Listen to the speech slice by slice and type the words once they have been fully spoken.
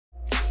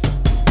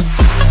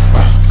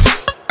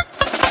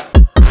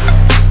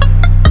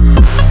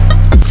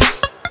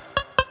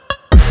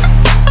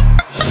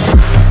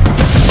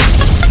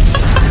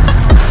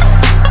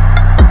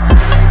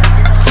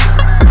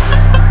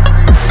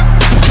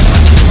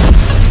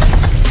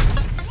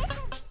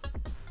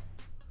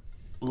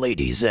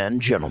Ladies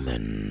and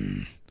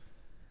gentlemen,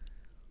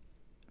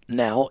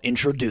 now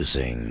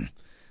introducing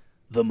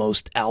the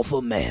most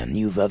alpha man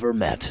you've ever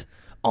met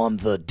on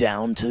the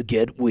Down to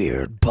Get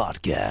Weird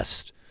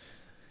podcast.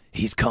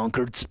 He's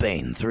conquered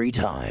Spain 3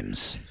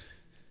 times.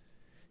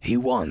 He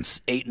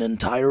once ate an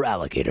entire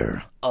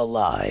alligator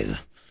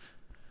alive.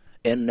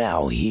 And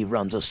now he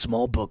runs a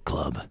small book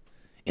club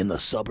in the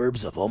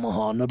suburbs of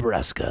Omaha,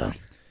 Nebraska.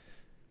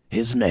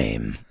 His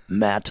name,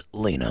 Matt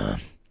Lenagh.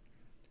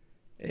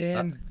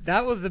 And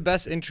that was the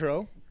best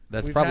intro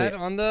we've had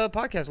on the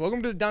podcast.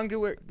 Welcome to the Down to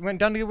Get Weird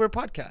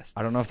podcast.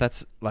 I don't know if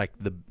that's like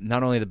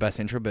not only the best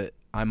intro, but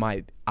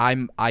I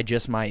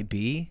just might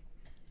be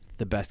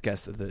the best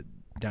guest of the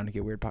Down to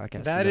Get Weird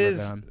podcast. That is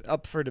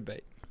up for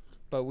debate,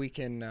 but we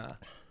can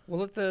we'll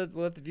let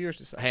the viewers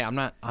decide. Hey, I'm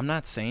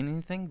not saying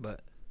anything,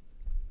 but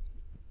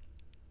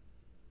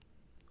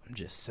I'm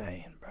just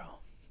saying, bro.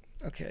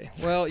 Okay.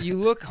 Well, you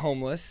look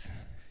homeless.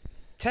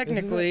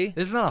 Technically,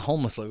 this is not a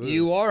homeless look.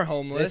 You are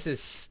homeless. This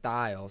is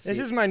style. This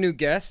is my new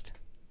guest.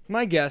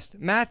 My guest,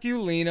 Matthew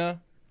Lenagh.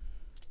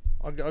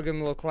 I'll give him a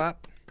little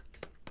clap.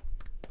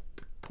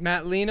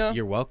 Matt Lenagh.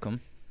 You're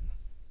welcome.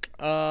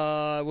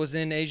 Was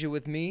in Asia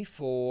with me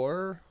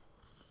for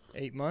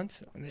 8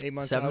 months. 8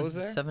 months I was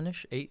there.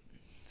 7-ish, 8.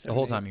 7, the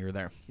whole 8. time you were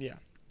there. Yeah.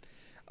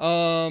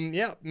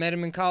 Yeah. Met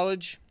him in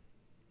college.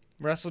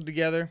 Wrestled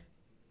together.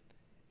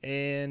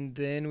 And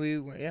then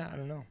I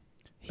don't know.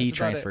 He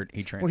transferred.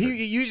 Well,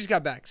 you just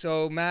got back.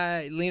 So,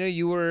 Matt, Lenagh,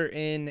 you were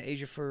in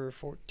Asia for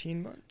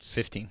 14 months?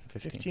 15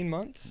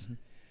 months?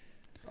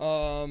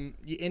 Mm-hmm.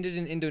 You ended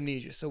in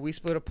Indonesia. So, we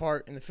split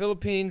apart in the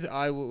Philippines.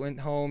 I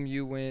went home.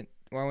 I went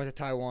to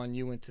Taiwan.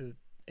 You went to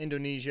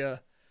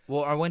Indonesia.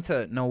 Well,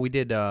 we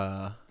did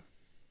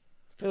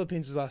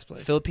Philippines was last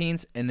place.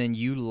 Philippines, and then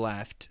you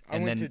left. I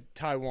went to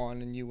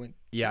Taiwan, and you went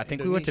to I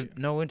think Indonesia.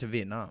 we went to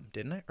Vietnam,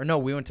 didn't I? Or no,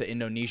 we went to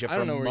Indonesia for a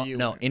month. I don't know where you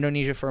were.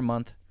 Indonesia for a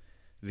month.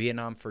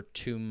 Vietnam for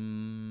 2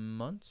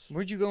 months.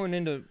 Where'd you go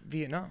into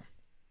Vietnam?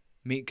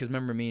 Because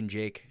remember me and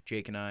Jake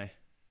and I.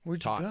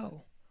 Where'd you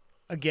go?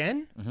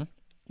 Again? Mm-hmm.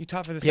 You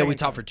taught for the Yeah, we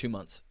taught for 2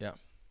 months. Yeah.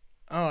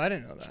 Oh, I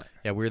didn't know that.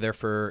 Yeah, we were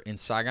there in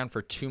Saigon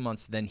for 2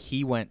 months. Then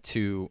he went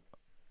to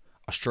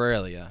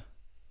Australia.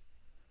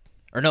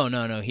 Or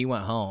no, he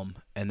went home,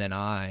 and then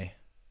And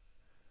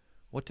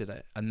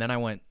then I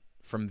went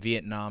from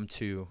Vietnam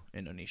to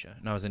Indonesia,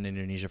 and I was in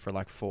Indonesia for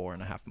like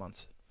 4.5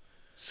 months.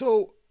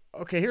 So.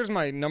 Okay, here's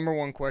my number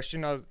one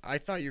question. I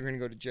thought you were going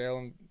to go to jail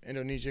in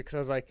Indonesia because I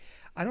was like,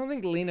 I don't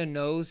think Lenagh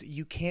knows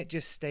you can't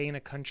just stay in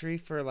a country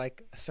for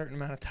like a certain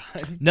amount of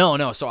time.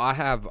 No. So I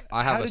have.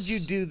 How did you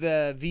do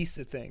the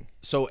visa thing?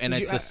 So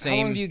it's the same. How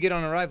long do you get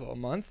on arrival? A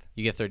month?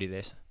 You get 30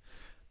 days.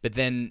 But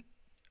then,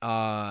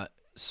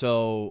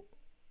 so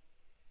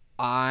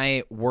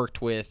I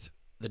worked with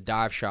the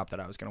dive shop that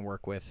I was going to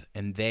work with,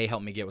 and they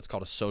helped me get what's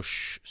called a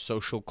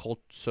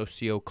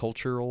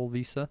sociocultural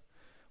visa,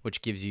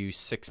 which gives you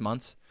 6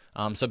 months.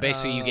 So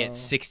basically you get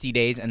 60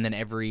 days, and then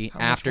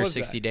after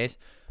 60 days,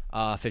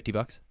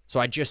 $50.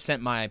 So I just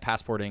sent my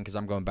passport in because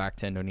I'm going back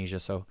to Indonesia.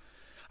 So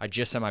I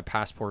just sent my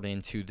passport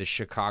into the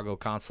Chicago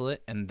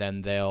consulate, and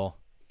then they'll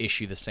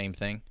issue the same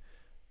thing.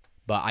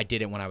 But I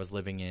did it when I was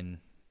living in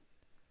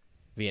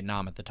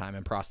Vietnam at the time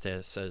and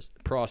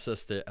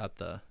processed it at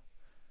the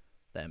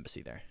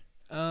embassy there.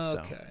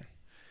 Okay.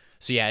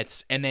 So yeah,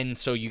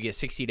 so you get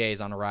 60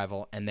 days on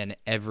arrival, and then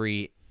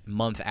every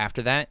month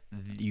after that,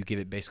 you give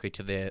it basically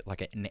to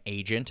an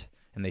agent,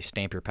 and they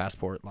stamp your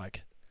passport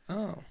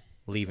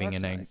leaving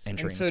and nice.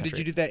 entering. And so the country. Did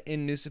you do that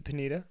in Nusa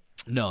Penida?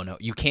 No,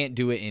 you can't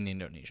do it in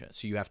Indonesia.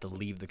 So you have to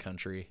leave the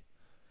country,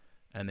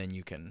 and then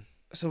you can.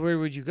 So where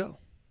would you go?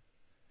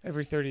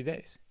 Every 30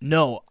 days?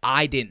 No,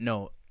 I didn't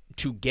know.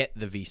 To get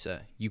the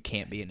visa, you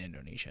can't be in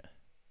Indonesia.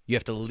 You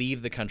have to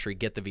leave the country,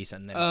 get the visa,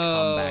 and then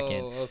come back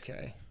in. Oh,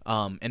 okay.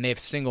 And they have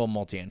single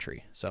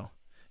multi-entry, so.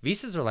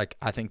 Visas are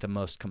I think the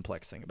most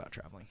complex thing about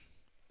traveling.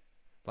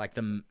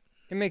 It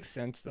makes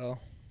sense though.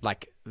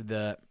 Like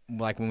when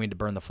we had to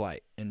burn the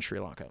flight in Sri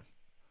Lanka.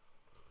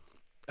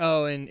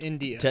 Oh, in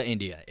India. To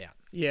India, yeah.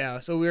 Yeah,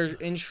 so we were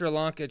in Sri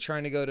Lanka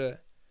trying to go to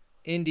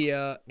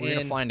India. We're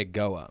gonna fly into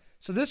Goa.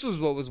 So this was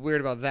what was weird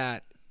about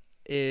that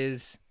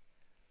is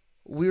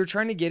we were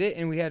trying to get it,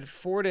 and we had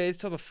 4 days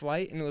till the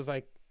flight, and it was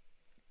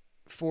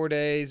 4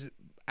 days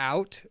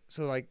out.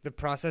 So the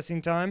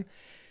processing time.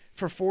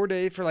 For 4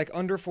 days,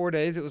 under 4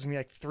 days, it was gonna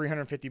be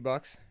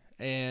 $350,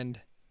 and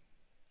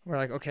we're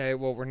like, okay,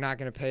 well, we're not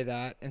gonna pay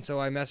that. And so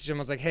I messaged him. I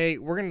was like, hey,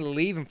 we're gonna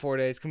leave in 4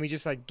 days. Can we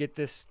just get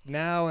this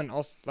now and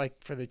also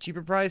for the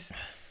cheaper price?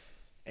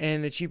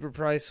 And the cheaper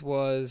price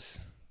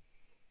was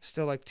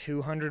still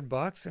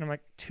 $200, and I'm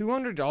like,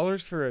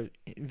 $200 for a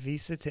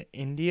visa to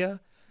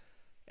India?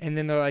 And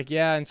then they're like,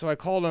 yeah. And so I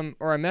called them,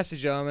 or I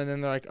messaged them, and then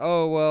they're like,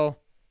 oh well,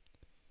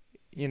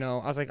 I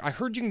was like, I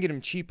heard you can get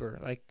them cheaper,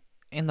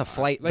 And the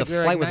flight, was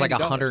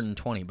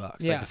 $120.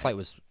 Yeah. The flight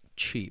was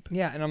cheap.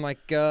 Yeah, and I'm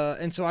like,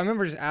 and so I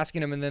remember just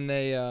asking them, and then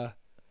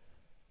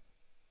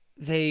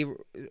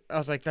I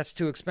was like, that's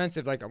too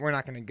expensive. We're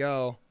not gonna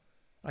go.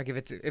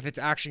 If it's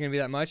actually gonna be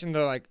that much, and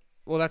they're like,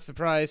 well, that's the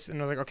price. And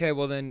I was like, okay,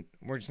 well, then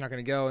we're just not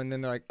going to go. And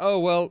then they're like, oh,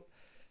 well,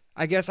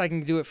 I guess I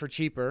can do it for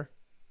cheaper.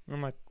 And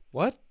I'm like,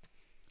 what?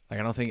 Like,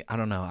 I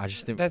don't know. I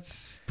just think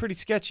That's pretty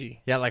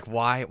sketchy. yeah, like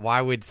why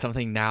would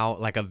something now,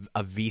 like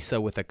a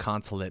visa with a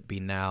consulate be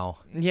now?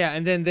 Yeah,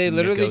 and then they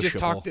literally just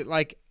Negotiable. talked it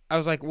like, I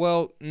was like,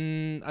 well,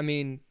 I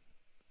mean,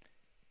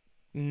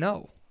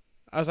 no.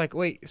 I was like,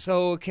 wait,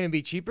 so can it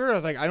be cheaper? I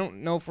was like, I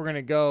don't know if we're going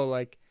to go.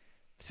 Like,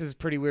 this is a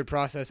pretty weird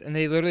process. And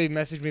they literally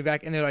messaged me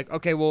back, and they're like,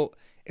 okay, well,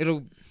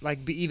 it'll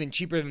like be even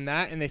cheaper than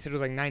that. And they said it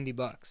was like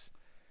 $90.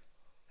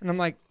 And I'm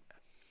like,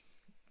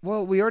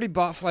 well, we already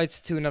bought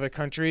flights to another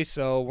country,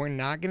 so we're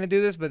not going to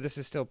do this, but this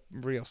is still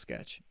real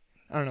sketch.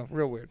 I don't know,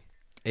 real weird.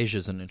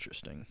 Asia's an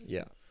interesting.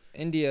 Yeah.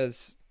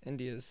 India's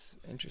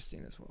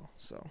interesting as well.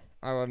 So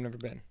I've never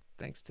been,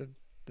 thanks to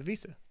the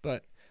visa.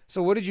 But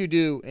so what did you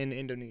do in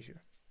Indonesia?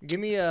 Give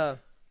me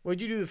what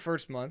did you do the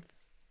first month?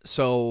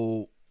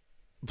 So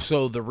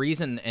the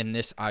reason, and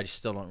this I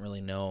still don't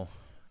really know.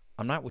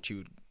 I'm not what you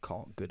would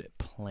call good at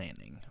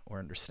planning or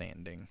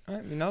understanding.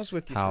 I mean, I was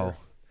with you How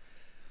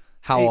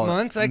for 8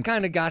 months. I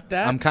kind of got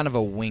that. I'm kind of a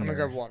I'm gonna winger.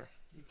 grab water.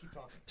 You keep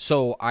talking.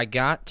 So I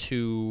got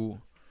to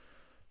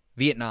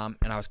Vietnam,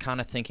 and I was kind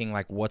of thinking,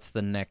 like, what's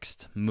the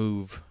next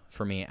move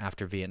for me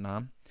after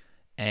Vietnam?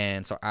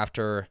 And so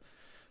after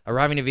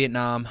arriving to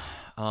Vietnam,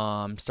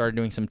 started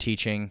doing some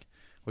teaching,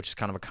 which is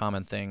kind of a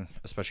common thing,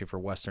 especially for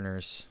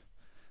Westerners.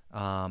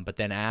 But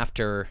then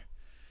after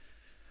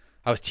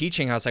I was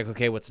teaching, I was like,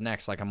 okay, what's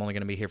next? Like, I'm only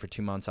going to be here for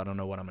 2 months. I don't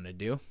know what I'm going to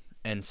do.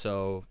 And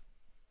so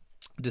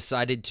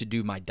decided to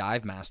do my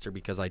dive master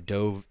because I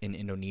dove in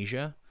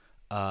Indonesia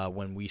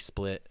when we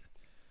split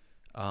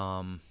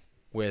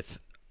with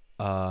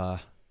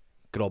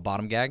good old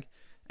Bottom Gag.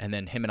 And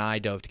then him and I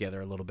dove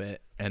together a little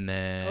bit. And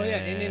then Oh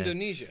yeah, in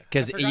Indonesia.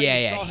 because him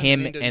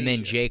in and then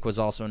Indonesia. Jake was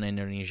also in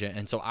Indonesia,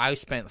 and so I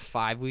spent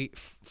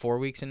 4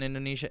 weeks in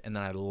Indonesia, and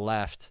then I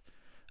left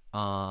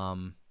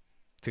to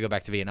go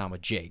back to Vietnam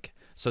with Jake.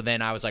 So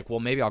then I was like, well,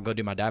 maybe I'll go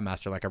do my dive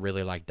master. Like, I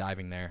really like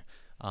diving there.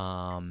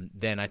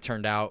 Then I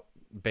turned out,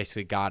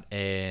 basically got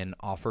an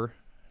offer,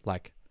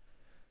 like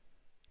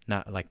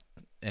not like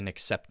an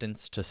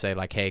acceptance to say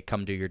like, hey,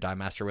 come do your dive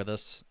master with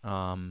us.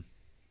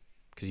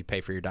 Because you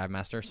pay for your dive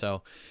master.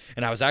 So,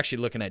 and I was actually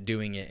looking at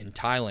doing it in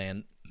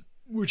Thailand,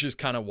 which is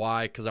kind of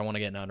why, because I want to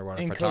get into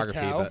underwater In photography.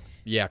 Koh Tao? But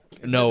yeah,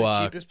 Isn't no, that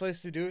the cheapest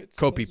place to do it?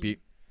 Koh supposedly? Phi Phi.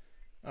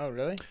 Oh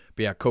really?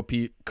 But yeah,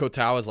 Koh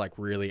Tao is like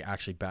really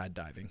actually bad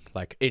diving.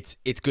 Like it's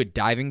good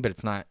diving, but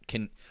it's not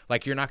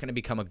like you're not going to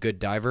become a good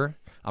diver.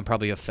 I'm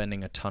probably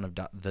offending a ton of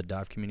the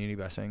dive community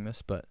by saying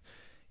this, but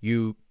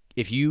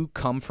if you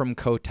come from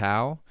Koh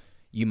Tao,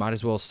 you might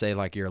as well say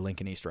like you're a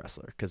Lincoln East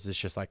wrestler, because it's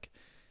just like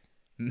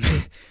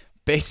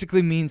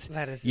basically means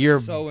That is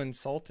you're so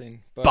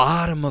insulting. But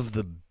bottom of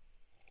the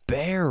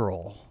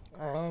barrel.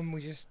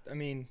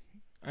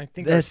 I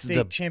think That's our the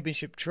state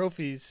championship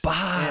trophies.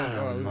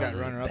 bottom We've got of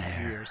the runner up a few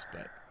barrel. years,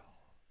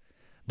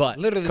 But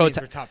literally Koh means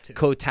Ta- we're top 2.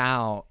 Koh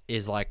Tao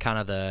is like kind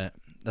of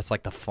that's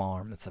like the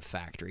farm. That's a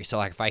factory. So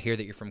like if I hear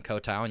that you're from Koh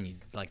Tao and you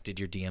like did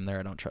your DM there,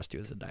 I don't trust you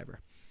as a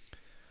diver.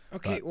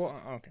 Okay,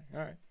 all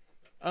right.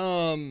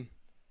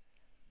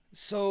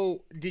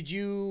 So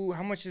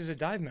how much is a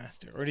dive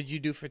master, or did you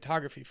do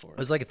photography for It it?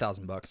 was like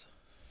 $1,000,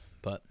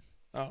 but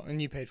Oh,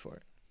 and you paid for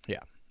it.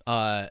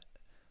 yeah.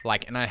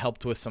 Like, and I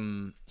helped with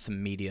some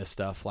media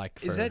stuff.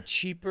 Like, Is that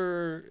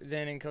cheaper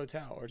than in Koh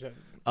Tao, or is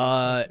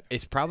that?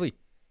 it's probably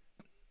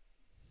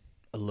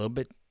a little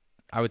bit,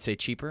 I would say,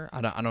 cheaper.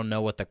 I don't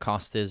know what the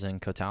cost is in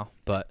Koh Tao,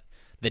 but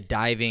the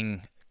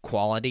diving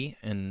quality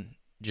and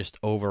just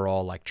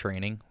overall like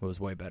training was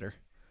way better.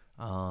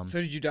 So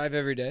did you dive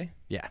every day?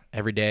 Yeah,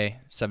 every day,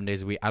 7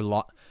 days a week.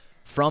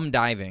 From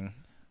diving,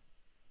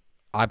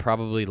 I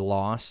probably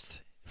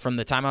lost, from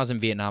the time I was in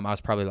Vietnam, I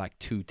was probably like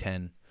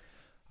 210.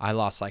 I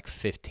lost like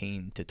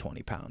 15 to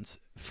 20 pounds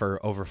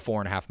for over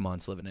 4.5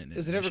 months living in Indonesia.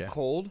 Is it ever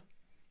cold?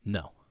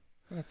 No.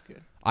 That's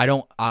good. I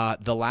don't,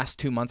 the last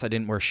 2 months I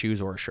didn't wear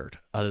shoes or a shirt,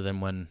 other than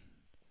when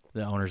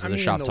the owners of the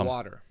shop in the told me.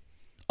 water.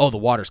 Oh, the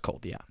water's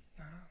cold, yeah.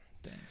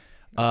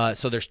 Dang.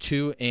 So there's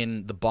two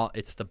in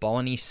it's the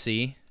Balinese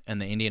Sea and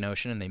the Indian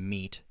Ocean, and they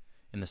meet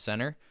in the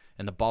center.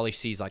 And the Bali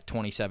Sea is like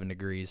 27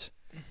 degrees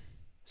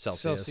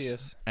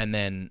Celsius. And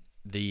then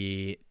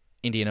the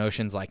Indian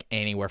Ocean's like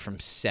anywhere from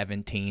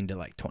 17 to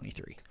like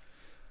 23.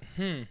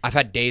 I've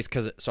had days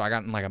so I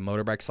got in like a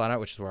motorbike slide out,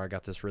 which is where I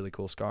got this really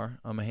cool scar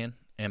on my hand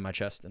and my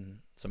chest and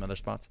some other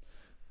spots.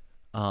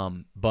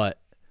 But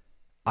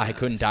I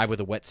couldn't dive with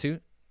a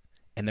wetsuit.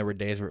 And there were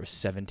days where it was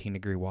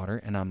 17-degree water,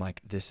 and I'm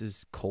like, this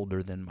is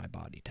colder than my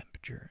body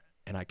temperature,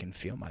 and I can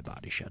feel my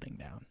body shutting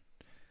down.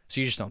 So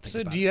you just don't think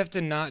about it. So do you have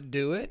to not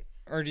do it,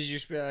 or did you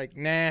just be like,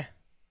 nah,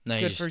 No,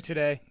 good for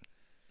today?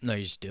 No,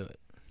 you just do it.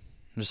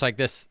 I'm just like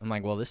this. I'm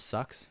like, well, this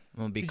sucks.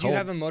 I'm gonna be Did cold. you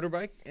have a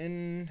motorbike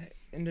in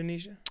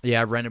Indonesia? Yeah,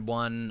 I rented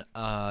one,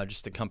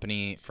 just a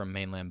company from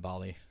mainland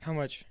Bali. How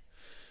much?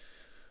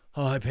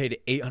 Oh, I paid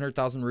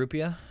 800,000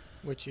 rupiah,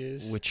 Which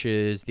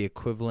is the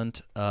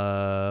equivalent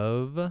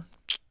of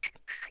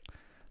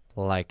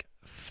like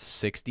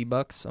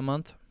 $60 a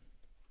month.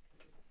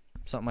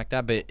 something like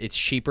that. But it's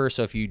cheaper.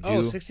 So if you do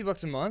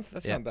 $60 a month,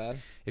 that's not bad.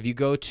 If you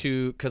go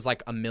to, because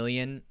like $1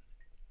 million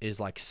is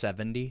like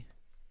 70,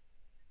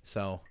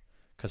 so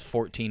because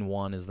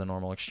 14.1 is the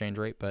normal exchange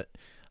rate. But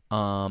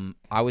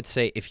I would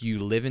say if you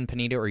live in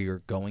Penida or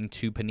you're going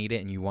to Penida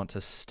and you want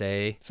to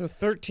stay, so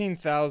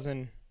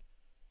 13,000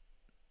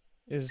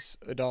 is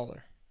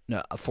 $1.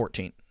 No,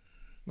 14.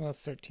 Well,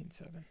 it's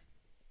 13.7.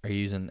 Are you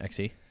using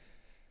XE?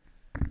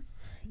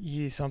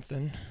 Yeah,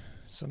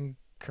 some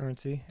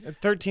currency.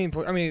 13.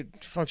 I mean,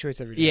 it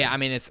fluctuates every day. Yeah, I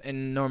mean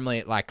and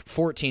normally like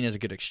 14 is a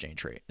good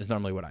exchange rate. Is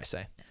normally what I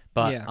say.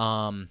 But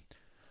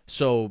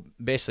so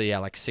basically, yeah,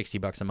 like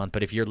 $60 a month.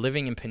 But if you're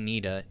living in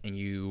Penida and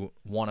you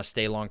want to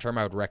stay long term,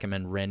 I would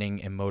recommend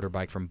renting a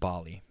motorbike from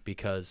Bali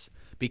because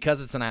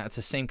it's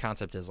the same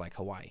concept as like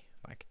Hawaii.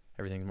 Like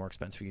everything's more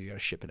expensive because you got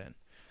to ship it in.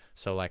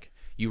 So like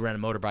you rent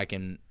a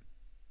motorbike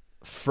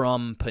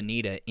from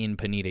Penida in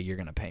Penida, you're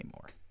gonna pay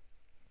more.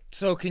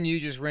 So can you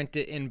just rent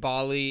it in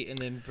Bali and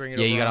then bring it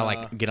over? Yeah, you gotta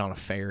like get on a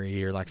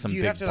ferry or like some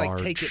big barge. Do you have to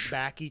like take it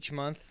back each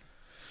month?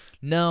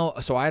 No.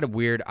 So I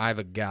have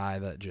a guy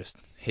that just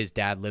his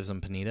dad lives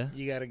in Penida.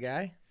 You got a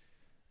guy?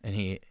 And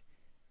you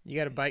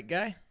got a bike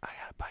guy? I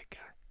got a bike guy.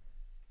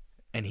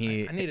 And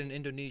I need an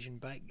Indonesian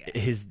bike guy.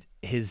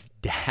 His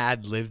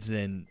dad lives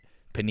in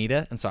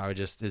Penida, and so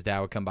his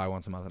dad would come by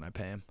once a month and I'd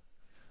pay him.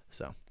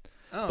 So.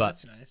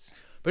 That's nice.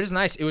 But it's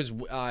nice. It was.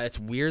 It's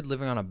weird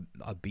living on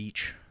a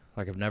beach.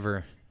 Like I've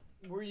never.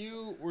 Were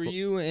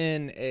you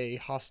in a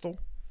hostel?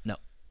 No,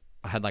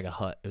 I had like a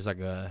hut. It was like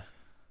a.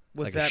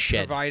 Was like that a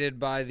shed. provided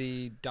by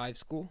the dive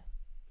school?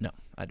 No,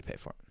 I had to pay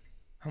for it.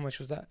 How much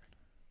was that?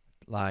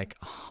 Like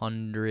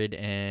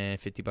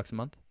 $150 a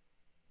month.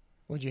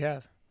 What'd you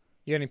have?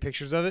 You got any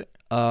pictures of it?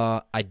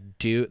 I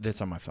do.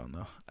 That's on my phone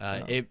though.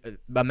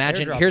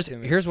 Imagine.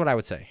 Here's what I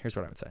would say.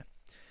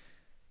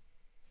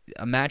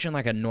 Imagine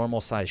like a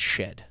normal size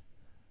shed,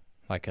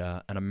 like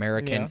an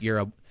American.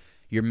 Yeah.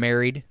 You're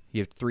married.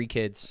 You have 3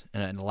 kids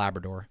and a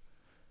Labrador.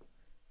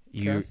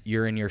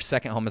 You're in your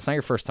second home. It's not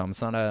your first home.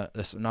 It's not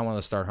one of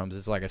the start homes.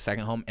 It's like a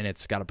second home, and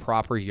it's got a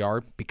proper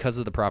yard. Because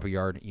of the proper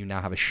yard, you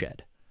now have a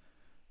shed.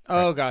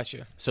 Oh, right?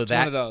 Gotcha. So it's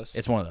one of those.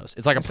 It's one of those.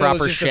 It's like a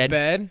proper just shed. A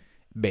bed,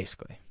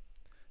 basically,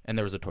 and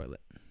there was a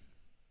toilet,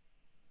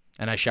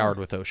 and I showered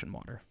with ocean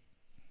water.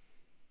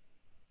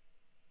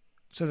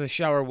 So the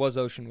shower was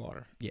ocean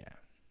water. Yeah.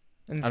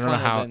 And I don't know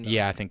how.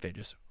 Yeah, I think they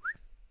just.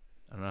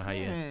 I don't know how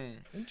you.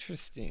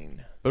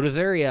 Interesting. But it was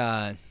very,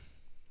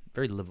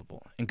 very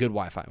livable and good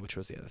Wi-Fi, which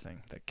was the other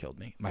thing that killed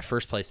me. My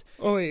first place.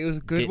 Oh wait, it was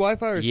good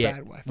Wi-Fi or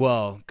bad Wi-Fi?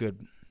 Well,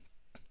 good.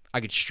 I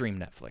could stream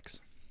Netflix.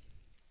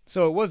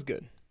 So it was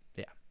good.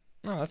 Yeah.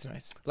 Oh, that's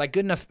nice. Like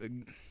good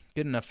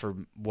enough for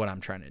what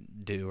I'm trying to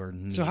do or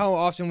need. So how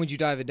often would you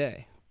dive a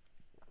day?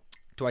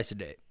 Twice a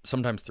day,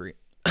 sometimes 3.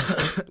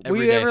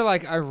 Were you ever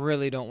like, I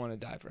really don't want to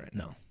dive right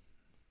now?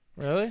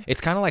 No. Really? It's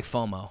kind of like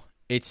FOMO.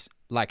 It's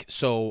like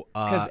so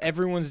because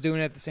everyone's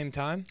doing it at the same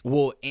time.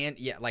 Well, and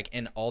yeah, like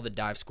and all the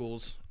dive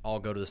schools all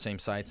go to the same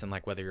sites, and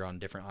like whether you're on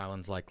different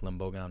islands like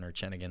Limbogan or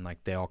Chenigan,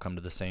 like they all come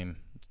to the same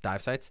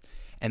dive sites.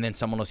 And then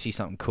someone will see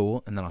something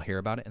cool, and then I'll hear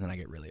about it, and then I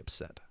get really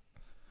upset.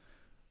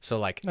 So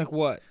like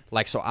what?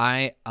 Like so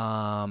I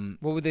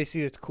what would they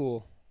see that's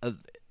cool?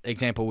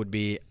 Example would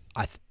be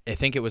I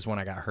think it was when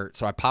I got hurt.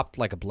 So I popped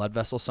like a blood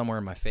vessel somewhere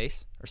in my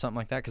face or something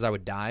like that because I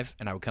would dive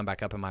and I would come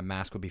back up and my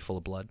mask would be full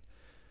of blood.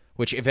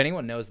 Which if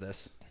anyone knows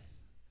this,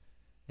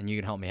 and you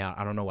can help me out,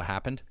 I don't know what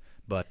happened,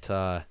 but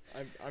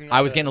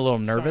I was getting a little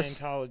nervous.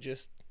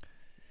 Scientologist.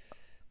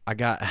 I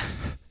got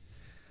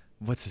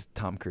what's his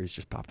Tom Cruise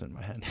just popped into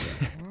my head.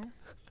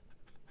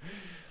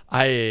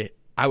 I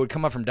would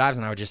come up from dives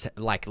and I would just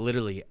like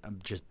literally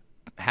just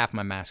half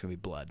my mask would be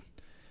blood.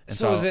 And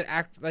so does it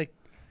act like?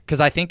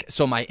 Because I think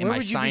so. My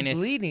sinus,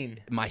 you be bleeding?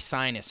 My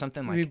sinus,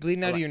 something like. Were you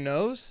bleeding out of your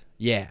nose?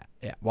 Yeah,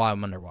 while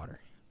I'm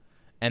underwater,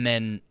 and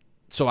then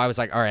so I was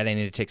like, all right, I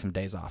need to take some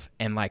days off,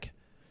 and like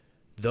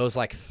those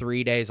like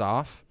 3 days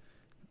off,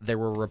 there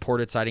were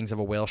reported sightings of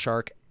a whale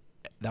shark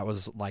that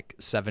was like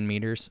 7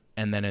 meters,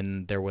 and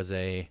then there was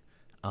a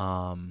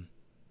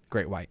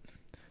great white.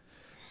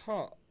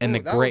 Huh. And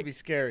that would be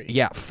scary.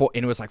 Yeah,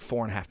 and it was like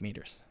 4.5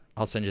 meters.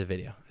 I'll send you the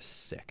video.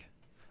 Sick.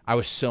 I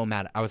was so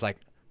mad. I was like,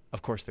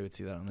 of course they would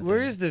see that on the Where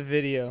thing. is the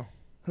video?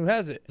 Who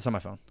has it? It's on my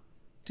phone.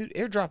 Dude,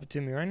 airdrop it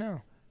to me right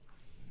now.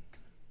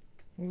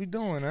 What are we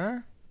doing, huh?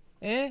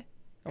 I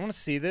want to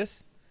see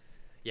this.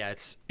 Yeah,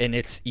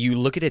 you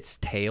look at its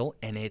tail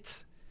and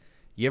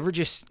you ever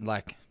just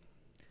like,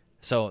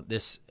 so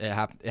this, it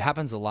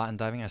happens a lot in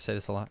diving. I say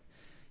this a lot.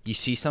 You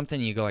see something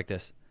and you go like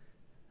this.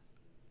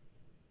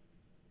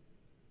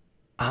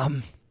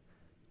 I'm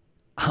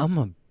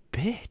a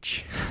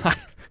bitch.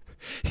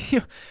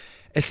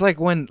 It's like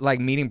when like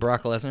meeting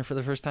Brock Lesnar for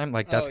the first time,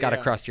 like that's got to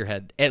cross your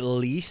head at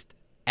least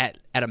at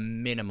a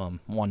minimum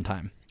one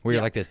time where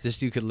you're like this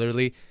dude could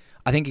literally,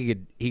 I think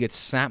he could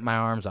snap my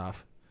arms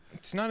off.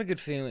 It's not a good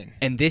feeling.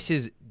 And this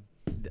is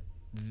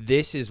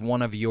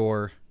one of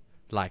your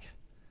like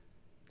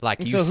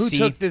and you so who see,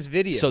 took this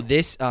video? So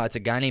this it's a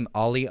guy named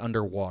Ollie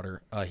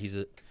Underwater. He's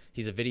a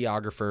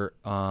videographer.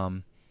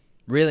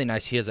 Really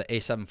nice. He has an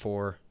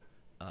A74.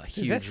 Dude,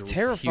 Huge, that's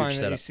terrifying huge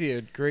that you setup. see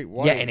a great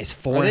white. Yeah, and it's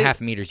 4.5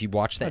 meters. You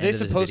watch the Are end they of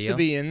this supposed video. to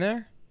be in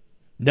there?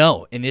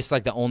 No, and it's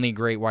like the only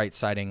great white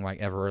sighting like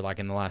ever, like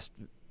in the last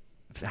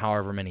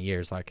however many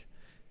years. Like,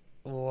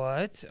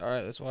 What? All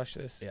right, let's watch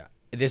this. yeah,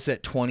 this is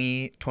at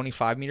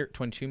 25 meter,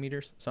 22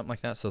 meters, something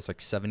like that. So it's like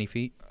 70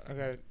 feet.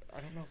 Okay, I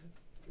don't know if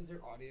it's, is there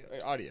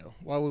audio? Audio.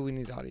 Why would we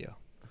need audio?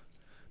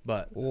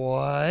 But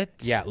What?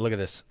 yeah, look at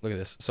this. Look at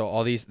this. So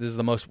all these, this is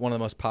one of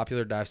the most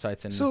popular dive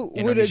sites in So would a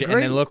Indonesia. And then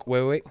great- look,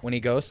 wait, when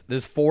he goes,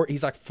 this is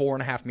he's like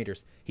 4.5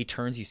 meters. He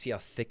turns, you see how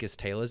thick his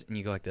tail is, and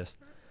you go like this.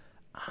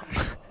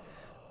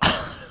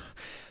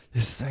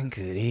 This thing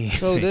could eat.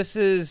 So me. this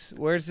is,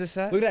 where's this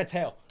at? Look at that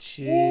tail.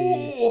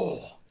 Jeez.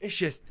 Oh,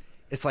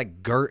 it's like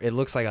it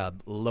looks like a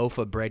loaf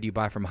of bread you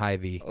buy from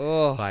Hy-Vee.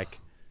 Oh. Like,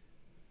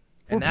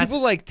 Were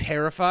people like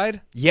terrified?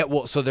 yeah,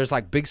 well, so there's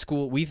like big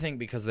school. We think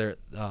because there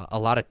a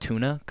lot of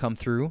tuna come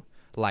through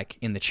like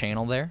in the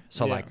channel there.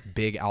 So Yeah. like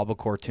big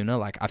albacore tuna.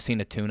 Like I've seen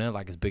a tuna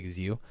like as big as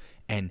you,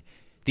 and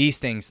these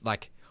things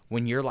like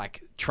when you're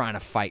like trying to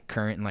fight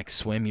current and like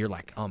swim, you're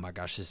like, oh my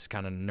gosh, this is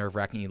kind of nerve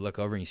wracking. You look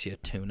over and you see a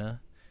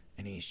tuna,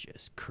 and he's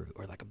just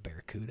or like a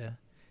barracuda,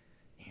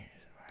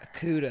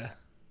 Cuda.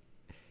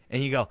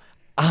 and you go,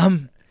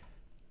 I'm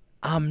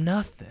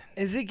nothing.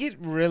 Does it get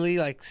really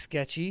like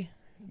sketchy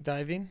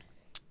diving?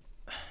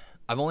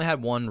 I've only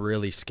had one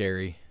really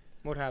scary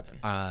What happened?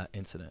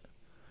 incident.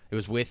 It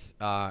was with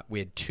we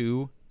had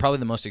two, probably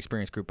the most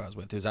experienced group I was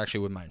with. It was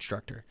actually with my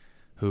instructor,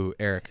 who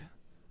Eric.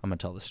 I'm gonna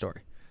tell the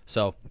story.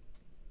 So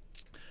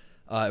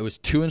it was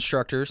 2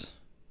 instructors,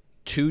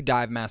 2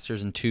 dive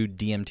masters, and 2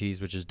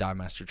 DMTs, which is dive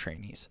master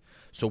trainees.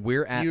 So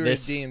we're at You were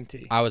this. a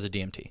DMT. I was a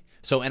DMT.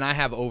 So and I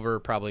have over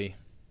probably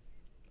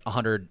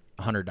 100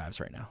 dives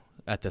right now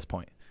at this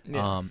point.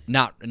 Yeah.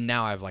 Not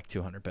now I have like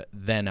 200, but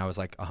then I was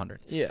like 100.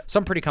 Yeah. So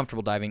I'm pretty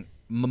comfortable diving.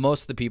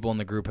 Most of the people in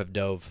the group have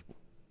dove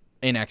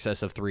in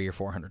excess of 300 or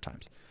 400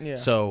 times. Yeah.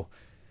 So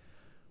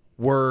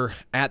we're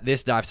at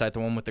this dive site, the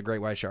one with the great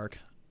white shark,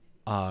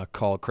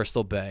 called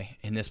Crystal Bay,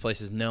 and this place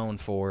is known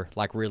for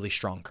like really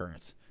strong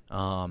currents.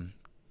 And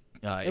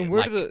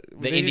where like do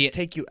they Indian just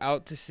take you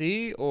out to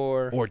sea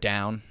or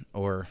down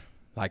or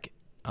like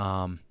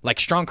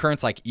strong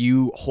currents, like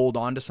you hold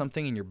on to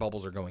something and your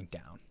bubbles are going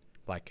down,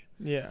 like.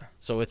 yeah.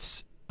 So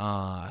it's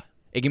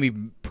it can be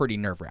pretty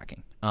nerve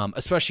wracking,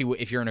 especially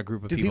if you're in a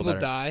group of Do people people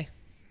that die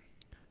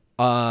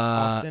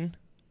are often?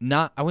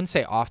 Not, I wouldn't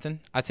say often.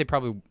 I'd say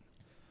probably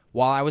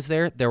while I was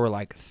there were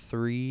like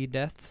 3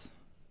 deaths,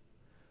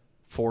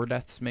 4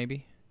 deaths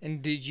maybe.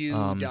 And did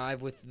you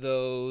dive with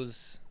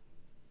those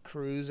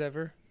crews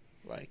ever?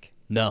 Like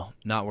No,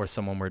 not where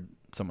someone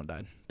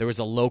died. There was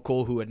a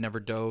local who had never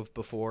dove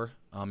before,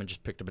 and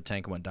just picked up a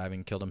tank and went diving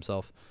and killed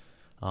himself.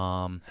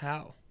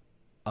 how?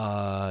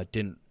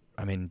 Didn't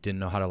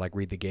know how to like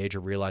read the gauge or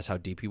realize how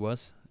deep he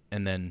was,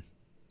 and then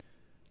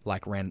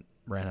like ran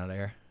out of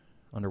air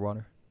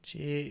underwater.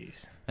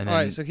 Jeez. And All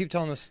then, right, so keep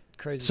telling this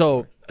crazy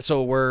story.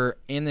 so we're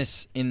in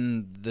this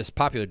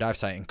popular dive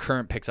site, and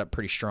current picks up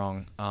pretty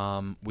strong.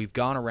 We've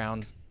gone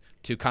around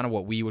to kind of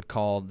what we would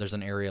call, there's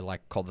an area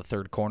like called the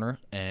third corner,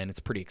 and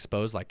it's pretty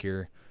exposed, like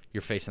you're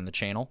facing the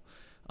channel,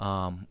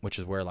 which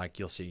is where like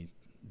you'll see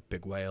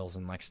big whales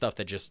and like stuff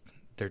that just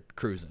they're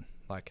cruising.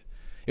 Like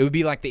it would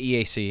be like the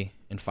EAC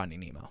in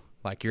Finding Nemo.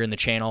 Like you're in the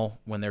channel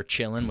when they're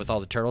chilling with all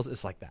the turtles.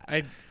 It's like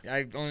that.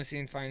 I've only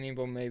seen Finding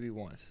Nemo maybe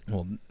once.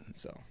 Well,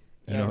 So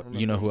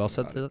you know who else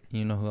said that?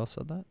 You know who else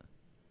said that?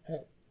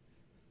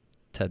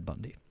 Ted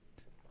Bundy.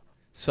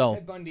 So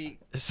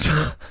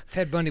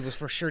Ted Bundy was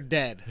for sure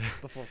dead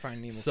before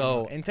Finding Nemo. So-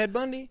 came out. And Ted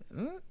Bundy,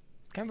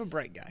 kind of a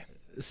bright guy.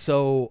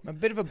 so I'm a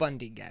bit of a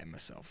Bundy guy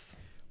myself.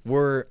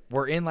 we're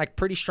in like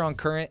pretty strong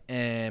current,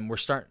 and we're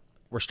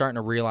starting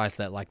to realize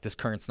that like this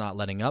current's not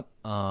letting up,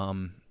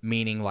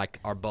 meaning like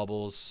our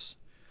bubbles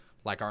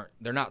like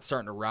they're not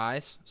starting to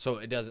rise. So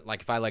it doesn't,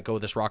 like if I let go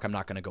of this rock, I'm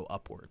not going to go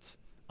upwards,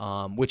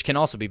 which can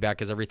also be bad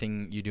because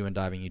everything you do in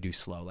diving you do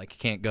slow. Like you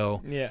can't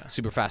go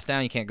super fast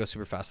down, you can't go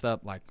super fast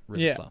up, like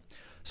really slow.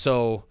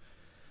 So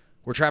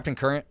we're trapped in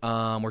current.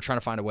 We're trying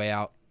to find a way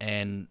out,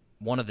 and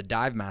one of the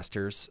dive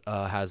masters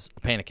has a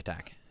panic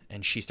attack,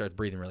 and she starts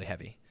breathing really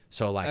heavy.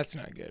 So like That's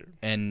not good.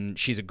 And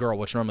she's a girl,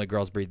 which normally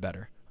girls breathe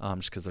better,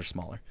 just because they're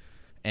smaller.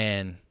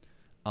 And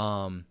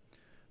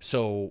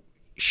so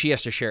she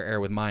has to share air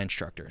with my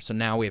instructor. So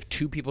now we have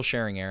 2 people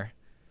sharing air.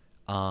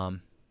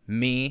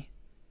 Me,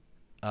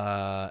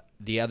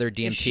 the other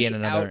DMT, Is she and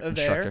another out of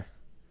instructor.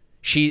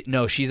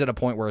 air? She's at a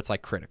point where it's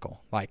like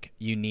critical. Like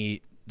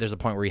there's a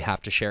point where you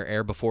have to share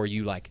air before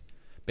you like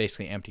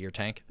basically empty your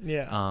tank.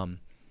 Yeah.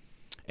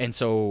 And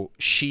so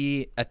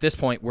at this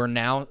point, we're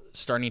now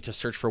starting to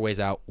search for ways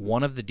out.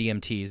 One of the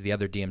DMTs, the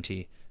other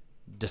DMT,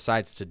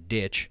 decides to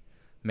ditch,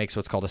 makes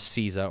what's called a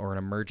CESA or an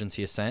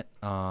emergency ascent,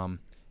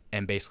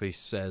 and basically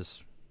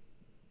says,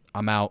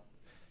 I'm out,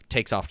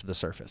 takes off to the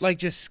surface. Like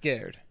just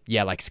scared.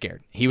 Yeah, like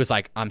scared. He was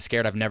like, I'm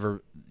scared.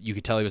 You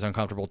could tell he was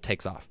uncomfortable,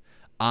 takes off.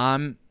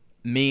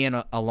 Me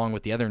and along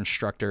with the other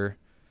instructor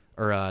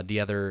or the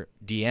other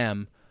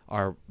DM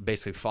are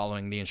basically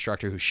following the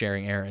instructor who's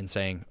sharing air and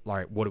saying, all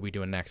right, what are we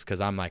doing next?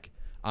 Because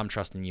I'm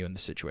trusting you in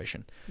this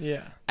situation.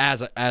 Yeah.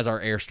 As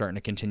our air's starting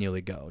to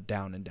continually go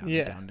down and down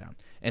and down and down.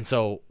 And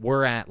so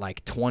we're at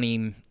like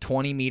 20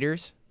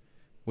 meters,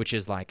 which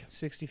is like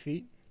 60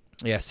 feet.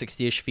 Yeah,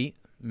 60-ish feet.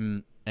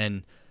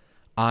 And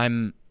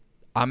I'm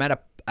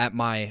at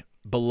my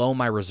below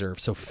my reserve.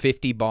 So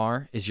 50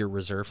 bar is your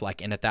reserve.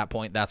 Like, and at that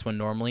point, that's when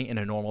normally in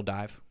a normal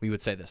dive, we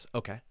would say this.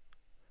 Okay.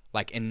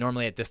 Like, and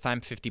normally at this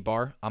time, 50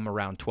 bar, I'm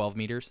around 12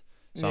 meters.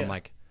 So I'm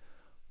like,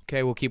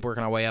 okay, we'll keep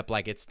working our way up.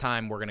 Like, it's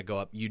time, we're going to go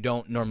up. You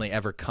don't normally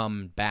ever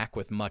come back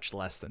with much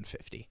less than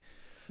 50.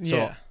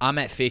 So I'm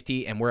at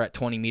 50 and we're at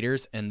 20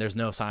 meters and there's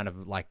no sign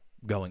of like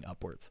going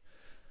upwards.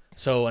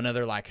 So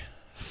another like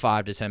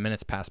 5 to 10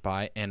 minutes pass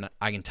by and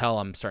I can tell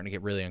I'm starting to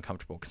get really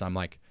uncomfortable because I'm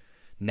like,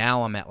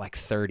 now I'm at like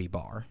 30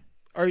 bar.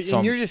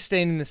 And you're just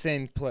staying in the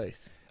same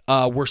place?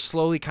 We're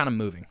slowly kind of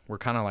moving. We're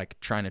kind of like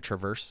trying to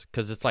traverse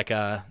because it's like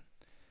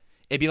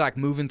it'd be like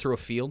moving through a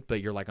field,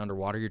 but you're like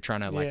underwater. You're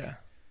trying to like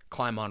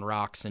climb on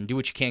rocks and do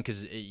what you can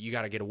because you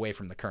got to get away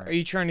from the current. Are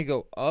you trying to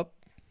go up?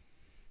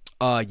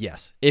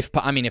 Yes. If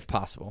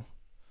possible.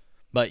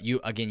 But you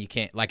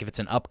can't, like if it's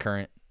an up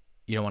current,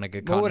 you don't want to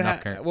get caught in an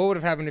up current. What would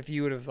have happened if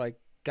you would have like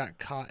got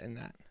caught in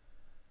that?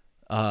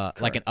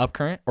 Like an up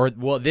current? Or,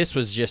 well, this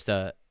was just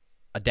a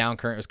down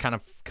current. It was kind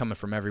of coming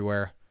from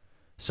everywhere.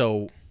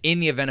 So in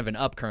the event of an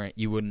up current,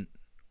 you wouldn't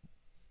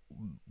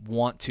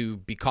want to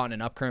be caught in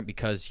an up current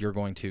because you're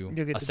going to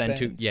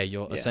ascend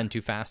ascend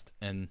too fast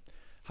and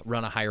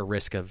run a higher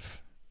risk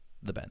of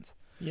the bends.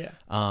 Yeah.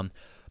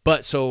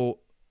 But so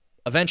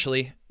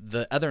eventually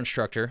the other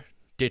instructor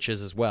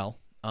ditches as well.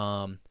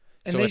 And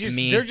so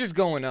they're just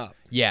going up.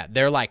 Yeah,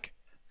 they're like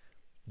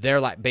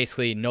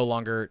basically no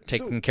longer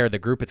taking care of the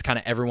group. It's kind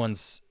of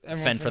everyone's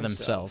fend for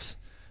themselves.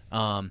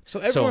 So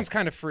everyone's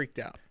kind of freaked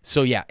out.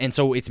 So yeah, and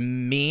so it's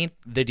me,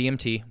 the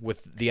DMT,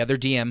 with the other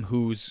DM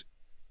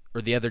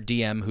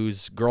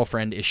whose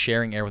girlfriend is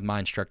sharing air with my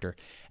instructor.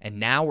 And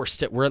now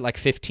we're at like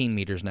 15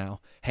 meters now,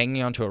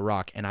 hanging onto a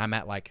rock, and I'm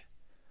at like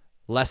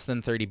less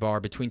than 30 bar,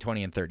 between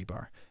 20 and 30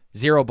 bar.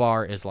 0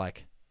 bar is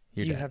like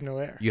you have no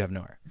air. You have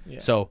no air. Yeah.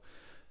 So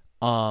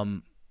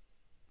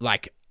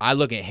like I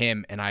look at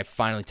him and I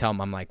finally tell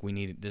him, I'm like,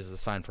 this is a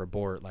sign for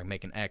abort, like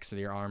make an X with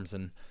your arms,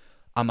 and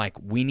I'm like,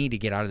 we need to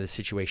get out of this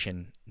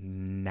situation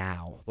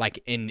now.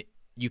 Like, and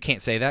you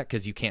can't say that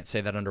because you can't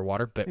say that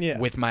underwater, but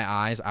with my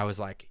eyes, I was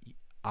like,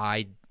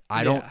 I've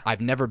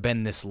never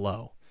been this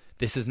low.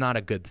 This is not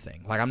a good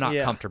thing. Like, I'm not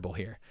comfortable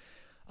here.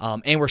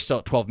 And we're still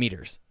at 12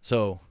 meters.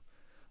 So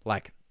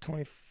like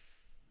 20,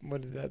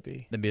 what did that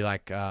be? That'd be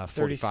like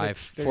 45,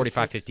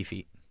 50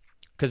 feet.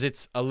 Because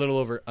it's a little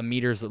over, a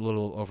meter's a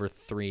little over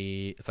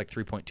 3, it's like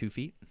 3.2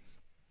 feet.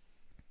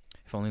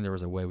 If only there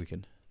was a way we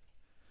could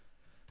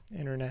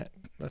internet.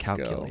 Let's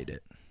calculate go.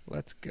 it.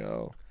 Let's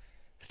go.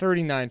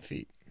 39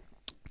 feet.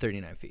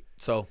 39 feet.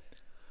 So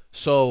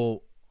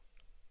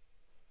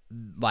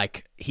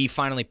like he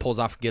finally pulls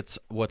off, gets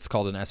what's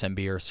called an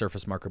SMB or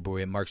surface marker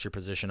buoy. It marks your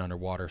position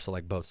underwater so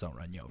like boats don't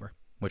run you over,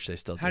 which they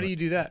still do. How do you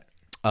do that?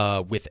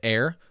 With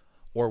air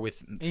or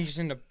with you just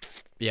end up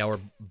or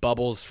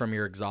bubbles from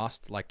your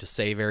exhaust, like to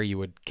save air you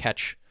would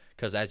catch,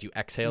 because as you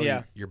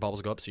exhale your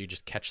bubbles go up, so you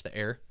just catch the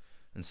air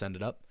and send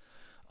it up.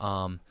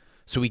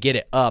 So we get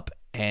it up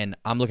and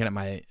I'm looking at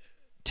my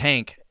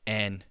tank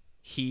and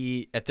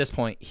he, at this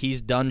point,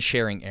 he's done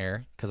sharing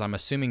air because I'm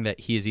assuming that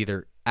he is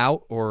either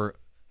out or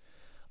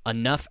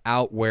enough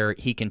out where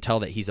he can tell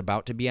that he's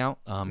about to be out,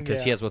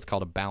 because he has what's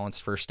called a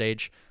balanced first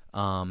stage,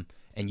 and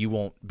you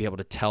won't be able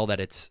to tell that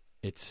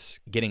it's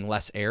getting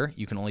less air.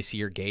 You can only see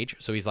your gauge.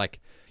 So he's like,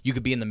 you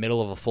could be in the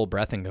middle of a full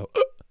breath and go,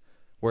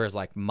 whereas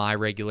like my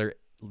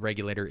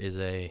regulator is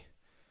a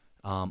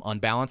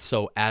unbalanced.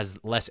 So as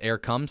less air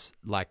comes,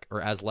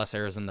 or as less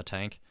air is in the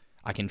tank,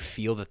 I can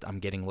feel that I'm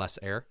getting less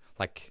air.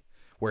 Like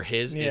where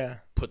his it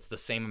puts the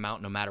same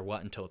amount no matter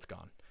what until it's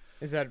gone.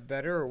 Is that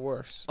better or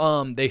worse?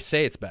 They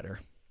say it's better.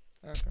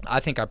 Okay. I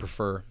think I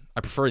prefer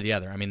the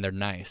other. I mean, they're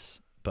nice,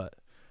 but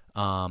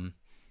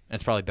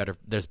it's probably better.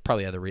 There's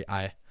probably other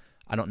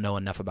I don't know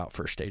enough about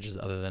first stages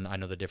other than I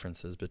know the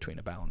differences between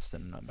a balanced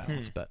and an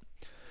unbalanced.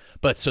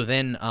 But so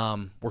then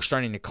we're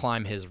starting to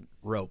climb his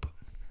rope.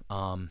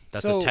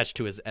 That's attached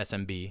to his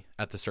SMB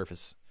at the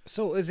surface.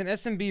 So is an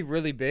SMB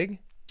really big?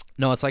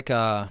 No, it's like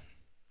a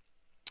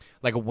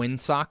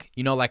windsock.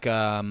 You know, like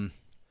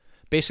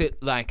basically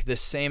like the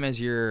same as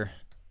your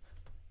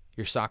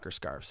soccer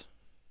scarves.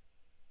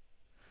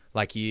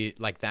 Like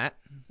that.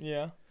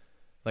 Yeah.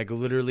 Like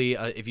literally,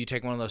 if you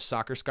take one of those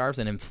soccer scarves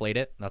and inflate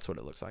it, that's what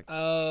it looks like.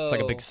 Oh. It's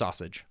like a big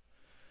sausage.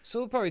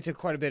 So it probably took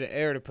quite a bit of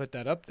air to put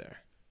that up there.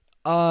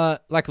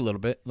 Like a little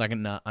bit. Like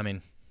I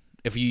mean,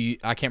 I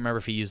can't remember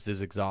if he used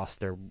his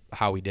exhaust or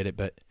how he did it,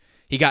 but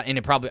he got in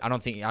it probably. I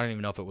don't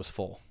even know if it was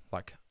full.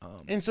 Like.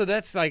 And so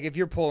that's like if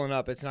you're pulling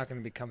up, it's not going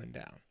to be coming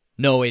down.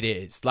 No, it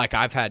is. Like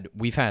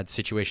we've had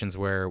situations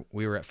where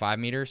we were at 5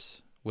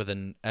 meters with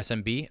an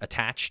SMB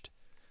attached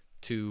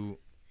to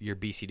your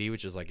BCD,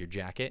 which is like your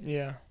jacket.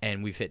 Yeah.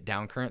 And we've hit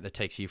down current that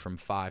takes you from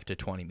 5 to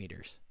 20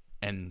 meters.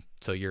 and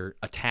so you're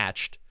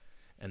attached,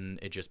 and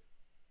it just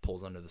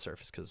pulls under the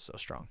surface because it's so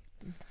strong.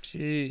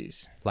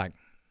 Jeez. Like,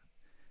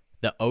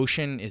 the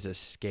ocean is a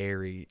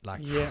scary,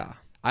 like, yeah.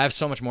 I have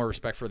so much more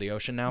respect for the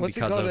ocean now What's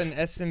because it called? of An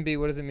SMB?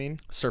 What does it mean?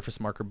 surface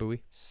marker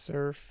buoy.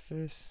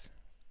 Surface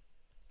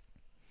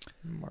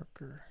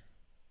marker.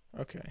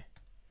 Okay.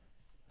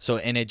 So,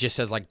 and it just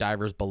says like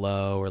divers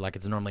below, or like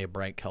it's normally a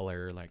bright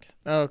color, like.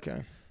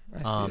 Okay.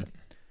 I see it.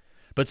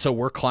 But so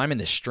we're climbing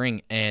this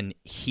string, and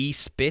he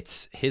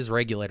spits his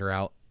regulator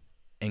out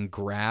and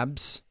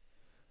grabs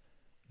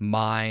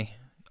my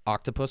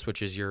octopus,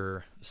 which is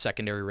your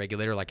secondary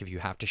regulator, like if you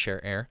have to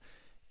share air,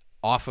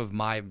 off of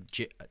my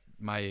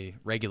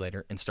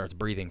regulator, and starts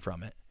breathing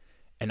from it.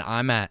 And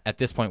I'm at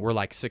this point, we're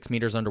like 6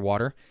 meters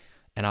underwater,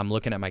 and I'm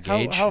looking at my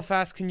gauge. How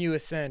fast can you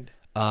ascend?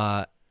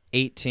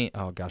 18.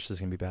 Oh gosh, this is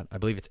gonna be bad. I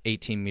believe it's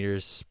 18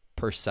 meters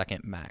per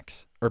second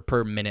max, or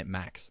per minute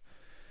max.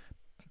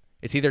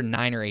 It's either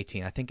 9 or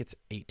 18. I think it's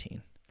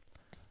 18.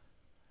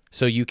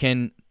 So you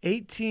can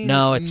 18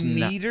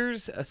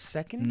 meters a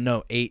second?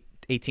 No,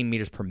 18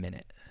 meters per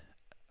minute.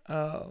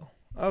 Oh,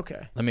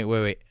 okay. Let me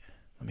wait.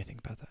 Let me think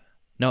about that.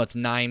 No, it's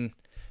 9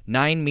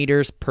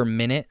 meters per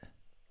minute.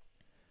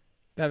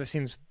 That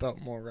seems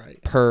about more right.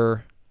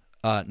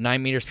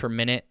 9 meters per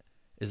minute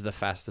is the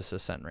fastest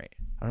ascent rate.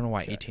 I don't know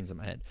why 18's in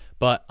my head,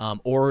 but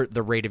or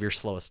the rate of your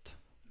slowest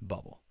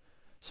bubble.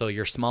 So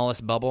your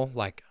smallest bubble,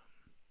 like,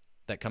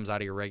 that comes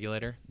out of your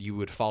regulator, you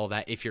would follow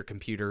that if your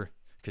computer,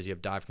 because you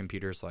have dive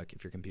computers, like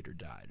if your computer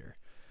died. Or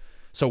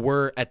so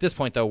we're at this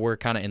point though, we're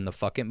kind of in the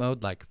fuck it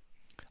mode, like,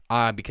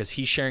 because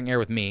he's sharing air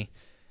with me,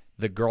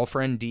 the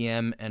girlfriend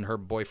DM and her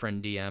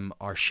boyfriend DM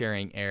are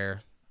sharing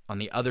air on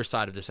the other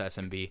side of this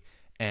SMB,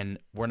 and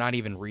we're not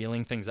even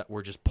reeling things, that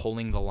we're just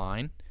pulling the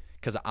line,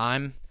 because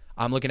I'm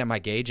looking at my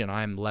gauge and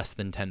I'm less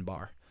than 10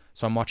 bar,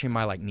 so I'm watching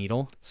my like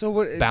needle. So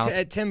what bounce.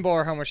 At 10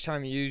 bar, how much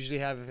time you usually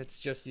have if it's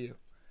just you?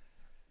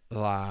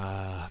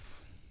 Less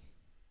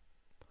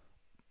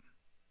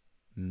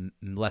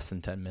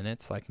than 10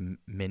 minutes, like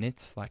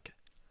minutes, like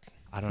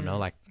I don't know,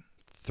 like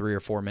 3 or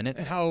 4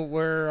 minutes. And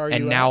where are you?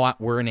 And now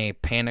we're in a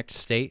panicked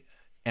state,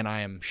 and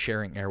I am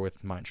sharing air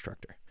with my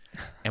instructor,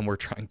 and we're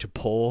trying to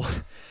pull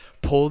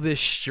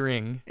this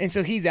string. And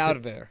so he's out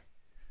of air.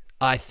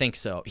 I think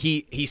so.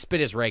 He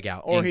spit his reg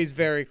out, or he's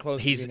very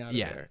close to being out of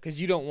yeah. air,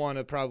 because you don't want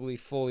to probably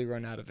fully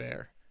run out of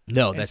air.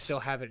 No, and that's still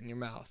have it in your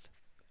mouth.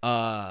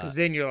 Because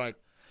then you're like,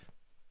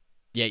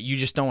 yeah, you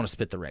just don't want to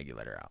spit the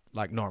regulator out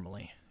like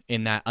normally.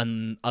 In that,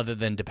 other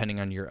than depending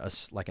on your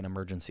like an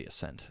emergency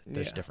ascent,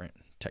 there's different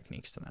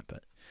techniques to that.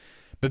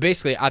 But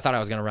basically, I thought I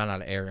was gonna run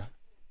out of air,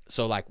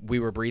 so like we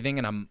were breathing,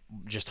 and I'm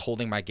just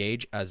holding my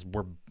gauge as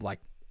we're like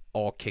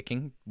all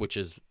kicking, which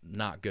is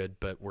not good.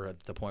 But we're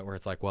at the point where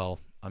it's like, well,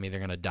 I'm either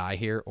gonna die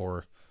here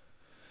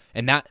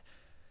and that,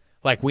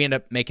 like, we end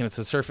up making it to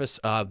the surface.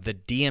 The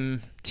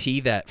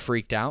DMT that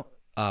freaked out,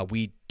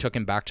 we took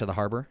him back to the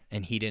harbor,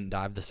 and he didn't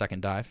dive the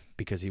second dive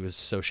because he was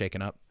so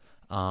shaken up.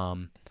 I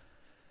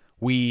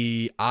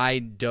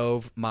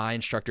dove. My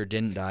instructor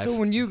didn't dive. So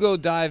when you go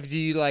dive, do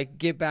you like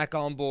get back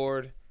on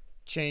board,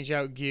 change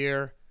out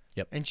gear,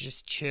 Yep. and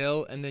just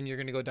chill, and then you're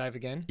gonna go dive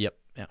again? Yep.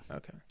 Yeah.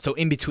 Okay. So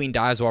in between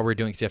dives, while we're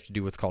doing, because you have to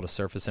do what's called a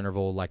surface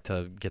interval, like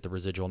to get the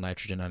residual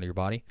nitrogen out of your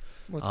body.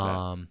 What's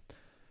that?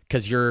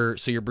 Because you're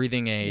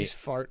breathing You a just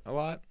fart a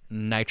lot.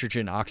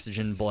 nitrogen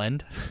oxygen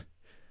blend,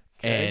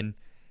 and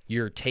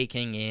you're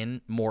taking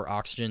in more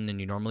oxygen than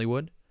you normally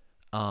would,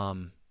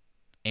 and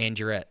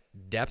you're at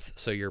depth,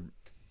 so you're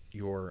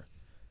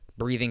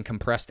breathing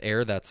compressed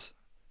air that's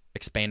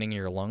expanding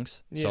your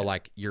lungs. Yeah. So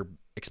like you're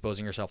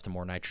exposing yourself to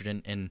more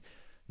nitrogen, and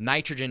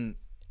nitrogen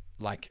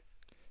like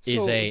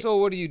is So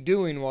what are you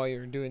doing while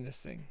you're doing this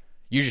thing?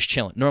 you're just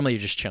chilling. Normally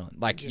you're just chilling.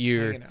 Like Just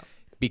you're hanging out.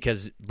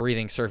 because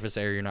breathing surface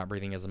air, you're not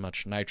breathing as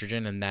much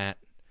nitrogen, and that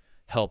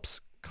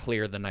helps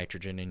clear the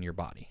nitrogen in your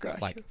body.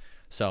 Gotcha. Like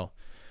so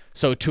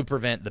to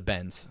prevent the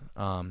bends,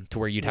 to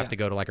where you'd have to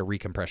go to like a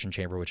recompression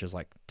chamber, which is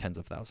like tens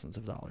of thousands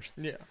of dollars.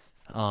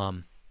 Yeah.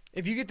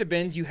 If you get the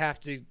bends, you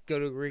have to go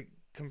to a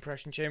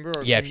compression chamber,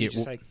 or Yeah, can if you you-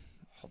 just like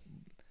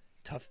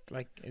tough,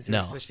 like is there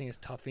No. such thing as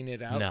toughing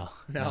it out?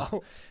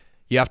 No.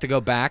 You have to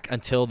go back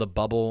until the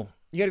bubble.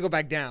 You got to go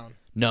back down.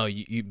 No,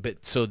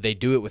 but so they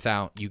do it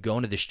without, you go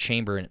into this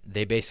chamber, and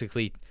they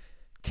basically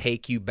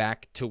take you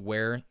back to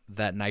where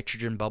that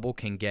nitrogen bubble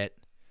can get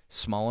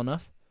small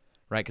enough,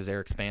 right? Because air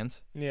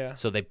expands. Yeah.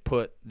 So they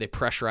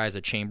pressurize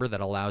a chamber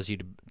that allows you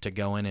to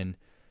go in and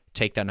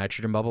take that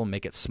nitrogen bubble and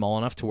make it small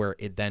enough to where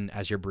it then,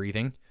 as you're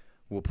breathing,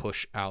 will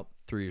push out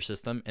through your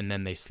system, and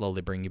then they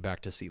slowly bring you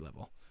back to sea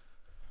level.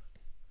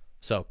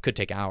 So it could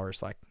take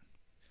hours. Like,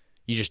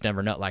 you just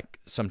never know. Like,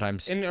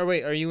 sometimes.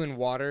 Wait, are you in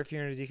water if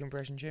you're in a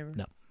decompression chamber?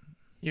 No.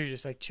 You're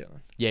just like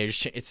chilling. Yeah,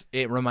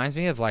 it reminds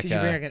me of like. Did you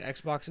bring like an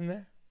Xbox in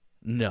there?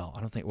 No,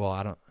 I don't think. Well,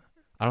 I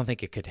don't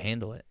think it could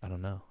handle it. I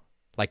don't know.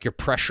 Like, you're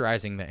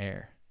pressurizing the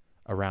air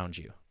around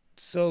you.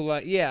 So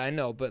like, yeah, I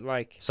know, but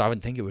like. So I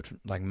would think it would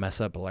like mess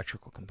up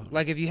electrical components.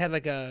 Like if you had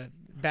like a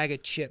bag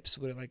of chips,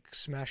 would it like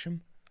smash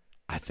them?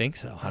 I think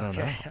so. I don't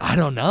know. I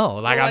don't know.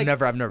 Like, Well, I've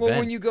never well, been.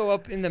 when you go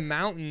up in the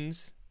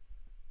mountains,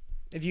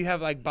 if you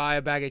have like buy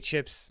a bag of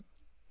chips,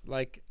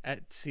 like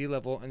at sea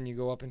level, and you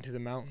go up into the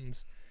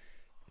mountains,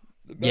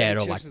 the bag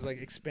of chips is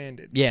like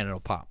expanded. Yeah, and it'll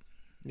pop.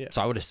 Yeah.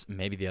 So I would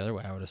maybe the other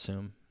way. I would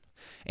assume,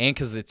 and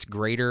because it's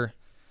greater,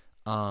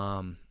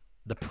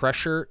 the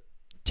pressure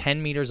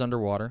 10 meters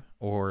underwater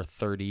or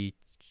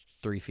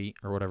 33 feet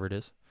or whatever it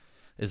is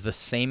the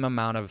same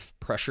amount of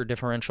pressure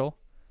differential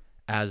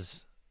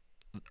as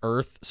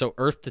Earth. So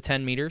Earth to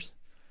 10 meters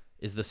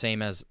is the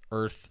same as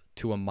Earth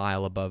to a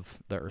mile above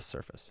the Earth's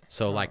surface.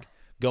 So like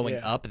going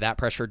up, that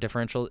pressure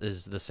differential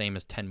is the same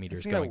as 10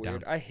 meters going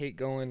down. I hate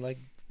going like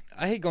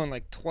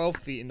 12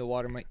 feet into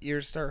water. My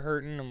ears start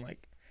hurting. I'm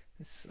like,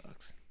 this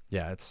sucks.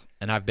 Yeah,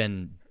 and I've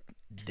been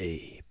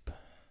deep.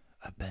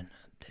 I've been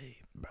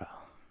deep, bro.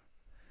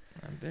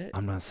 I bet.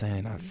 I'm not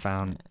saying I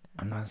found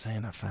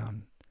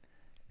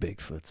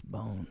Bigfoot's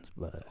bones,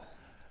 but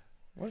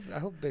I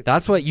hope Bigfoot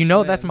that's what can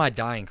swim. That's my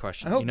dying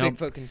question. I hope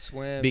Bigfoot can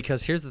swim.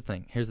 Because here's the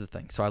thing.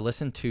 So I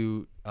listened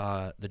to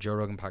the Joe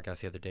Rogan podcast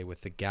the other day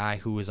with the guy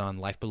who was on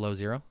Life Below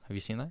Zero. Have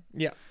you seen that?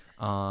 Yeah.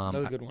 That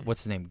was a good one.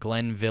 What's his name?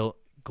 Glenn Villeneuve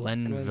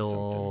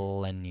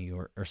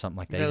or something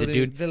like that. He's a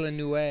dude.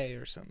 Villeneuve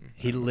or something.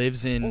 He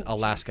lives in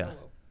Alaska.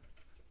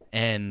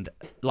 And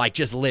like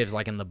just lives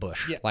like in the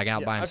bush, like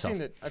out by himself. I've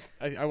seen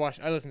that.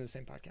 I listened to the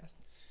same podcast.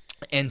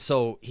 And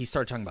so he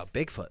started talking about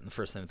Bigfoot, and the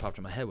first thing that popped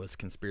in my head was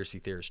conspiracy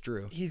theorist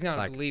Drew. He's not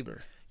a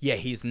believer. Yeah,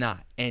 he's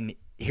not. And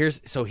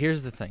here's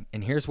the thing.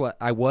 And here's what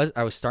I was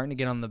starting to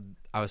get on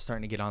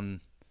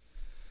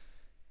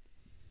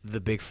the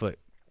Bigfoot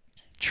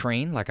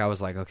train. Like I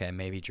was like, okay,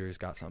 maybe Drew's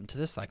got something to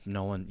this. Like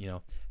no one,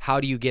 how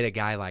do you get a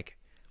guy like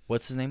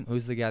what's his name?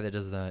 Who's the guy that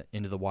does the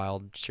Into the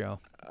Wild show?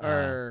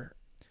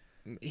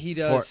 He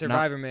does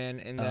Survivor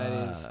Man, and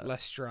that is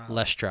Les Stroud.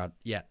 Les Stroud,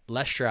 yeah,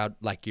 Les Stroud.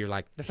 Like you're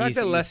like the fact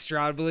that Les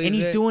Stroud believes, and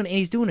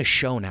he's doing a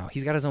show now.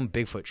 He's got his own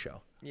Bigfoot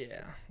show.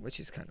 Yeah, which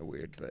is kind of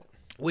weird, but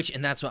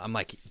and that's what I'm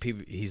like.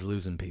 He's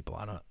losing people.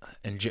 I don't.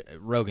 And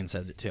Rogan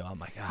said it too. I'm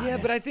like, yeah,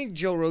 but I think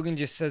Joe Rogan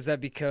just says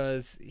that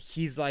because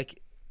he's like,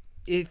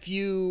 if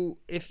you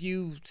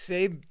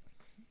say,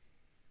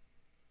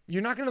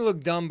 you're not gonna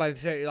look dumb by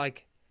say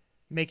like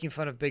making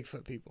fun of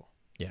Bigfoot people.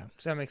 Yeah,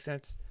 does that make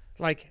sense?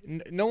 Like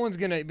no one's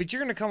gonna, but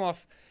you're gonna come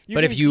off.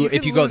 But if you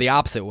go the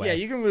opposite way, yeah,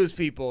 you can lose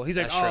people. He's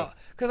like,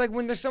 because like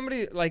when there's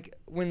somebody like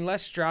when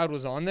Les Stroud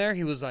was on there,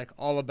 he was like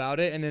all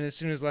about it, and then as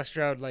soon as Les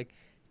Stroud like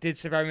did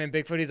Survivor Man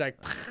Bigfoot, he's like,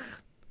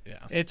 yeah,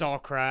 it's all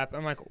crap.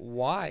 I'm like,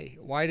 why?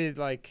 Why did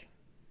like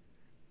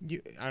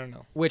you? I don't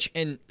know.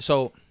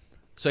 So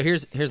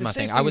here's my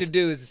thing. The thing to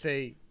do is to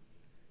say,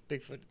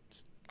 Bigfoot.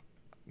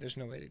 There's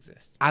no way it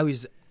exists. I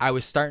was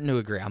starting to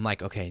agree. I'm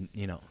like, okay,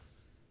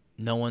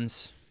 no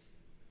one's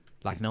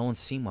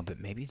seen one, but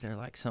maybe they're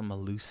like some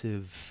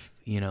elusive,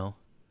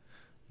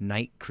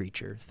 night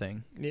creature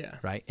thing. Yeah.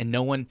 Right? And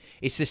no one,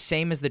 it's the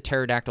same as the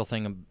pterodactyl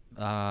thing.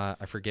 I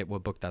forget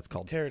what book that's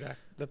called.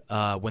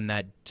 Pterodactyl. When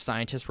that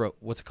scientist wrote,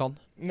 what's it called?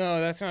 No,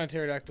 that's not a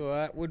pterodactyl.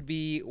 That would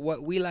be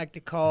what we like to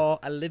call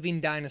a living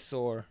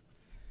dinosaur.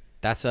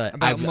 That's a,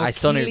 I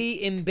still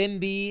Mokele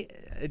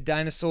Mbembe, a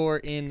dinosaur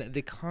in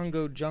the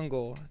Congo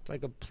jungle. It's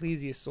like a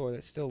plesiosaur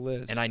that still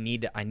lives. And I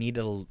need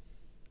to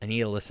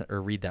listen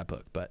or read that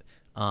book, but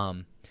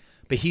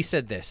he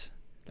said this.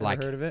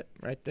 Never heard of it?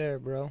 Right there,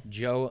 bro.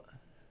 Joe.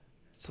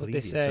 That's what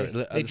they say.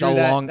 That's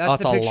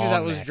the picture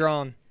that was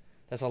drawn.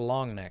 That's a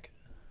long neck.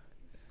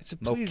 It's a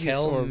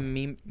plesiosaur.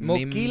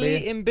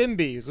 Mokele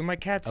Mbembe is what my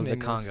cat's name of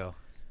the Congo.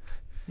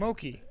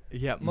 Moki.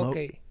 Yeah,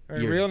 Moki. Her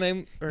real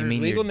name, her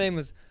legal name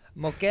was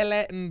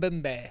Mokele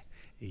Mbembe.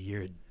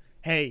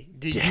 Hey,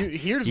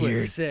 here's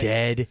what's sick.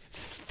 Dead,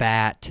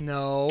 fat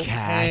cat.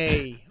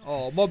 Hey.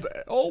 Oh, my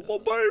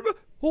baby.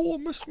 Oh, I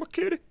miss my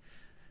kitty.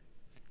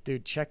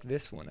 Dude, check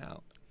this one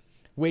out.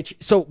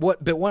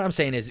 But what I'm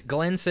saying is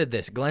Glenn said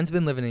this. Glenn's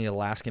been living in the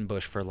Alaskan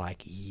bush for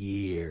like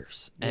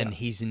years, and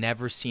he's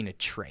never seen a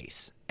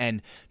trace.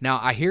 And now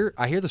I hear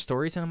the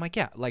stories, and I'm like,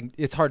 yeah, like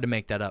it's hard to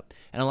make that up.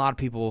 And a lot of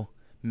people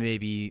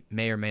may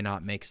or may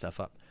not make stuff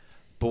up.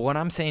 But what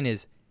I'm saying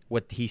is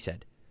what he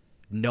said.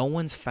 No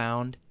one's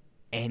found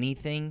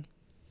anything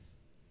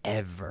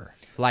ever.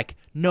 Like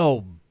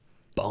no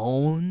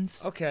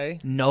bones. Okay.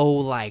 No,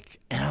 like,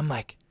 and I'm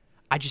like,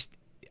 there's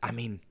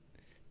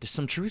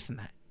some truth in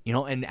that,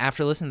 and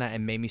after listening to that, it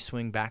made me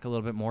swing back a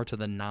little bit more to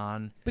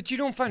the But you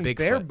don't find Bigfoot.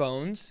 Bear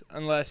bones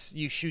unless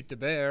you shoot the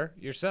bear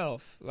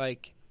yourself.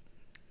 Like,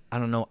 I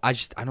don't know. I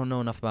don't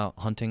know enough about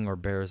hunting or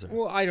bears.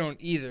 Well, I don't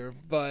either,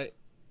 but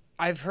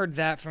I've heard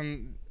that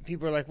from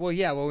people are like,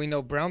 we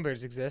know brown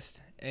bears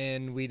exist,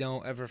 and we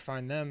don't ever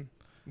find them.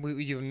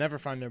 You'll never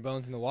find their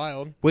bones in the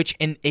wild.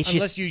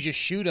 Unless you just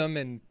shoot them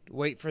and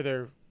wait for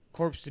their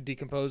corpse to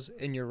decompose,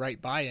 and you're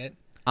right by it.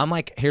 I'm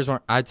like, here's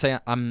what I'd say.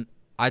 I'm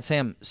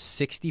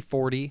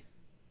 60-40.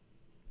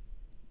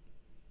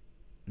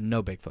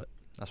 No Bigfoot.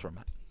 That's where I'm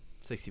at.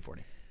 60-40.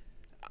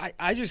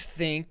 I just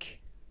think,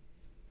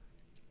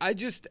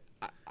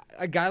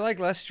 a guy like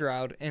Les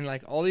Stroud and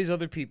like all these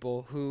other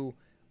people who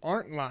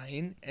aren't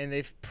lying, and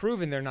they've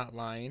proven they're not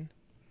lying.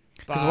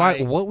 Because why?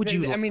 What would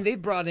you? I mean, they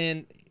brought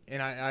in,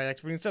 and I like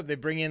to bring this up. They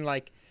bring in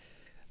like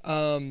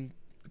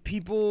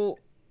people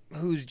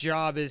whose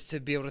job is to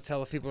be able to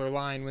tell if people are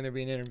lying when they're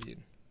being interviewed.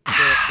 All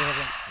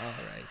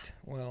right.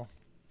 Well,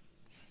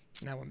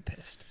 now I'm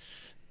pissed.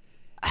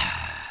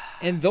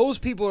 And those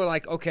people are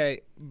like,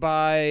 okay,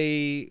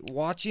 by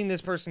watching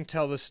this person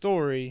tell the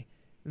story,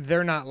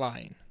 they're not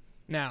lying.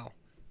 Now,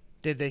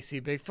 did they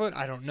see Bigfoot?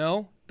 I don't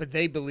know, but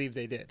they believe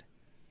they did.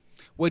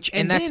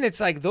 And then it's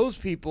like those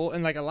people,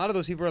 and like a lot of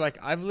those people are like,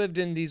 I've lived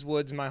in these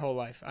woods my whole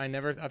life. I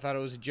thought it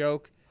was a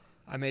joke.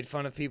 I made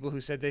fun of people who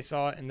said they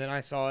saw it, and then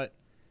I saw it.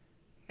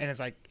 And it's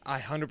like, I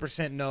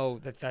 100% know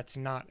that that's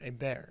not a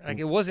bear. Like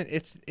it wasn't,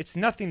 it's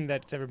nothing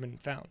that's ever been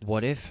found.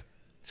 What if?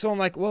 So I'm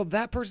like, well,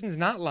 that person's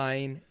not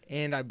lying,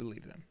 and I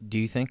believe them. Do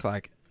you think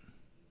like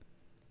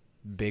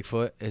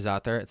Bigfoot is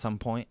out there at some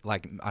point?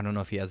 Like, I don't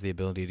know if he has the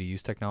ability to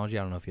use technology.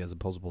 I don't know if he has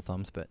opposable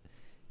thumbs, but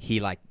he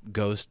like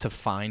goes to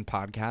find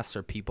podcasts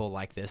or people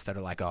like this that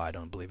are like, oh, I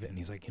don't believe it. And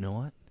he's like, you know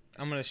what?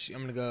 I'm gonna show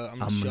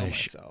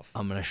myself.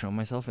 I'm gonna show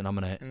myself,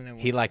 and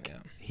he's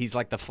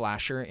like the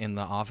flasher in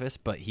The Office,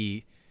 but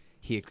he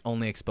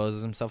only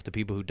exposes himself to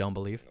people who don't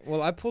believe.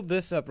 Well, I pulled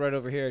this up right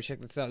over here.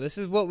 Check this out. This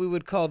is what we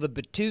would call the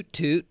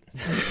Batutut.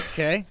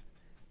 Okay.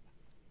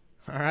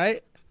 All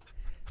right.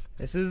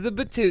 This is the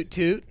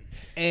Batutut,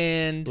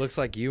 and looks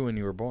like you when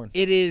you were born.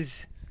 It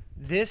is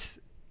this.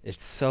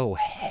 It's so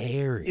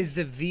hairy. Is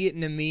the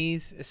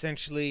Vietnamese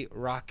essentially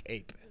rock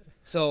ape?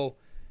 So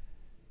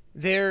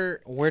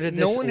there. Where was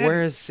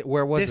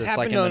this? Happened,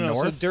 like in the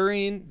north?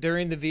 So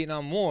during the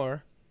Vietnam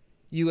War,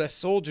 U.S.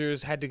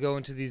 soldiers had to go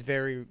into these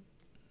very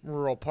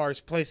rural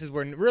parts, places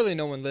where really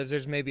no one lives.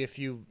 There's maybe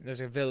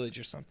there's a village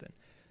or something.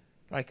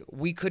 Like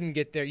we couldn't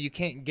get there. You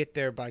can't get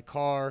there by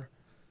car.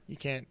 You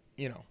can't,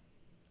 you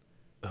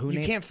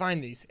can't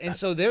find these. And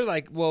so they're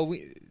like, well,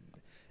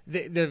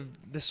 the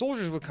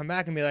soldiers would come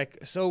back and be like,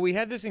 so we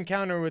had this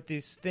encounter with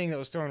this thing that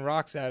was throwing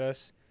rocks at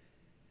us.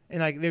 And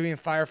like they were in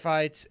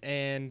firefights,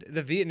 and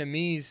the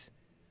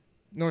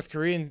North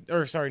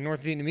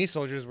Vietnamese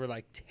soldiers were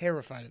like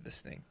terrified of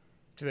this thing.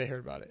 So they heard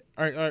about it,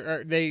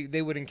 or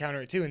they would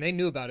encounter it too, and they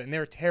knew about it, and they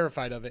were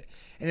terrified of it.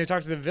 And they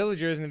talked to the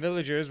villagers, and the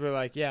villagers were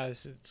like, "Yeah,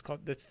 that's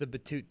the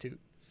Batutut."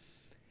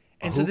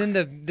 And so then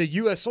the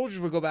U.S. soldiers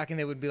would go back, and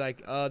they would be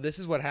like, "This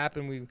is what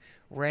happened. We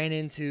ran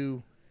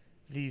into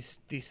these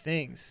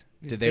things,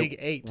 these big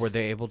apes." Were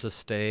they able to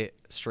stay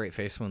straight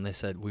faced when they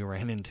said we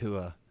ran into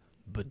a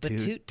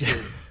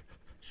Batutut?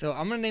 So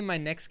I'm gonna name my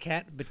next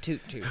cat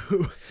Batutut.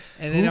 Who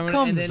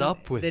comes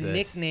up with this? The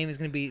nickname is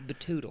gonna be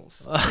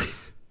Batoodles.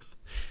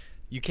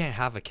 You can't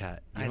have a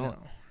cat. I know.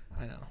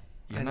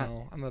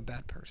 I'm a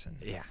bad person.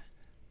 Yeah.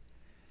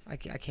 I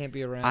can't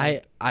be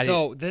around.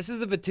 So this is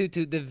the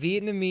Batutut. The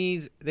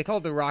Vietnamese, they call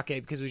it the rock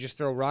ape because we just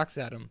throw rocks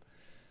at them.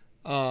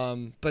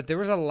 But there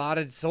was a lot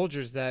of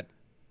soldiers that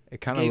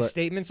gave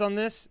statements on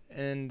this,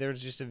 and there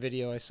was just a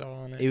video I saw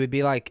on it. It would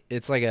be like,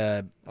 it's like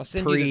a I'll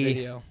send you the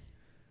video.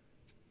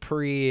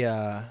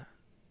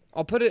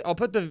 I'll put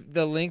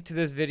the link to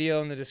this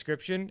video in the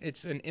description.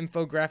 It's an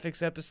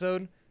infographics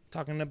episode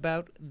talking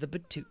about the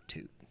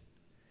Batutut.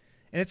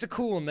 And it's a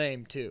cool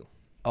name too.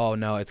 Oh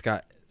no, it's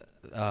got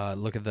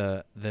look at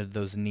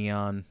those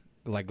neon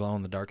like glow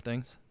in the dark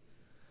things.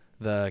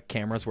 The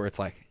cameras where it's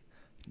like,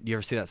 you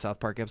ever see that South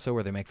Park episode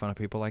where they make fun of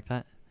people like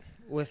that?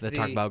 They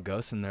talk about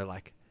ghosts, and they're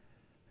like,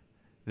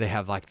 they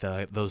have like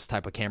those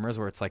type of cameras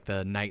where it's like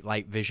the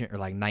night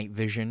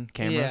vision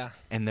cameras. Yeah.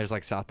 And there's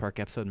like South Park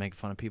episode making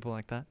fun of people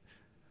like that.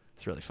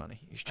 It's really funny.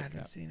 You should check it out. I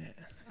haven't seen it.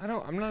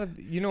 I'm not a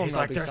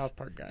big South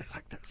Park guy. He's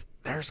like,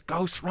 there's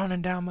ghosts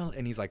running down my...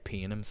 And he's like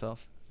peeing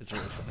himself. It's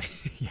really funny.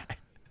 Yeah.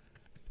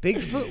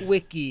 Bigfoot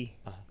Wiki.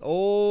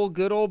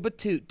 Good old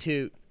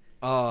Batutut.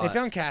 They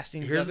found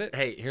castings of it.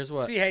 Hey, here's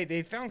what...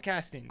 they found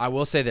castings. I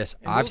will say this.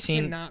 And I've those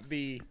seen... cannot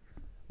be...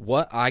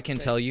 What I can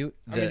faked. tell you...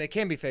 I mean, they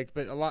can be faked,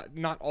 but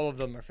not all of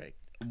them are faked.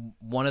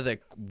 One of the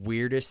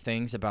weirdest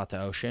things about the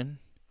ocean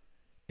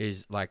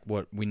is like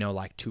what we know,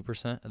 like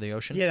 2% of the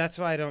ocean. Yeah, that's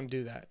why I don't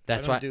do that.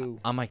 That's why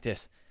I'm like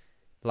this.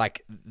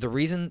 Like the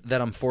reason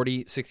that I'm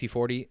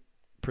 40%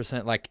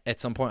 like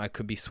at some point I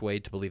could be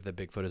swayed to believe that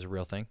Bigfoot is a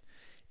real thing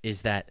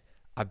is that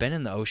I've been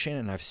in the ocean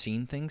and I've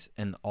seen things,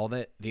 and all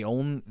that the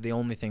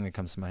only thing that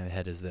comes to my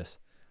head is this.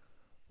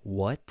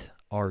 What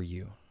are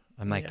you?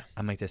 I'm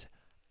like this.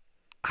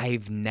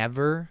 I've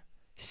never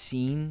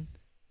seen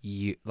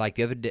you like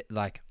the other day,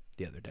 like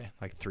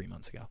 3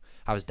 months ago.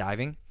 I was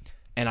diving,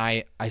 and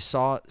I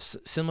saw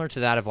similar to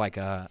that of like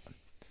a.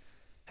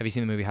 Have you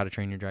seen the movie How to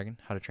Train Your Dragon?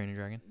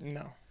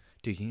 No.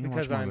 Dude, you need to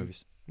watch more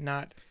movies.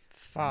 Not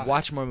 5.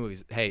 Watch more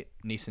movies. Hey,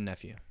 niece and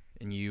nephew,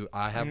 and you.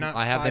 I have them,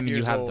 and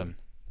you have them.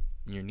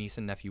 And your niece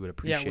and nephew would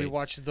appreciate. Yeah, we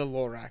watched The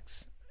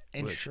Lorax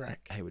and Shrek.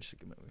 Hey, which is a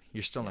good movie.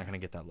 You're still not gonna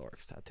get that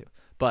Lorax tattoo,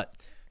 but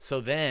so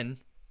then.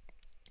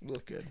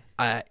 Look good.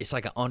 It's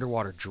like an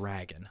underwater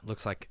dragon. It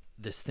looks like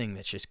this thing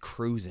that's just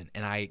cruising.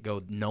 And I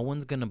go, no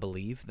one's going to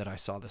believe that I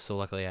saw this. So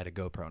luckily I had a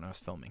GoPro and I was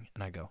filming.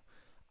 And I go,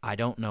 I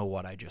don't know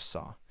what I just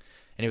saw.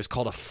 And it was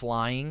called a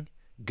flying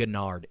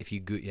Gennard. If you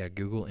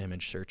Google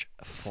image search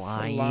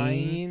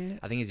flying.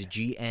 I think it's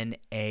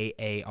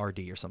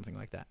Gnaard or something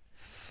like that.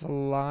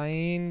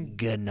 Flying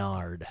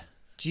Gennard.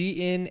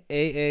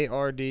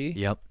 Gnaard.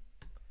 Yep.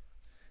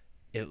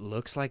 It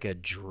looks like a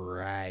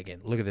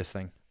dragon. Look at this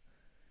thing.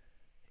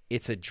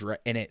 It's a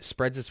and it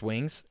spreads its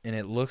wings, and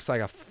it looks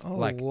like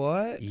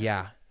what?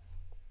 Yeah.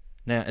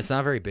 Now it's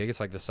not very big. It's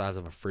like the size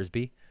of a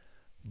frisbee,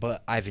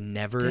 but I've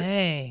never.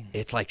 Dang.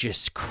 It's like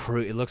just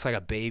It looks like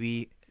a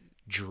baby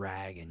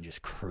dragon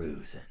just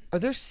cruising. Are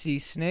there sea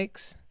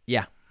snakes?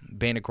 Yeah,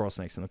 banded coral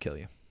snakes, and they'll kill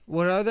you.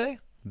 What are they?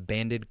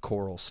 Banded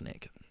coral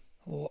snake.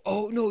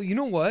 Oh no! You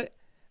know what?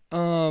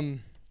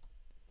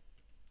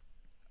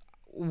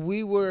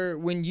 We were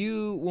when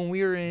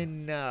we were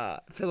in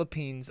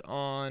Philippines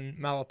on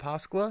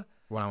Malapascua.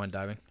 When I went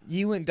diving.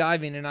 You went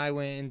diving, and I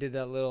went and did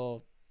that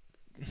little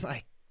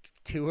like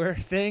tour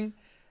thing.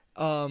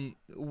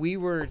 We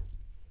were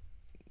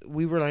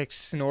like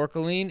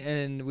snorkeling,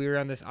 and we were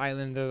on this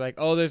island. They're like,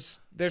 oh, there's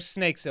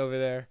snakes over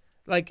there.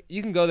 Like,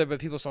 you can go there, but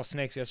people saw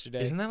snakes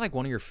yesterday. Isn't that like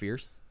one of your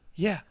fears?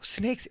 Yeah,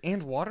 snakes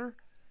and water.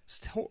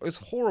 It's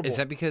horrible. Is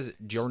that because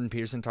Jordan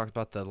Peterson talks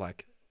about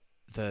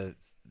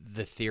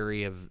the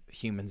theory of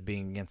humans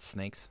being against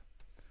snakes?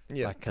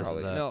 Yeah, like,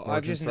 probably. No,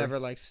 I've just never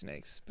liked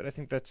snakes, but I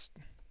think that's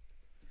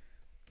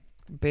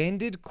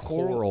banded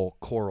coral,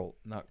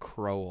 not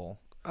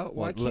crowel. Oh,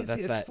 well, I can't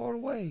see. It's far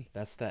away.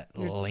 That's that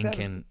You're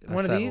Lincoln. That's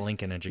one of these?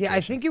 Lincoln education. Yeah,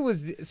 I think it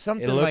was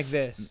something like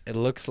this. It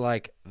looks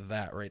like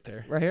that right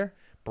there. Right here?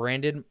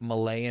 Branded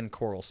Malayan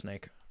coral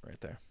snake right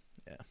there.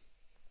 Yeah.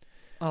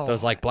 Oh.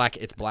 Those like black.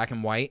 It's black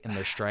and white, and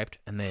they're striped,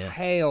 and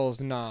Hails,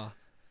 nah.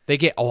 They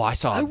get. Oh, I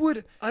saw. I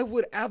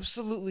would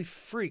absolutely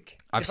freak.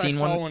 I've if seen I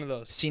saw one of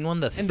those. Seen one.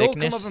 The and thickness.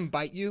 They'll come up and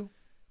bite you.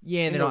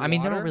 Yeah, they don't. I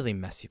mean, they don't really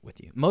mess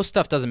with you. Most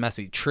stuff doesn't mess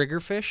with you.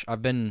 Triggerfish.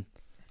 I've been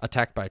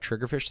attacked by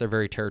triggerfish. They're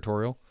very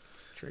territorial.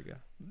 It's trigger.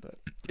 But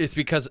it's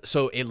because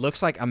it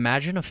looks like,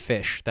 imagine a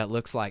fish that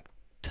looks like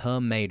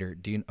tomato.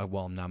 Do you?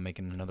 Well, I'm now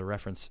making another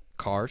reference.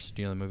 Cars.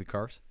 Do you know the movie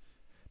Cars?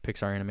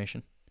 Pixar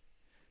animation.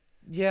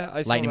 Yeah,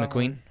 I saw Lightning that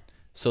McQueen. one.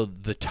 So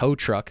the tow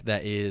truck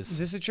that is. Is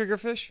this a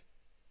triggerfish?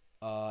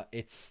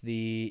 It's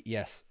the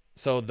yes.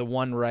 So the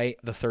one right,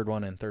 the third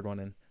one in.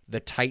 The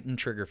Titan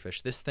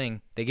triggerfish. This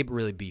thing, they get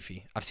really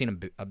beefy. I've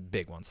seen a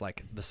big ones,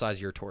 like the size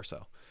of your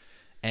torso.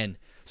 And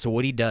so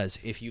what he does,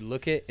 if you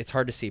look at, it's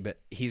hard to see, but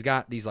he's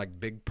got these like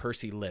big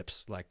pursy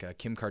lips, like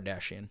Kim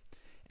Kardashian.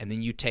 And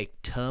then you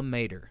take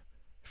tomato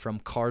from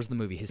Cars the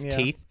movie, his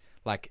teeth,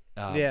 like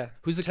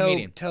who's the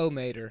comedian?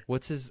 Tomater.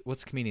 What's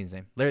the comedian's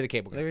name? Larry the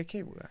Cable Guy. Larry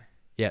Cable Guy.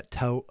 Yeah,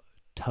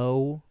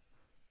 Tomater.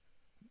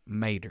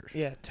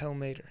 Yeah,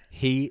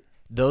 Tomater.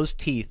 Those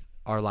teeth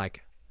are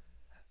like,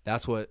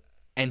 that's what.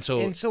 And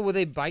so will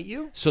they bite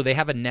you? So they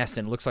have a nest,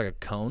 and it looks like a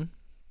cone.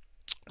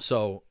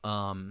 So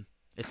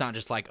it's not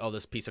just like, oh,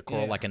 this piece of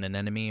coral like an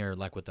anemone or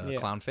like with a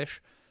clownfish.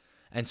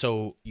 And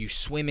so you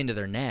swim into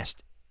their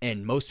nest,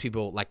 and most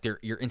people, like,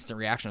 your instant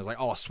reaction is like,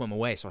 oh, I'll swim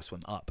away, so I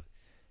swim up.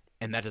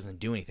 And that doesn't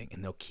do anything,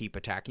 and they'll keep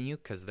attacking you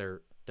because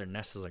their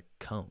nest is a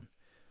cone.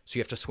 So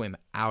you have to swim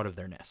out of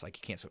their nest. Like,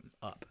 you can't swim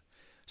up.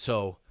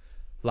 So,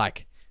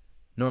 like,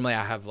 normally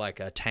I have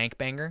like a tank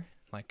banger,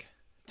 like,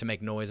 to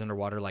make noise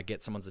underwater, like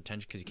get someone's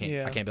attention, because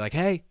I can't be like,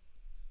 hey.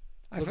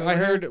 I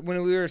heard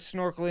when we were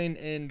snorkeling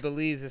in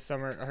Belize this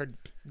summer, I heard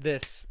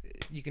this,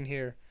 you can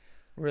hear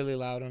really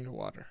loud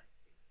underwater.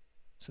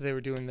 So they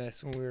were doing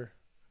this when we were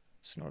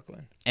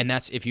snorkeling. And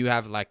that's if you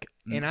have like,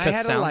 and I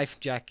had a life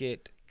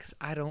jacket because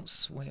I don't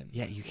swim.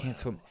 Yeah, you can't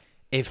swim.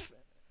 If,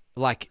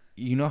 like,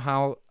 you know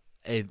how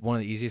one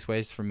of the easiest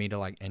ways for me to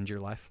like end your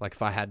life, like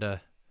if I had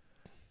to,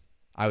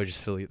 I would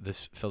just fill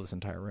this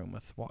entire room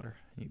with water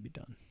and you'd be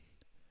done.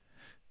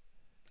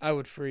 I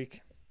would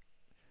freak.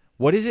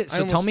 What is it?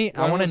 So tell me.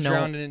 I want to know. I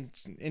drowned in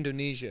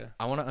Indonesia.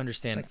 I want to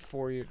understand. Like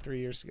 3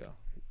 years ago.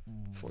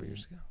 4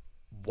 years ago.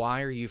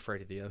 Why are you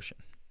afraid of the ocean?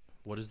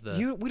 What is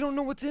the? We don't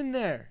know what's in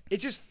there. It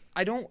just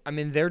I'm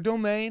in their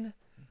domain.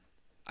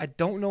 I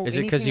don't know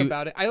anything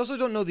about it. I also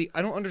don't know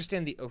I don't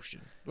understand the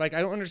ocean. Like,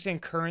 I don't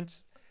understand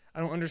currents. I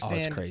don't understand.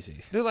 Oh, it's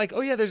crazy. They're like,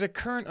 oh yeah, there's a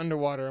current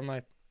underwater. I'm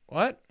like,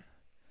 what?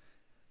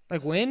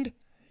 Like wind?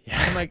 Yeah.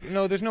 I'm like,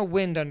 no, there's no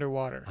wind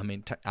underwater. I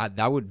mean,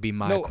 that would be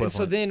my equivalent. And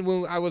so then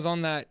when I was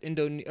on that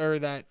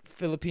that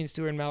Philippines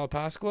tour in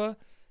Malapascua,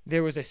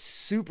 there was a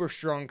super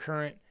strong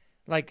current.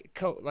 Like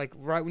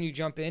right when you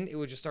jump in, it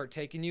would just start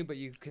taking you, but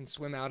you can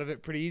swim out of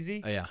it pretty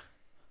easy. Oh, yeah.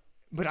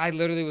 But I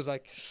literally was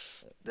like,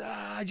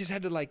 I just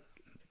had to like.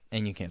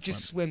 And you can't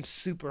just swim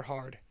super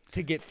hard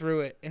to get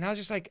through it. And I was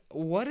just like,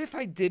 what if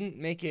I didn't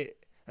make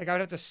it? Like, I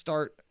would have to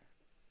start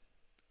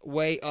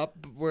way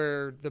up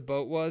where the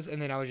boat was, and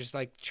then I would just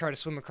like try to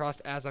swim across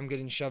as I'm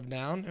getting shoved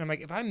down. And I'm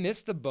like, if I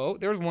missed the boat,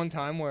 there was one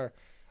time where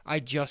I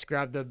just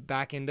grabbed the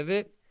back end of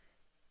it.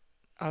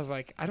 I was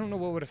like, I don't know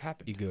what would have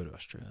happened. You go to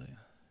Australia.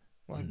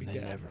 Well, I'd be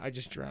dead. I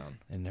just drown.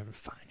 And never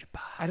find your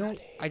body.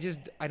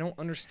 I don't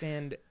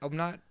understand. I'm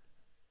not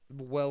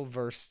well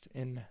versed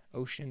in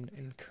ocean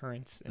and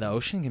currents. The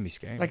ocean can be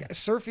scary. Like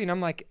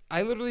surfing,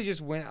 I literally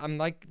just went. I'm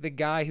like the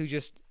guy who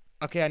just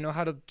okay, I know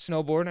how to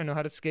snowboard, I know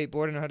how to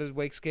skateboard, I know how to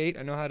wake skate,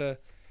 I know how to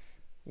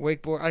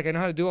wakeboard, like I know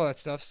how to do all that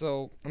stuff.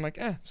 So I'm like,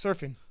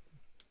 surfing,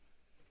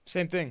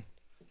 same thing.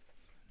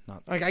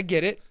 Like I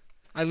get it.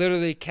 I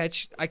literally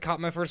caught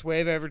my first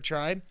wave I ever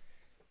tried.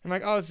 I'm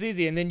like, oh, it's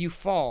easy, and then you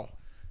fall,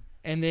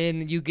 and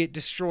then you get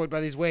destroyed by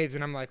these waves,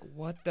 and I'm like,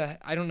 what the?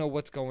 I don't know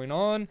what's going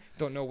on.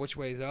 Don't know which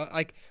way is up.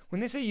 Like when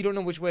they say you don't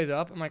know which way is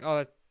up, I'm like,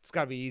 oh, it's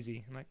gotta be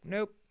easy. I'm like,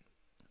 nope.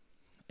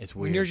 It's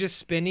weird. When you're just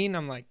spinning,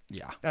 I'm like,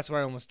 yeah. That's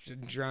why I almost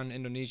drowned in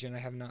Indonesia, and I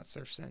have not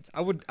surfed since.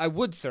 I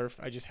would surf,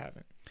 I just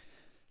haven't.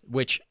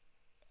 Which,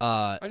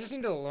 I just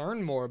need to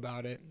learn more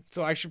about it.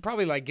 So I should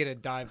probably like do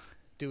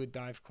a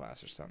dive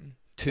class or something.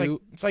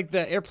 It's like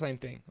the airplane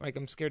thing. Like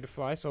I'm scared to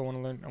fly, so I want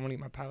to learn. I want to get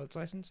my pilot's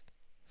license.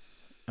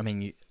 I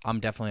mean, I'm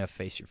definitely a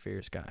face your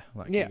fears guy.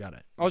 Like, yeah, you got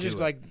it. I'll just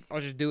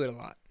do it a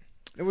lot,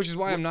 which is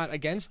why I'm not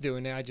against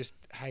doing it.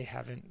 I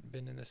haven't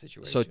been in this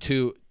situation. So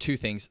two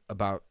things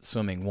about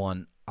swimming.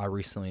 One, I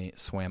recently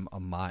swam a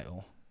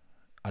mile.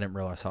 I didn't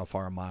realize how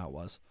far a mile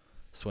was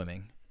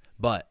swimming,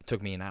 but it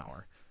took me an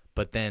hour.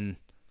 But then,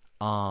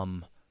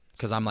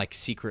 because I'm like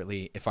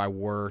secretly, if I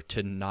were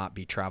to not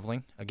be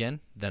traveling again,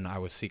 then I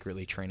was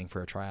secretly training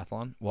for a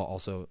triathlon. Well,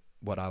 also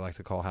what I like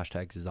to call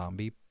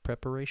 #zombie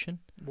preparation.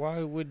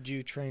 Why would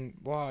you train?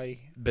 Why?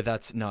 But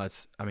because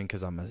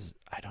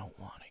I don't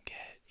want to get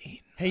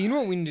eaten. Hey, you know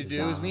what we need to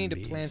do is we need to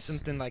Zombies. plan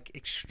something like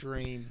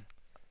extreme.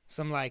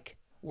 Like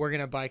we're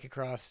going to bike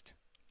across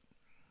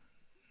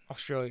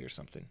Australia or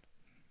something.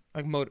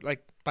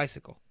 Like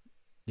bicycle.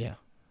 Yeah.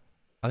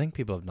 I think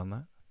people have done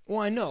that. Well,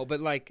 I know, but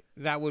like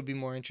that would be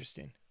more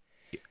interesting.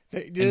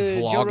 And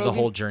vlog the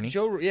whole journey?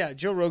 Joe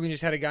Rogan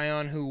just had a guy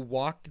on who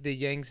walked the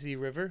Yangtze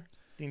River,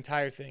 the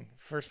entire thing.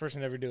 First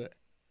person to ever do it.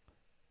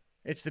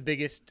 It's the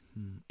biggest.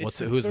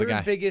 Who's the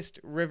guy? Biggest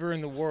river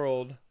in the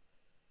world,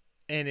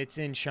 and it's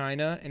in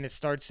China, and it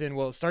starts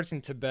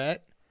in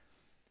Tibet.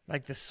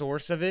 Like the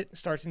source of it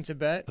starts in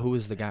Tibet. Who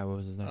was the guy? What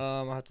was his name?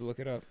 I'll have to look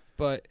it up,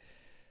 but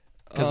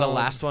because the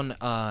last one,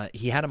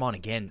 he had him on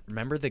again.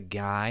 Remember the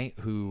guy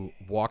who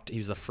walked? He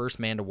was the first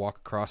man to walk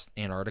across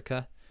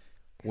Antarctica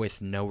with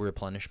no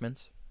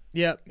replenishments.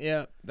 Yeah,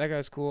 that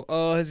guy's cool.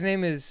 Oh, his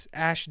name is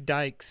Ash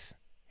Dykes.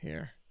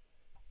 Here,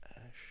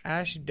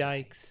 Ash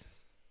Dykes.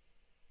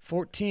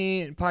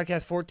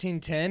 Podcast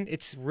 1410.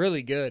 It's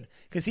really good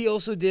because he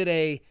also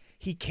did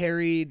he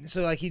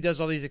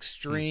does all these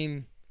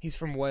extreme. He's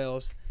from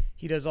Wales.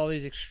 He does all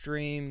these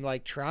extreme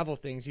like travel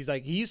things. He's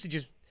like he used to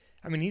just.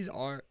 I mean,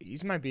 he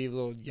might be a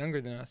little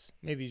younger than us.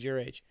 Maybe he's your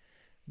age,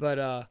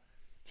 but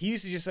he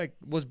used to just like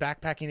was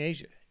backpacking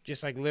Asia,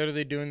 just like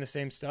literally doing the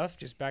same stuff,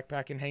 just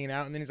backpacking, hanging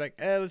out, and then he's like,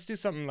 let's do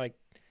something like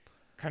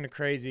kind of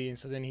crazy. And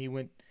so then he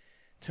went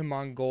to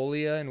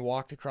Mongolia and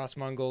walked across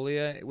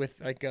Mongolia with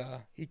like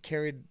he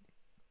carried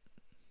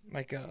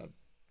like a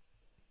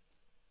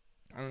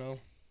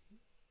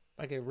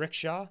like a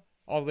rickshaw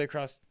all the way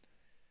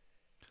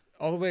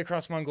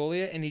across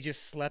Mongolia, and he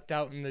just slept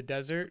out in the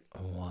desert.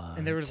 What?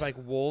 And there was like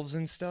wolves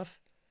and stuff.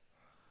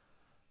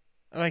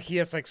 Like he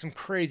has like some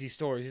crazy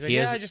stories. He's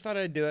like, I just thought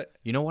I'd do it.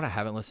 You know what I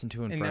haven't listened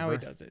to in forever? And now he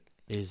does it.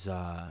 Is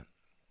that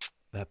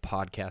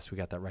podcast we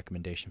got that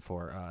recommendation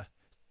for,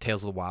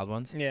 Tales of the Wild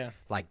Ones? Yeah.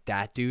 Like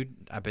that dude.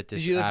 I bet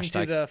this. Did you listen Ash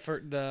to Dykes,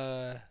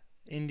 the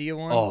India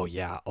one? Oh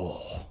yeah.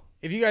 Oh.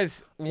 If you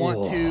guys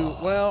want to,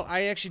 well,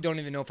 I actually don't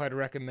even know if I'd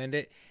recommend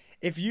it.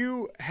 If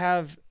you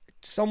have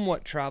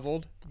somewhat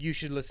traveled, you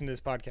should listen to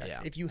this podcast.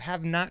 Yeah. If you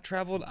have not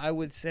traveled, I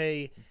would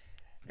say,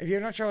 if you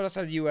have not traveled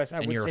outside the U.S., I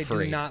would say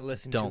do not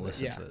listen to it. Don't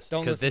listen to this.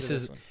 Don't listen to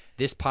this one.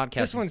 This podcast.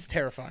 This one's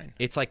terrifying.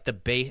 It's like the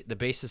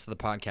basis of the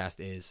podcast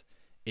is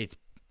it's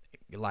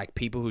like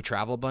people who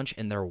travel a bunch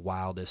and their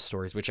wildest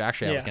stories, which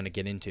actually I was going to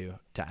get into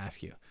to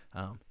ask you.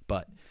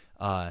 But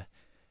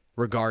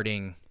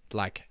regarding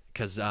like,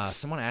 because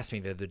someone asked me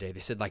the other day, they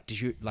said like, did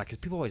you like? Because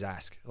people always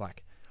ask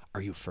like,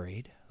 are you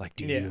afraid? Like,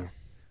 do you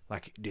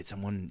like? Did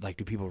someone like?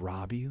 Do people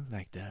rob you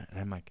like that? And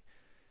I'm like,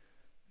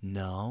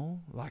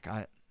 no. Like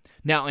I've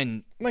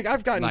gotten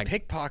like,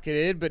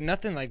 pickpocketed, but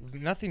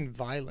nothing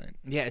violent.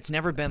 Yeah, it's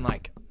never been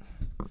like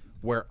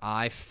where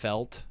I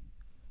felt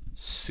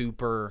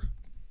super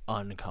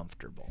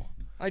uncomfortable.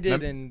 I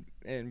did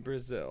in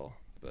Brazil,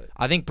 but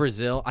I think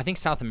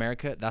South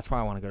America. That's why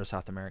I want to go to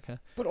South America.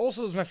 But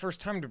also, it was my first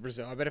time to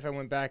Brazil. I bet if I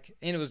went back,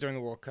 and it was during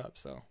the World Cup,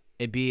 so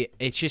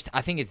it's just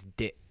I think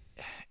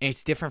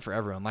it's different for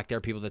everyone. Like there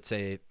are people that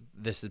say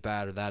this is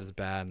bad or that is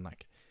bad, and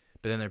like,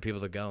 but then there are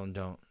people that go and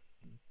don't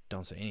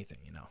say anything.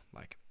 You know,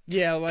 like.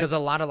 Yeah, like because a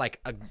lot of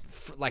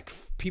like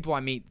people I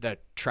meet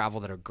that travel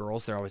that are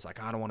girls, they're always like,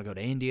 I don't want to go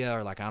to India,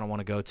 or like I don't want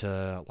to go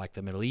to like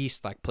the Middle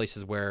East, like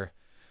places where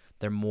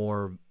they're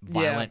more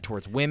violent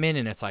towards women,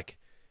 and it's like,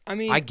 I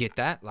mean, I get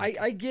that.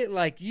 Like, I get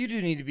like you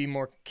do need to be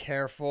more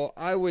careful.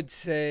 I would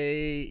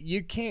say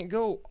you can't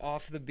go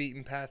off the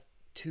beaten path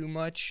too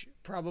much.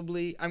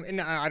 Probably,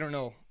 I don't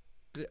know.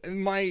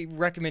 My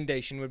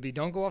recommendation would be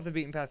don't go off the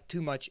beaten path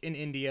too much in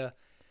India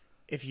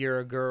if you're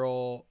a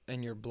girl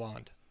and you're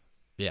blonde.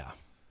 Yeah.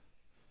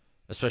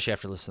 Especially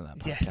after listening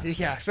to that podcast.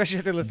 Yeah, especially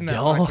after listening to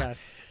that podcast.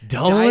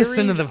 Don't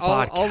listen to the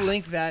podcast. I'll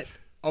link that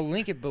I'll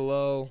link it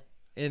below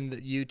in the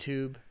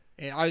YouTube.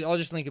 And I'll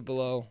just link it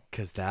below.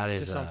 Because that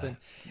is to something.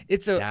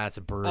 That's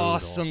a brutal,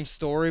 awesome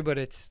story, but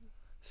it's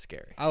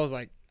scary. I was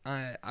like,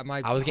 my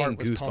I was getting heart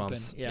was goosebumps. pumping.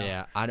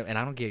 Yeah. I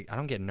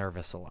don't get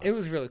nervous a lot. It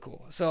was really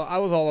cool. So I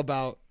was all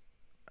about,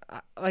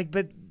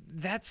 but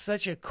that's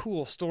such a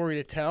cool story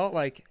to tell.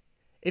 Like,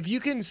 if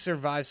you can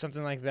survive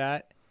something like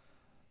that,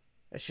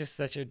 it's just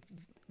such a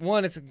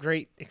it's a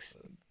great. It's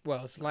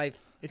life.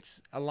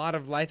 It's a lot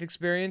of life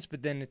experience,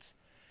 but then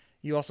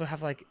you also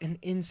have like an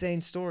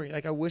insane story.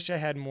 Like, I wish I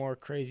had more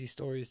crazy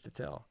stories to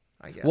tell,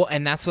 I guess. Well,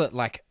 and that's what,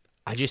 like,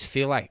 I just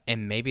feel like,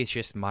 and maybe it's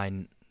just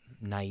my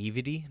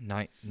naiveness.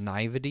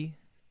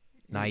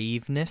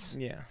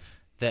 Yeah.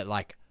 That,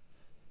 like,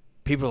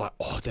 people are like,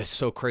 oh, that's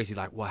so crazy.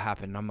 Like, what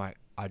happened? And I'm like,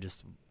 I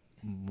just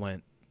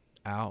went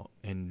out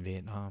in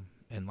Vietnam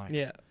and, like,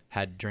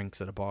 had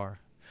drinks at a bar.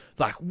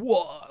 Like,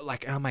 whoa.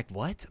 Like, and I'm like,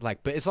 what?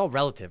 Like, but it's all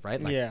relative,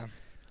 right? Like, yeah.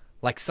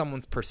 Like,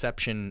 someone's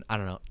perception, I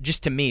don't know.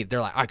 Just to me, they're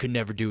like, I could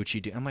never do what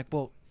you do. I'm like,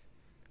 well,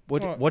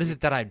 what is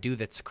it that I do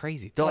that's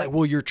crazy? They're like,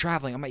 well, you're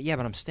traveling. I'm like, yeah,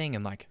 but I'm staying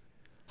in, like,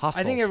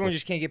 hostels. I think everyone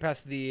just can't get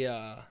past the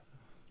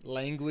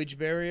language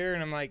barrier,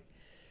 and I'm like,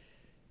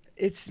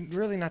 it's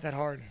really not that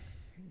hard.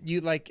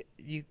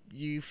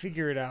 You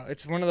figure it out.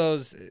 It's one of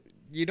those,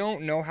 you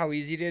don't know how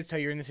easy it is till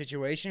you're in the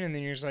situation, and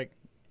then you're just like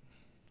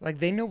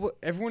they know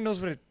everyone knows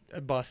what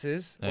a bus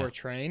is, or a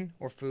train,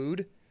 or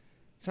food.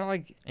 It's not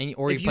like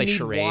or if you play need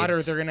charades.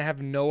 Water, they're gonna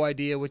have no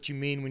idea what you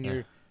mean when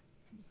you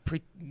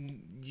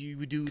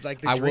do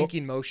like the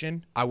drinking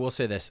motion. I will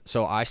say this.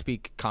 So I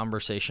speak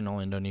conversational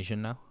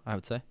Indonesian now, I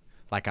would say.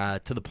 Like,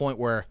 to the point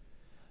where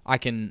I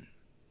can,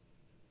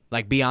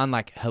 like, beyond,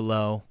 like,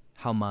 hello,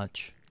 how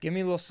much? Give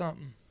me a little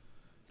something.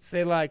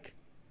 Say, like,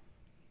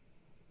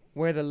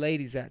 where the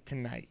ladies at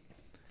tonight?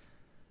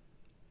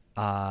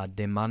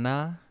 Di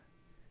mana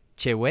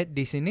cewek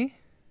di sini?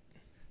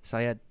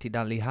 Saya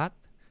tidak lihat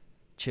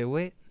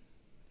cewek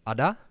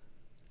ada,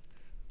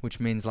 which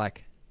means,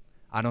 like,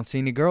 I don't see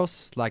any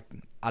girls. Like,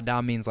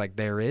 ada means, like,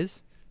 there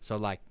is. So,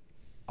 like,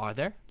 are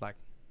there? Like,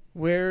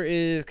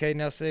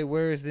 now say,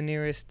 where is the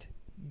nearest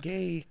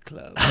gay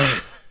club?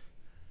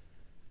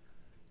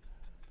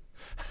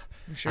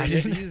 I'm sure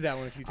you didn't use that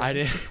one a few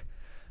times.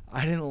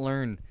 I didn't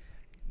learn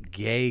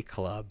gay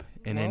club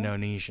in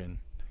Indonesian.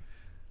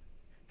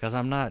 Because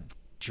I'm not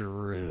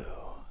Drew.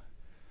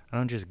 I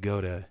don't just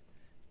go to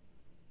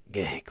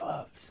gay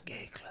clubs.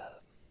 Gay club.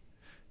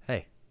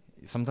 Hey,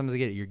 sometimes I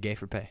get it. You're gay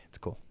for pay. It's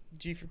cool.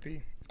 G for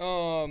P.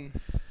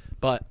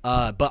 But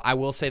I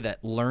will say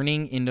that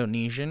learning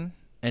Indonesian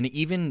and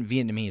even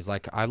Vietnamese,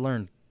 like, I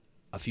learned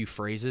a few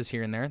phrases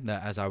here and there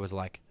that as I was,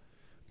 like,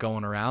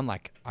 going around,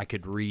 like, I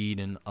could read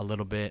and a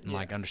little bit and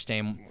like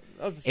understand.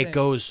 It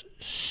goes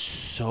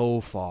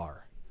so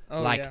far.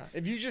 Oh, like, yeah.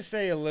 If you just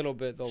say a little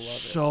bit, they'll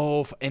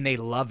love it. And they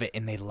love it,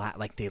 and they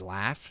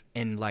laugh,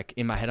 and, like,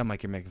 in my head, I'm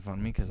like, you're making fun of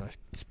me because I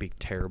speak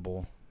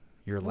terrible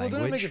your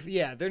language.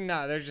 They're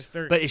not. They're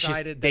excited. It's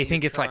just, they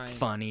think it's like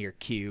funny or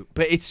cute,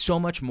 but it's so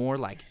much more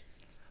like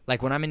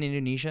when I'm in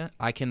Indonesia,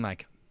 I can,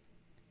 like,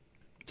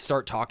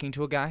 start talking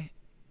to a guy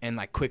and,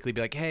 like, quickly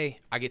be like, hey,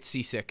 I get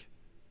seasick.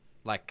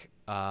 Like,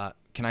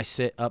 can I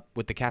sit up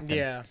with the captain?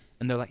 Yeah.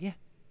 And they're like, yeah.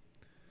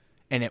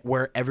 And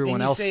where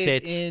everyone else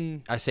sits,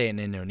 I say it in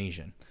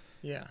Indonesian.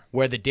 Yeah.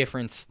 Where the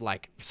difference,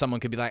 like, someone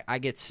could be like, I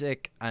get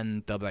sick,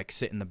 and they'll, like,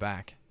 sit in the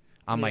back.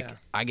 I'm like,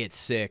 I get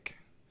sick,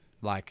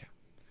 like,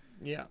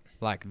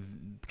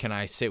 can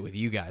I sit with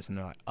you guys? And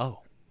they're like, oh.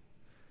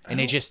 And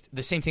it just,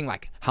 the same thing,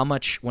 like, how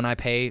much when I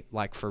pay,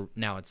 like, for,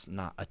 now it's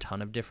not a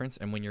ton of difference,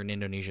 and when you're in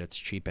Indonesia, it's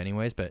cheap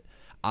anyways, but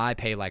I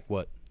pay, like,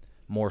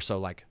 more so,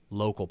 like,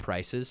 local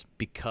prices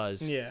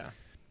because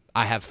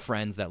I have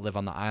friends that live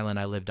on the island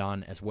I lived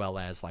on, as well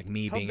as, like,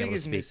 me being able to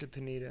speak. How big is Nusa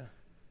Penida?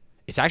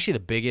 It's actually the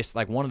biggest,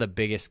 like, one of the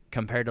biggest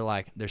compared to,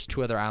 like, there's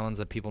two other islands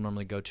that people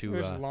normally go to.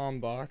 There's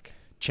Lombok.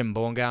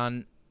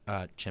 Limbogan,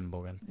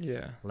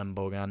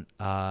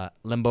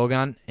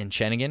 Limbogan and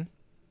Shanigan,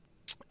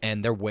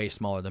 and they're way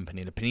smaller than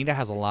Penida. Penida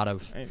has a lot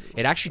of.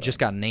 It actually just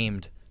got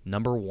named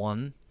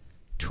 #1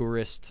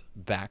 tourist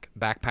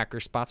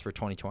backpacker spots for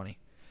 2020,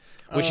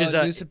 which is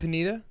Nusa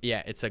Penida.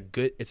 Yeah, it's a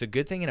good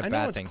thing and a bad thing.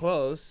 I know it's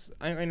close.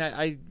 I mean,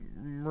 I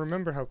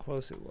remember how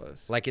close it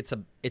was. Like, it's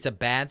a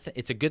bad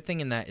it's a good thing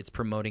in that it's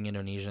promoting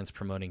Indonesia, it's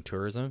promoting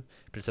tourism,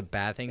 but it's a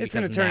bad thing it's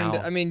because going to turn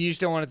into, I mean, you just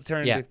don't want it to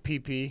turn into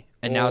PP.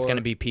 And now it's going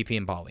to be PP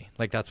in Bali.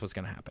 Like, that's what's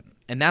going to happen.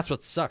 And that's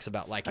what sucks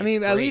about, like, I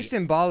mean, at least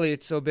in Bali,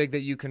 it's so big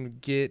that you can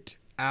get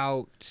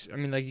out. I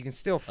mean, like, you can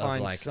still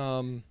find like,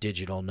 some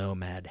digital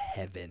nomad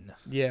heaven.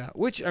 Yeah,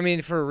 which, I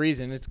mean, for a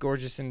reason. It's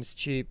gorgeous and it's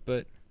cheap,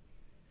 but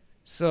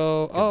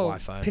so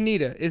Wi-Fi.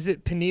 Penida. Is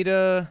it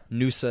Penida?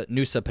 Nusa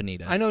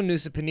Penida. I know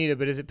Nusa Penida,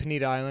 but is it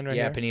Penida Island right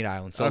here? Yeah, Penida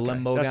Island. So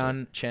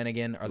Limbogan,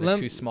 Shanigan are the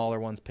two smaller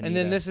ones. Penida. And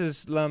then this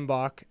is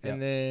Lombok,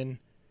 and then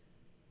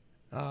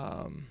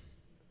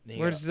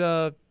where's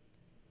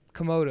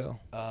Komodo?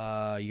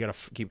 You gotta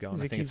keep going.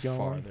 I think it's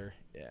farther.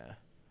 Yeah.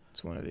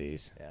 It's one of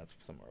these. Yeah, it's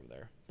somewhere over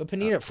there. But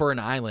Penida, for an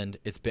island,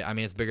 it's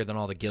it's bigger than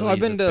all the Gillies. So I've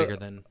been it's bigger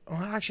than.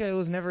 Well, actually, I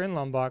was never in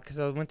Lombok because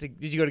I went to.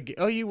 Did you go to?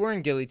 Oh, you were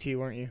in Gili T,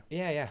 weren't you?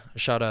 Yeah.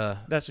 Shot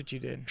That's what you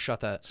did.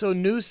 that. So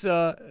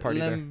Nusa Party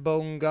there.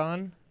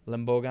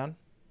 Lembongan,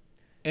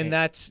 and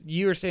that's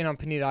you were staying on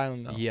Penida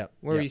Island though. Yep.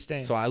 Where were you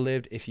staying? So I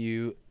lived. If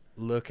you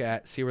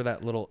see where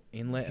that little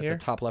inlet Here? at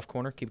the top left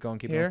corner. Keep going.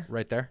 Here?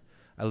 Right there.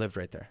 I lived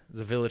right there.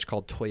 There's a village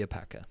called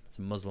Toyapaka. It's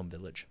a Muslim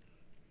village.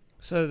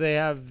 So they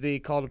have the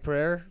call to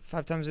prayer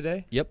 5 times a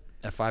day. Yep,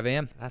 at 5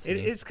 a.m.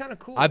 It's kind of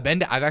cool. I've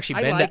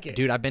actually been like to, it.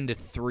 dude. I've been to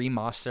 3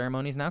 mosque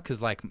ceremonies now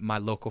because like my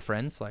local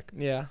friends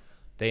Yeah.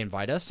 they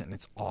invite us and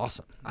it's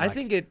awesome. I Like,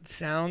 think it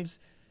sounds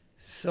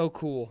so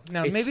cool.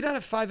 Now It's- maybe not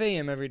at 5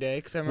 a.m. every day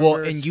because I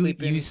remember. and you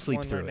sleeping sleep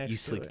one through right it. next You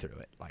to sleep it. through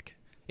it. Like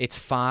it's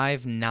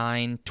 5,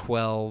 9,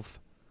 12,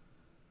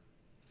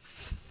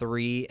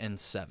 3, and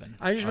 7.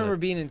 I just remember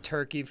being in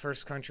Turkey,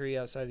 first country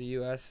outside the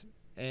U.S.,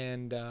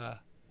 and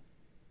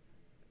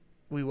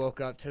we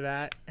woke up to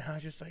that. And I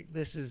was just like,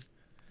 this is,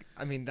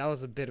 I mean, that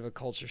was a bit of a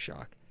culture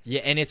shock.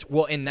 Yeah, and that's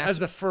As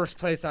the first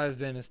place I've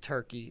been is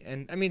Turkey.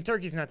 And I mean,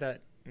 Turkey's not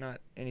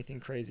anything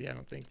crazy, I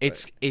don't think.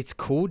 But it's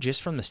cool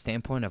just from the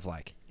standpoint of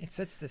like it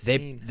sets the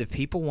scene. the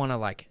people want to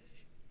like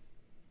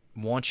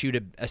want you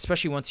to,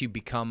 especially once you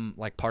become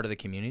like part of the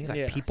community, like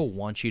Yeah. people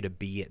want you to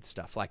be at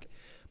stuff. Like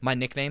my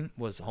nickname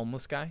was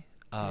homeless guy,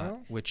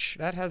 Well, which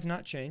that has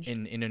not changed.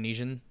 in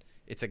Indonesian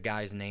it's a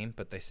guy's name,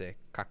 but they say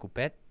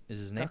kakupet is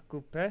his name.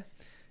 Kakupe.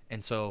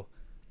 And so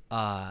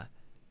I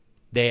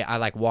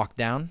like walked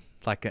down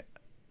like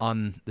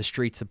on the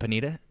streets of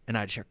Penida and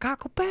I'd shout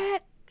kakupet.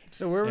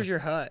 So where was your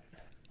hut?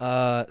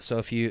 So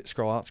if you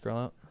scroll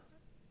out.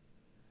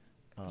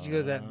 Did you go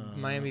to that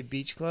Miami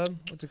Beach Club?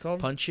 What's it called?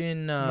 Punch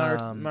in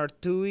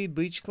Martui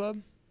Beach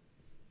Club?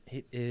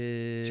 It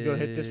is. Did you go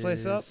hit this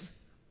place up?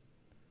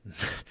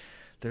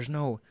 There's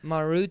no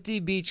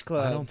Maruti Beach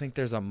Club. I don't think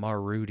there's a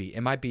Maruti.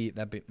 It might be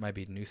might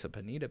be Nusa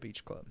Penida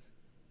Beach Club.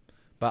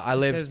 But I It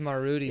live. says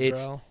Maruti,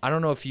 bro. I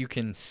don't know if you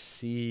can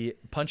see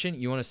punch in.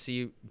 You want to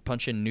see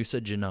punch in Nusa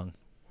Janung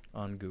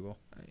on Google.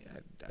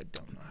 I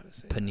don't know how to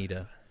say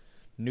Penida,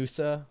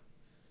 Nusa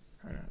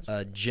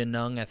that.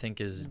 Janung. I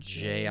think is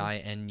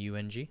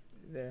Jinung.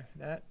 There,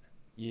 that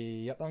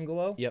Yep.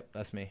 bungalow. Yep,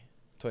 that's me.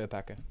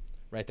 Toyapaka.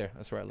 Right there.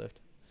 That's where I lived.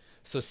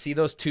 So see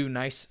those two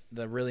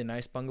the really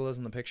nice bungalows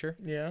in the picture?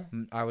 Yeah.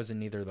 I was in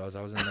neither of those.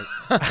 I was in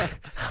the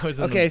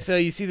Okay, so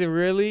you see the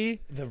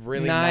really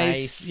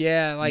nice.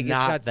 yeah, like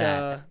not it's got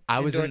that. the I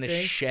was in indoor the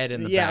thing. shed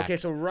in the Yeah, back. okay,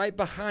 so right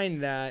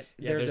behind that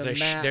there's a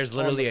mat there's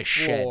literally on the a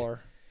shed.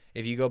 floor.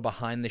 If you go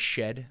behind the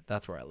shed,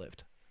 that's where I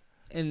lived.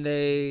 And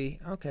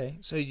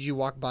so did you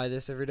walk by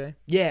this every day?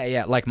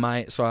 Yeah, like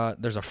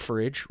there's a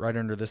fridge right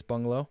under this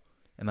bungalow,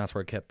 and that's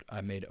where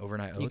I made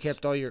overnight oats. You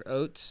kept all your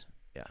oats?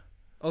 Yeah.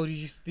 Oh, did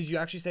you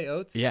actually say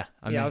oats? Yeah.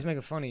 I was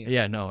making fun of you.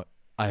 Yeah, no,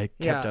 I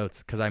kept oats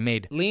because I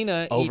made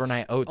Lenagh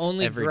overnight eats oats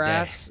only every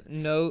grass,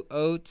 no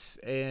oats,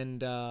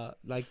 and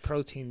like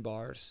protein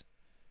bars,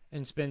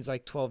 and spends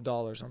like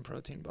 $12 on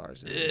protein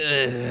bars.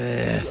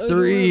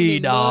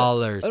 $3.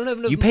 I don't have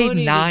enough You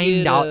paid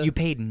money to $9. get, You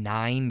paid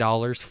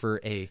 $9 for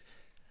a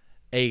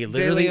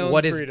literally De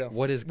Leon's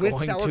what is with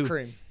going sour to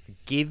cream.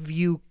 give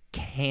you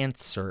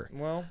cancer.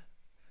 Well,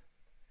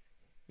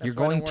 You're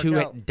going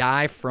to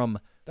die from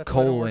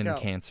colon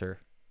cancer.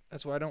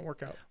 That's why I don't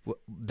work out.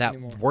 That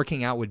anymore.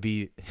 working out would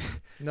be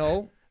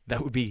No.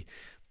 that would be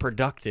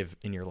productive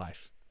in your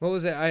life. What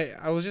was it?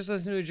 I was just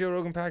listening to a Joe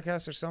Rogan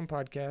podcast or some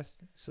podcast.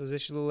 So is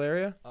this your little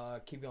area?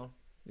 Keep going.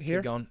 Here?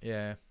 Keep going.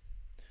 Yeah.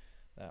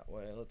 That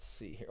way. Let's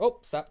see here. Oh,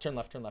 stop. Turn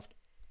left.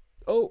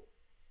 Oh.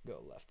 Go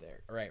left there.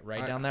 All right.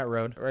 Right down that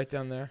road. Right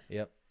down there.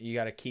 Yep. You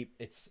got to keep.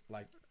 It's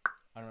like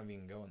I don't know if you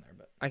can go in there,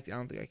 but I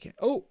don't think I can.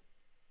 Oh.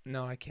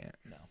 No, I can't.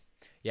 no.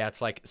 Yeah,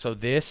 it's like so.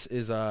 This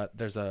is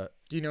there's a.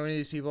 Do you know any of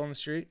these people on the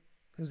street?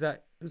 Who's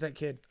that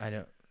kid? I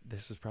don't.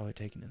 This was probably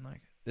taken in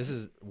like. This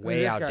is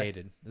way this guy?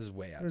 outdated. This is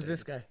way outdated. Who's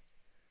this guy?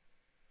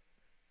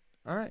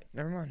 All right,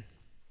 never mind.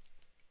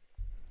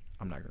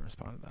 I'm not gonna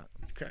respond to that.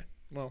 Okay.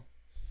 Well.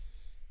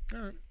 All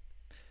right.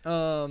 What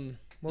were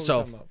we So-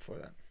 talking about before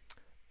that?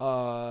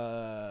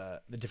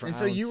 The different. And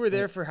so you islands, were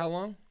there for how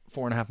long?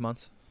 4.5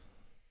 months.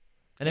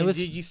 And And it was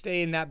did you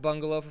stay in that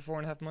bungalow for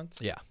 4.5 months?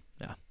 yeah.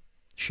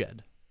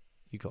 Shed.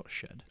 You call it a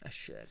shed. A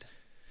shed.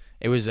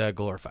 It was a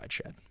glorified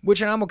shed,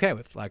 which I'm okay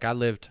with. Like I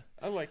lived.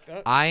 I like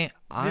that. I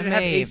Did it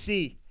have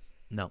AC?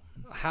 No.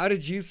 How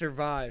did you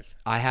survive?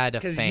 I had a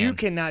Because fan. you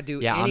cannot do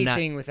Yeah, I'm not-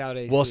 anything without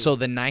AC. Well, so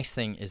the nice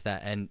thing is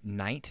that at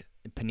night,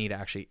 Penida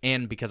actually,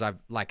 and because I've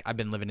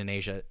been living in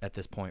Asia at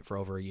this point for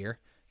over a year,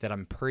 that I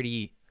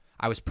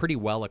was pretty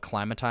well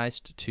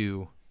acclimatized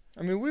to.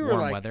 I mean, we were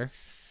warm like weather.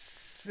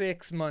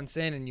 6 months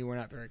in, and you were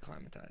not very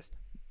acclimatized.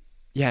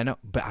 Yeah, no,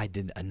 but I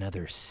did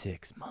another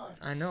 6 months.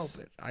 I know,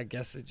 but I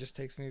guess it just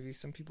takes maybe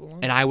some people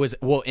longer. And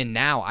and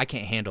now I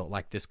can't handle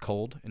like this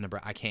cold in the.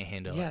 I can't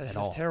handle it this at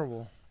all. is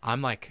terrible.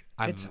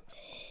 It's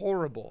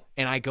horrible.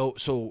 And I'm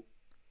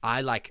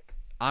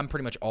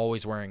pretty much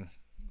always wearing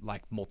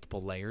like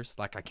multiple layers.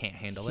 Like I can't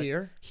handle it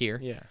Here? here.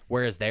 Yeah.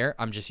 Whereas there,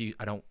 I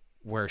don't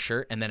wear a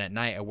shirt, and then at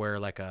night I wear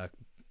like a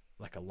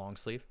long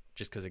sleeve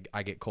just because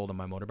I get cold on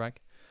my motorbike.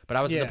 But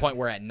I was at the point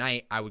where at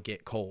night I would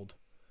get cold,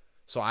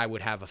 so I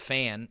would have a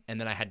fan, and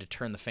then I had to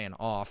turn the fan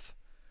off,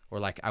 or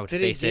like I would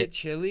face it. Did it get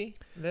chilly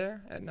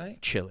there at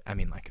night? Chilly. I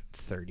mean, like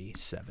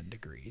 37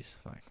 degrees.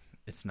 Like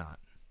it's not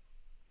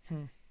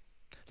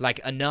like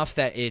enough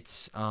that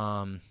it's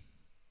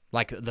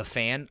like the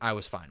fan I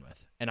was fine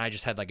with, and I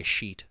just had like a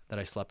sheet that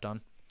I slept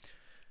on.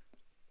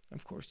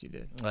 Of course you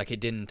did. Like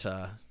it didn't.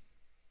 It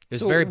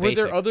was very basic.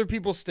 Were there other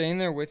people staying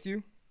there with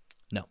you?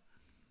 No.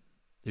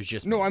 There's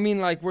just no. me. I mean,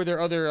 like, were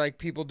there other like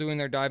people doing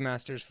their dive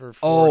masters for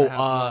 4.5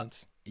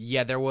 months?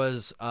 Yeah, there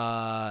was 2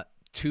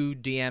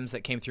 DMs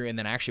that came through, and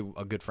then actually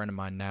a good friend of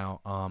mine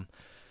now.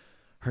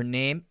 Her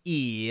name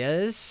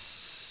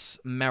is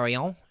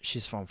Marion.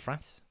 She's from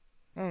France.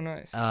 Oh,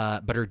 nice.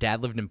 But her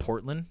dad lived in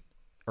Portland,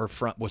 or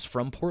was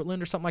from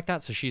Portland or something like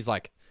that. So she's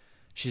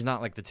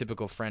not like the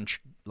typical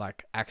French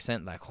like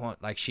accent.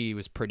 Like she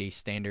was pretty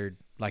standard.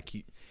 Like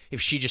if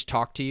she just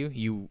talked to you,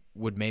 you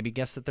would maybe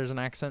guess that there's an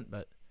accent,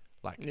 but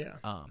like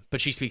but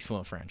she speaks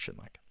fluent French and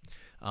like,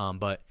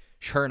 but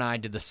her and I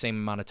did the same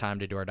amount of time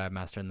to do our dive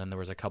master, and then there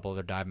was a couple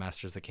other dive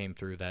masters that came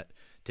through that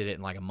did it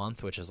in like a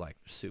month, which is like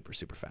super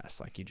super fast.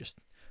 Like you just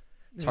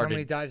how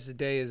many dives a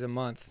day is a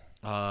month?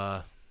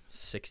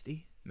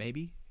 60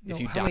 maybe. No,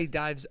 how many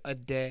dives a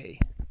day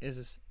is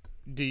this?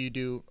 Do you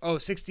do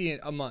 60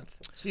 a month?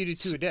 So you do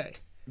 2 a day?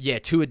 Yeah,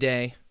 2 a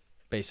day,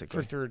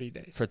 basically. For 30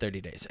 days. For 30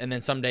 days. And then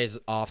some days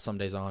off, some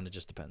days on. It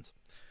just depends.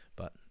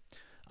 But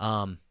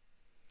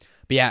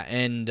yeah,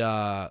 and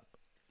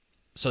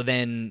so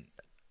then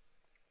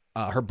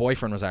her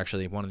boyfriend was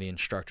actually one of the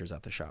instructors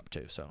at the shop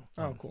too. So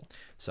cool.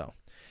 So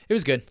it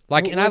was good.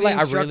 Like, were the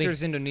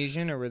instructors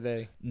Indonesian or were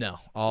they? No,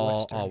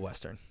 all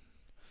Western.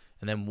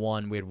 And then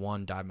we had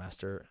one dive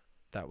master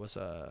that was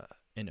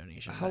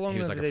Indonesian. How long he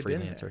was have like a they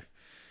been freelancer.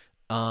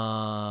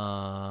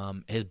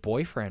 His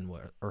boyfriend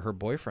or her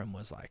boyfriend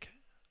was like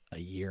a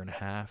year and a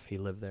half. He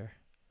lived there.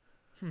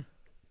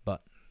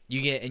 But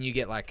you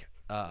get like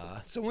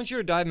so once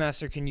you're a dive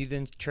master, can you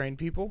then train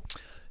people?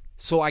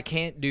 So I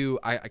can't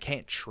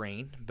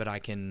train, but I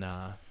can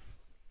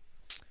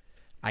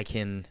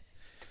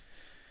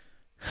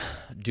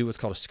do what's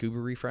called a scuba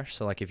refresh.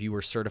 So like if you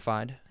were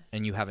certified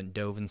and you haven't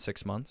dove in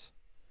 6 months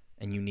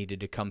and you needed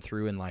to come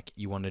through and like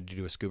you wanted to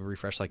do a scuba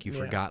refresh, like you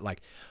forgot,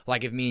 like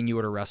if me and you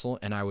were to wrestle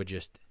and I would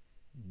just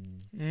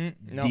no, that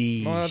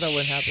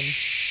wouldn't happen.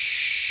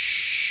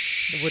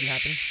 It wouldn't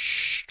happen.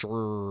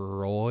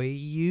 Destroy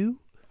you.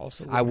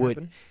 Also, I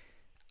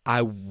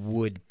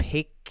would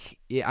pick.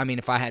 I mean,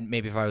 if I had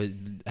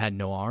had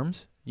no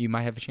arms, you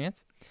might have a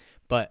chance.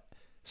 But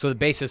so the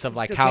basis of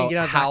like how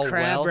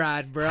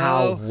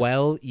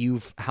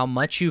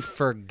much you've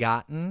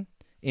forgotten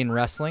in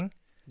wrestling.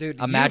 Dude,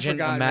 imagine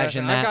that. I've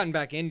gotten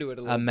back into it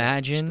a little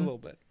bit. Just a little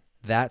bit.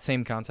 That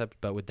same concept,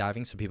 but with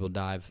diving. So people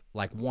dive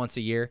like once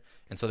a year,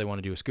 and so they want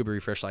to do a scuba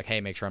refresh. Like,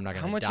 hey, make sure I'm not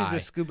going to die. How much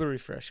does a scuba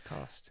refresh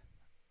cost?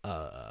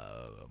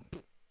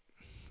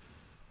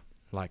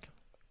 Like,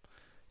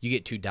 you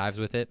get 2 dives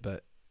with it,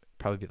 but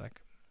probably be like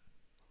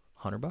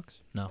 $100.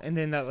 No, and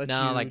then that lets you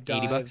like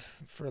dive $80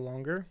 for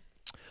longer.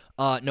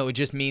 No, it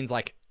just means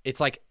like it's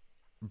like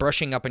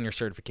brushing up on your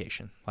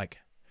certification. Like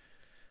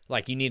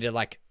you need to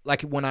like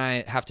when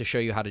I have to show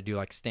you how to do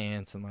like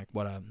stance and like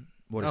what a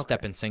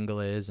step and single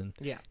is, and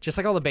just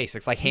like all the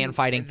basics like hand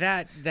fighting.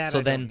 That so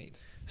I then don't need.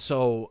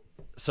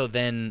 So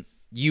then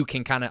you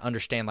can kind of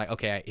understand like,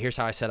 okay, here's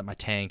how I set up my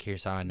tank,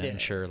 here's how I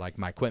ensure like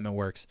my equipment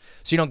works,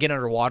 so you don't get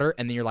underwater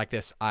and then you're like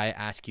this. I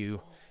ask you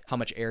how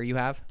much air you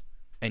have,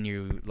 and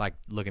you like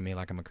look at me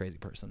like I'm a crazy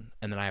person,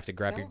 and then I have to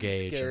grab your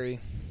gauge. Scary.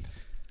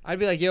 I'd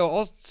be like, yo,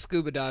 I'll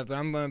scuba dive, but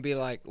I'm gonna be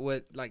like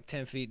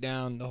 10 feet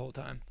down the whole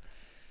time,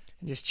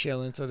 and just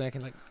chilling, so then I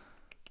can like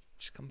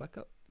just come back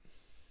up.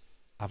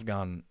 I've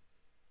gone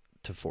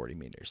to 40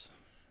 meters.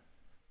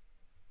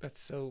 That's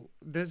so.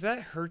 Does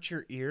that hurt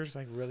your ears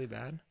like really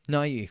bad?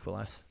 No, you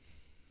equalize.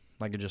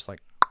 Like it just like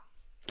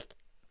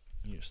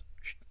you just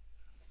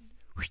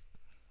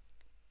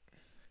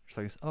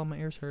like this. Oh, my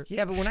ears hurt.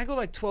 Yeah, but when I go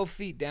like 12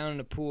 feet down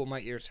in a pool, my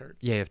ears hurt.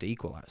 Yeah, you have to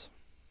equalize.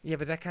 Yeah,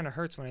 but that kind of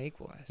hurts when I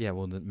equalize. Yeah,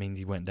 well, that means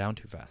you went down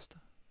too fast.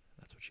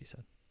 That's what she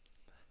said.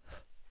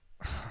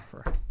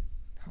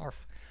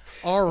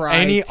 All right.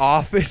 Any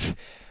office,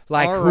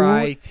 like all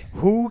right.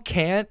 Who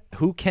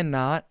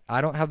cannot?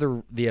 I don't have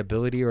the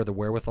ability or the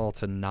wherewithal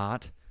to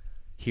not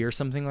hear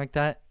something like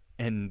that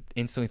and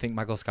instantly think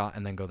Michael Scott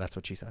and then go, "That's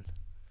what she said."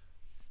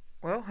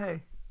 Well,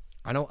 hey.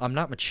 I know I'm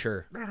not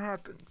mature. That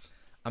happens.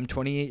 I'm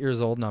 28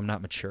 years old and I'm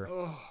not mature.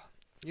 Oh,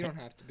 you don't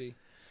have to be.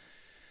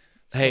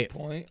 Hey,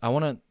 point. I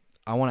want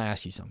to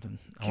ask you something.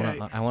 Okay.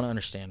 I want to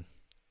understand.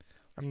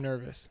 I'm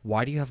nervous.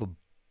 Why do you have a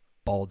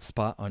bald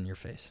spot on your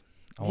face?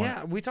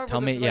 We talked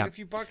about this like a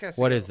few podcasts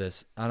ago. What is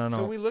this? I don't know.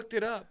 So we looked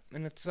it up,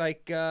 and it's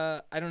like,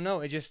 I don't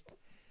know. I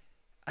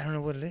don't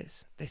know what it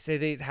is. They say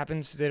it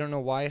happens. They don't know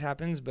why it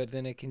happens, but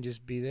then it can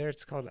just be there.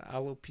 It's called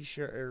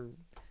alopecia or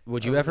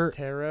would you ever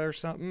Terra or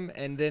something,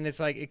 and then it's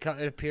like it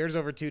appears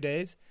over 2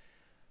 days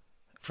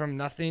from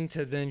nothing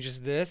to then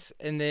just this,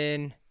 and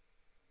then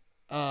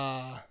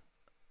And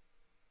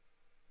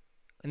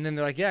then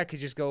they're like, yeah, it could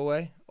just go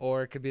away,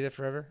 or it could be there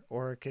forever,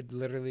 or it could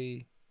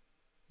literally.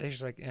 They're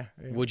just like, yeah.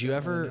 Would you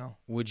ever?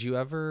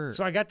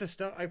 So I got the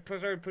stuff. I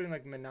started putting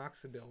like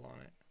minoxidil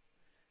on it.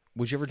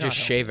 Would you ever It's just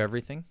not shave helping.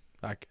 everything?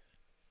 Like,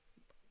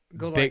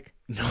 Go big?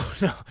 like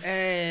No.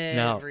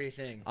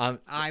 everything.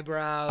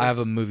 Eyebrows. I have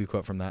a movie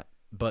quote from that.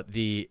 But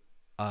the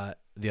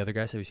other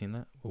guys, have you seen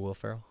that with Will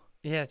Ferrell?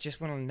 Yeah, it just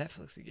went on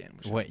Netflix again.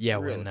 Which Yeah,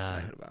 I'm real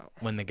excited about.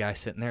 when the guy's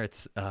sitting there,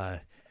 it's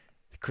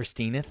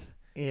Christina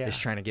Yeah. is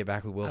trying to get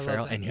back with Will I love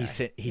Ferrell, that and guy.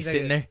 he's He's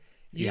sitting like, there.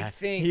 You'd Yeah.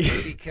 think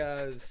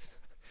because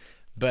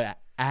But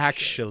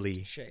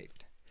actually,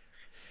 shaved.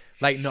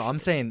 like, no, I'm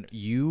saying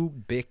you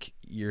bick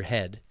your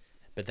head,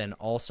 but then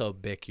also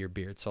bick your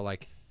beard. So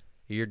like,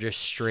 you're just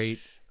straight.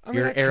 I mean,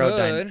 You're I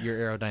could.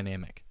 You're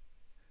aerodynamic.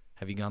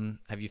 Have you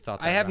thought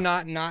that? I have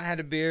out? not had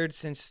a beard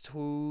since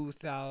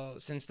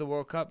since the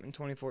World Cup in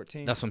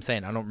 2014. That's what I'm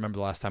saying. I don't remember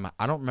the last time.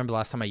 I don't remember the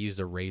last time I used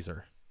a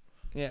razor.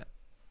 Yeah.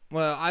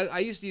 Well, I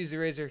used to use the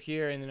razor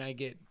here, and then I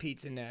get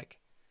pizza neck,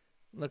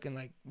 looking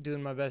like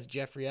doing my best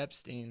Jeffrey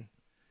Epstein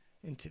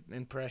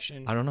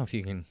impression. I don't know if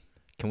you can.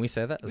 Can we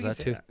say that? Is that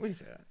too? We can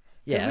say that.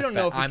 Yeah, we that's don't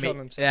know if bad. he killed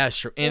himself. Yeah,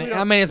 sure. Well, And we I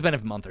don't- mean, it's been a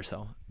month or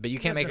so, but you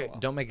can't It's make been a it. while.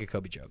 Don't make a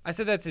Kobe joke. I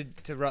said that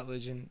to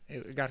Rutledge, and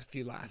it got a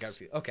few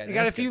laughs. Okay, It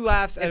got a few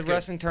laughs at It's a good.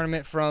 wrestling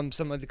tournament from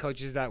some of the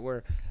coaches that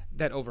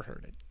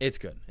overheard it. It's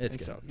good. It's And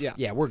good. so, yeah.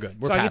 Yeah, we're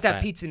good. We're So I get past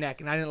that pizza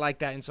neck, and I didn't like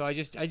that, and so I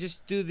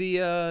just do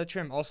the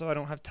trim. Also, I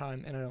don't have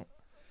time, and I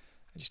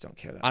just don't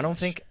care that I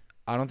much.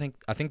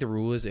 I think the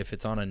rule is if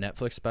it's on a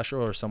Netflix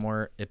special or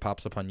somewhere it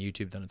pops up on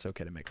YouTube, then it's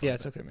okay to make fun Yeah, of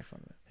it's it. okay to make fun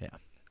of it. Yeah.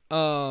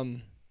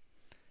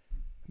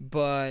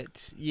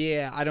 But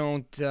yeah, I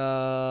don't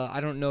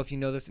know if you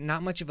know this.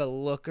 Not much of a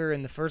looker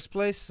in the first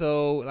place.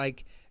 So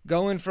like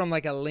going from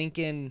like a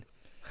Lincoln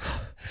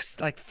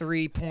like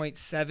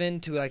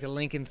 3.7 to like a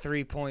Lincoln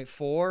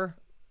 3.4,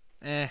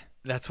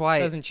 That's why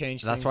doesn't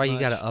change. That's things why you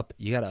much. gotta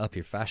up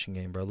your fashion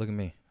game, bro. Look at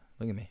me.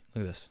 Look at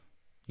this.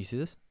 You see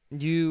this?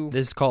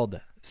 This is called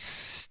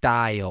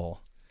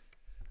style.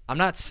 I'm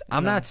not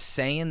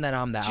saying that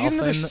I'm the Did you get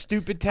alpha. another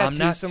stupid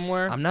tattoo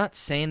somewhere? I'm not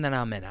saying that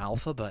I'm an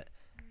alpha, but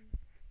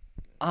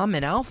I'm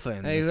an alpha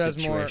in Hey, this who has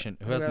situation.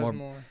 More? Who has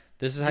more?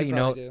 This is how You you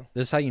know. probably do.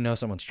 This is how you know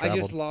someone's I traveled.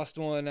 just lost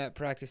one at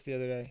practice the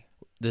other day.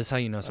 This is how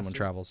you know someone week.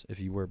 travels if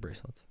you wear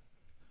bracelets.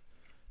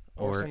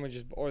 Or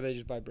they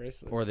just buy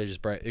bracelets. Or they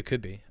just it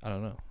could be. I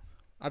don't know.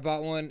 I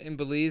bought one in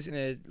Belize and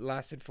it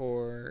lasted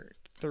for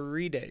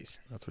 3 days.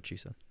 That's what she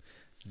said.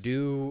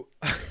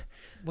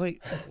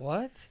 Wait,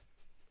 what?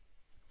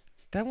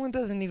 That one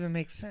doesn't even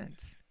make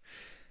sense.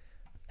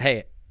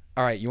 Hey,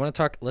 all right. You want to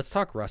talk? Let's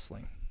talk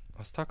wrestling.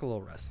 Let's talk a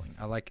little wrestling.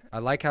 I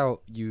like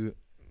how you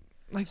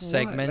Like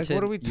segmented.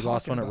 What are we you talking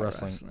lost one at about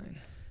wrestling. What do you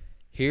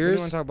Here's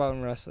want to talk about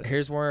in wrestling?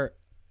 here's where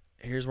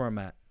I'm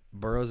at.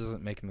 Burroughs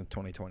isn't making the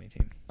 2020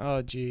 team.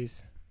 Oh,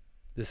 jeez.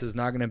 This is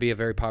not going to be a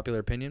very popular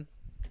opinion.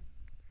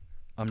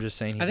 I'm just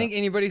saying. I think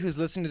anybody who's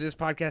listened to this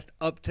podcast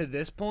up to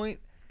this point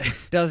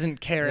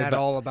doesn't care at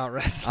all about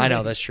wrestling. I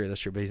know that's true.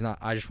 But he's not.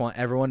 I just want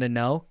everyone to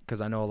know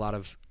because I know a lot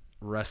of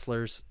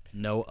wrestlers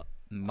know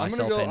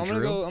myself and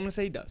Drew. I'm gonna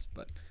say he does,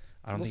 but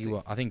I don't we'll think see. he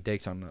will. I think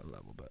Dake's on that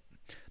level, but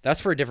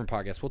that's for a different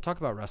podcast. We'll talk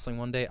about wrestling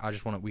one day. I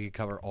just want we could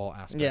cover all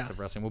aspects of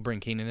wrestling. We'll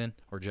bring Keenan in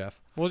or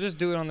Jeff. We'll just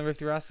do it on the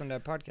Rift Wrestling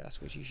Dad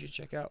podcast, which you should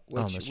check out.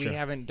 Which that's we true.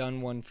 haven't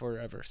done one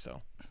forever,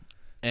 so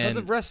And because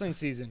of wrestling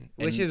season,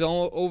 which is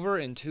all over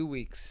in 2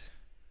 weeks.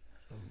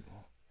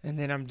 And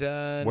then I'm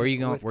done. where are you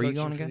going? with Where are you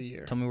coaching going for again? the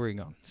year. Tell me where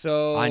you're going.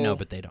 So I know,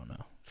 but they don't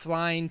know.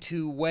 flying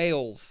to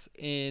Wales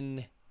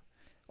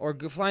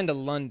flying to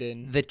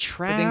London, The but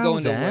then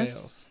going to trousers.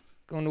 Wales.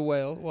 Going to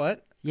Wales.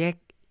 What?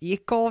 You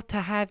got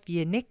to have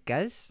your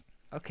knickers.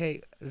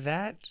 Okay,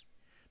 that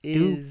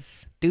Do-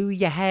 is. Do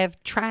you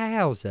have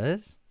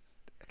trousers?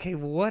 Okay,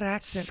 what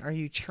accent are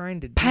you trying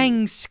to do?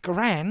 Pang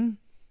scran.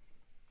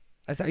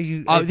 Is that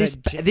you? Oh, is this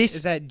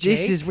that Jake?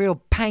 this is real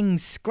pang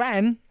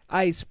scran.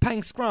 It's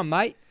Pang Scrum,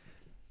 mate.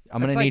 I'm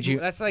gonna need you.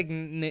 That's like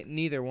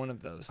neither one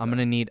of those. I'm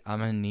gonna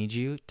need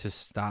you to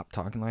stop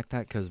talking like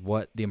that because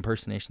what the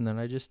impersonation that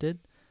I just did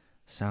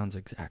sounds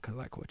exactly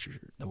like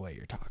the way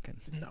you're talking.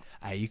 No.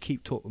 Hey, you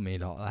keep talking to me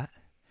like that.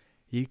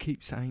 You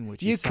keep saying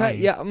what You you're cut.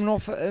 saying. Yeah, I'm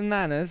not for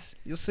manners.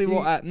 You'll see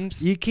what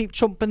happens. You keep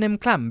chomping them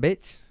clam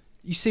bits.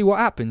 You see what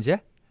happens, yeah?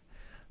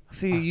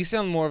 See, you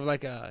sound more of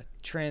like a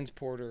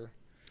transporter.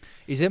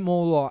 Is it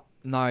more like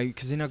no?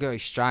 Because then I go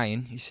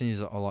Australian. You seem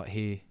like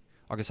here.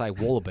 I can say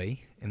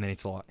wallaby, and then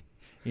it's like,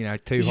 two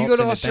Did you hops go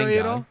to and a Australia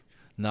at bingo. all?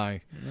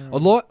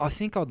 No. I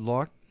think I'd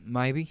like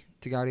maybe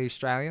to go to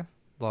Australia.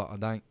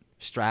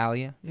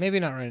 Australia.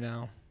 Maybe not right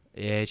now.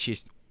 Yeah, it's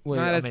just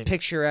Not as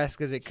picturesque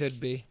as it could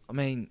be. I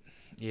mean,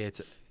 yeah,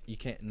 you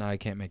can't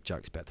make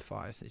jokes about the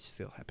fires. It's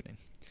still happening.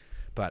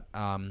 But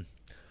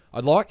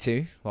I'd like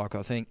to. I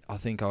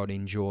think I would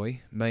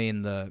enjoy me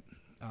and the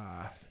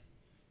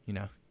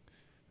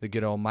the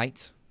good old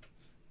mates,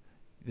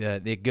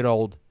 the good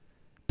old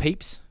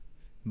peeps.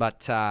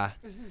 But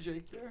Isn't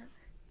Jake there?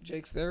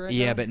 Jake's there right now.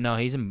 yeah, but no,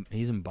 he's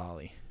in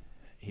Bali.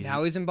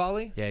 Now he's in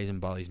Bali? Yeah, he's in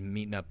Bali. He's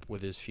meeting up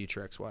with his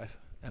future ex-wife,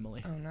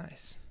 Emily. Oh,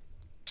 nice.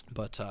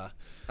 But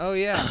oh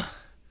yeah.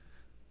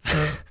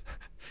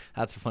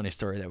 That's a funny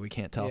story that we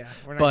can't tell. Yeah,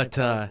 we're not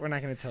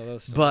going to tell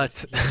those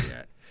stories.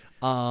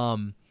 But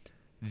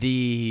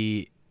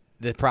the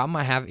problem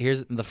I have,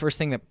 here's the first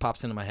thing that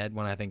pops into my head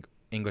when I think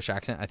English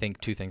accent. I think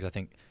two things. I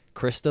think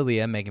Chris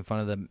D'Elia making fun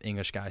of the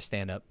English guy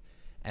stand up,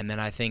 and then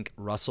I think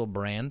Russell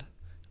Brand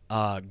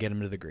get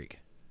him to the Greek.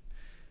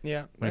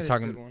 Yeah, when he's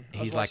talking,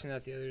 I was watching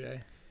that the other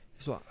day.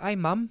 He's like, "Hey,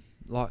 mum,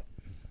 like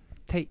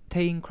tea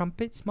and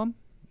crumpets, mum."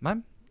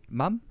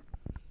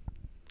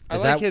 I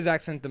like his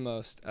accent the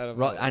most. Out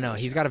of I know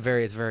he's got a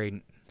very. It's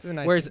very. It's a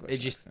nice. Whereas English it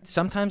just accent.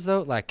 sometimes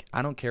though, like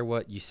I don't care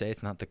what you say.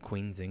 It's not the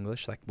Queen's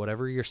English. Like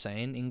whatever you're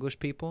saying, English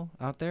people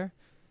out there,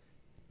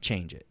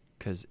 change it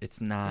because it's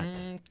not.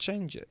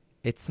 Change it.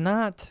 It's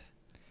not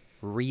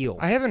real.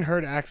 I haven't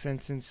heard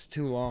accents since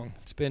too long.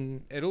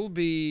 It'll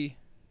be.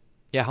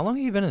 Yeah, how long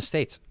have you been in the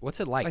States?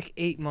 What's it like? Like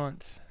 8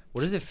 months.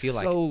 What does it feel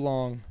like? So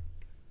long.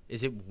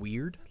 Is it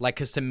weird? Like,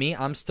 because to me,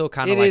 I'm still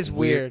kind of like. It is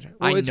weird.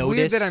 Well, it's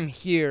weird that I'm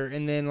here,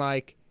 and then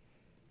like.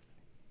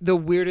 The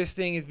weirdest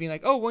thing is being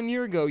like, oh, 1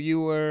 year ago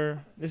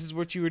this is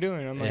what you were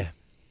doing. I'm like,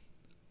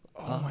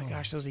 oh my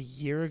gosh, that was a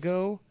year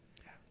ago.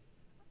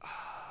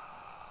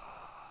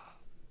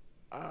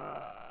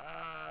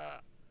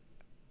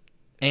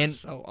 And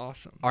so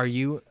awesome. Are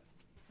you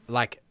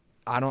like,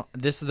 I'm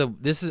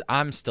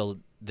still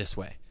this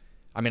way.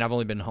 I mean, I've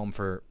only been home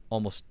for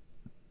almost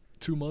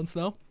 2 months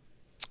now.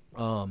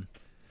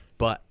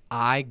 But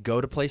I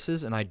go to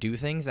places and I do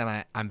things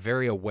and I'm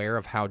very aware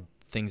of how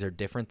things are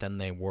different than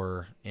they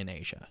were in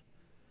Asia.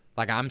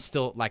 Like I'm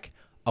still like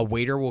a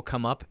waiter will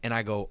come up and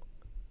I go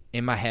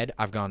in my head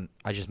I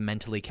just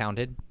mentally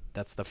counted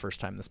that's the first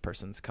time this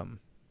person's come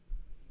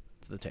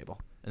to the table,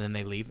 and then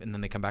they leave and then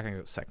they come back and I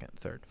go second,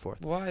 third,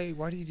 fourth. Why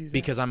do you do that?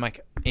 Because I'm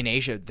like in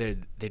Asia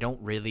they don't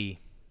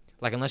really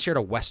like, unless you're at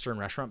a Western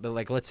restaurant, but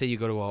like let's say you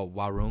go to a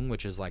warung,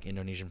 which is like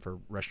Indonesian for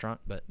restaurant,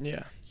 but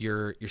yeah,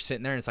 you're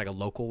sitting there and it's like a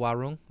local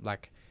warung,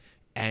 like,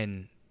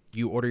 and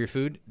you order your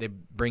food, they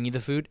bring you the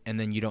food, and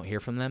then you don't hear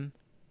from them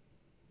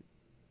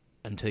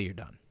until you're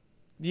done.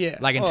 Yeah.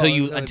 Like until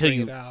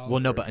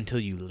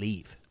you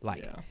leave.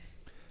 Like, yeah.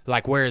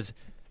 Like whereas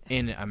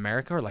in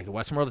America or like the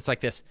Western world, it's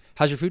like this.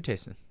 How's your food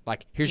tasting?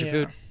 Like, here's your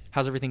food.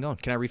 How's everything going?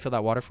 Can I refill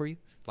that water for you?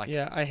 Like,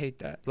 yeah, I hate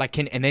that. Like,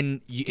 and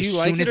then do you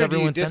like it or do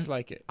you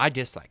dislike it? I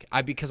dislike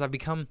it. Because I've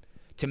become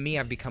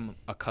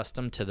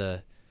accustomed to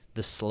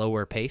the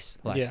slower pace.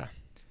 Like, yeah.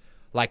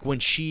 Like when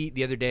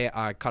the other day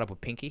I caught up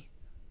with Pinky.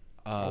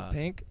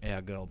 Pink? Yeah,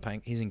 good old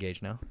Pink. He's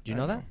engaged now. Do you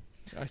know that?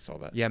 I saw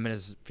that. Yeah, I met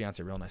his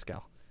fiance, real nice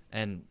gal.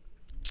 And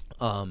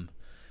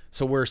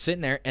so we're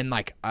sitting there and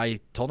like I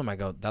told him, I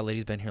go, that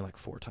lady's been here like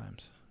 4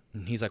 times.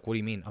 And he's like, what do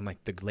you mean? I'm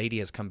like, the lady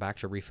has come back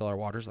to refill our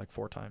waters like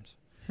 4 times.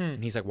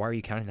 And he's like, why are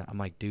you counting that? I'm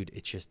like, dude,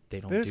 it's just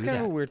they don't do that. This is kind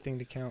of a weird thing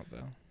to count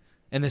though.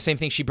 And the same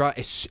thing she brought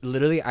is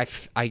literally I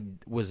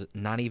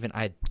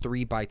had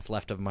 3 bites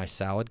left of my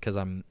salad because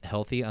I'm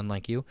healthy,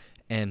 unlike you,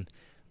 and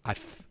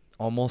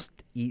almost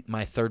eat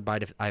my 3rd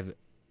bite.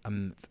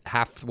 I'm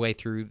halfway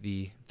through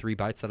the 3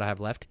 bites that I have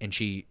left, and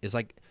she is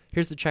like,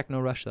 "Here's the check, no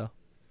rush though."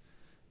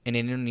 In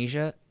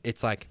Indonesia,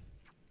 it's like,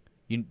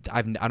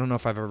 I don't know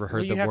if I've ever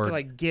heard the word. You have to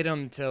like get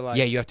them to like.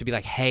 Yeah, you have to be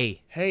like,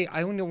 "Hey,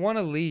 I want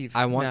to leave.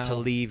 I want to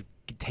leave.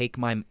 Take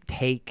my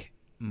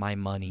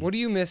money." What do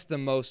you miss the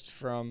most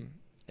from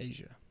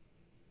Asia?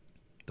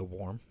 The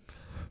warm.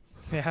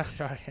 Yeah,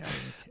 sorry.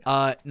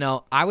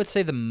 No, I would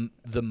say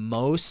the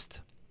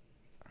most.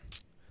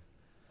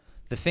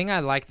 The thing I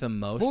like the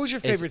most. What was your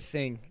favorite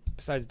thing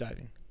besides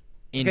diving?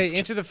 Okay,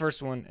 answer the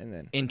first one and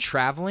then. In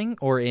traveling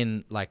or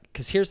in like,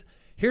 because here's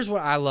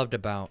what I loved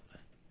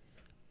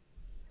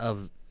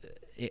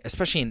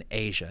especially in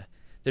Asia.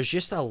 There's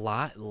just a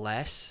lot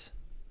less.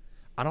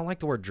 I don't like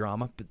the word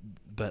drama,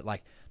 but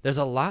like there's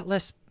a lot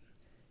less.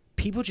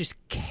 People just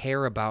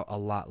care about a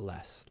lot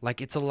less.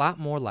 Like it's a lot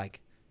more like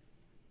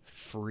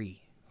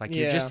free. Like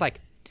you're just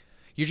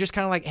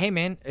kind of like, hey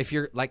man, if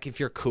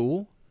you're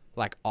cool,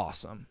 like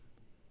awesome.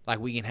 Like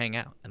we can hang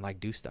out and like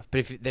do stuff.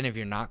 But if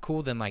you're not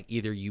cool, then like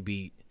either you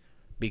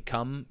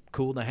become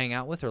cool to hang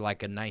out with, or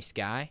like a nice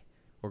guy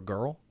or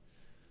girl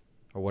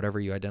or whatever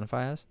you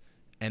identify as.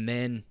 And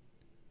then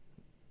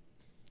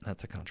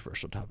that's a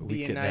controversial topic.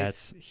 Be a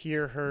nice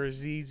hear her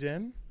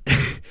zim.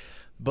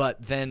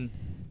 But then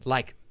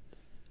like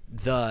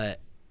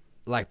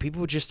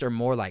people just are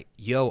more like,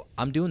 yo,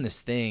 I'm doing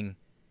this thing.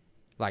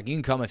 Like you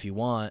can come if you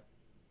want.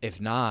 If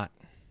not,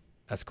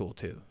 that's cool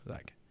too.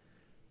 Like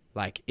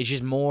it's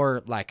just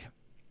more like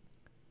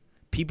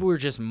people are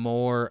just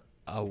more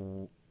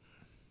on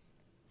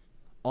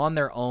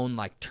their own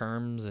like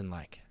terms, and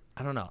like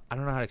I don't know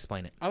how to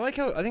explain it. I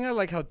think I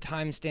like how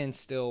time stands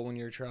still when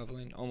you're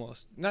traveling.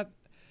 Almost not.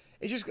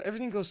 It just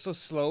everything goes so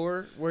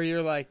slower where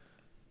you're like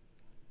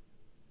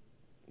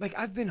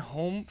I've been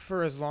home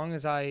for as long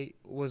as I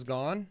was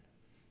gone,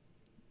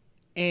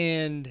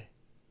 and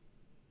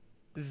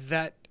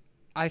that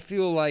I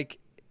feel like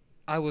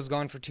I was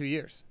gone for 2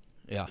 years.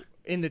 Yeah.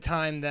 In the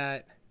time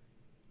that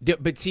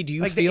But see, do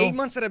you like feel the 8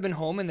 months that I've been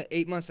home and the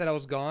 8 months that I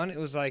was gone? It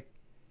was like,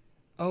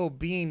 oh,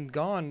 being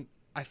gone,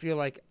 I feel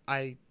like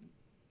I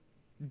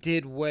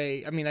did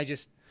way. I mean, I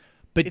just.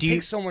 But it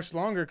takes so much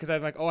longer because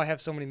I'm like, oh, I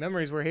have so many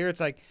memories. Where here it's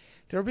like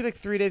there'll be like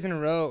 3 days in a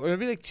row, or there'll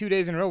be like 2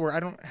 days in a row where I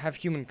don't have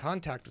human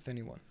contact with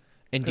anyone.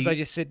 And because I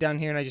just sit down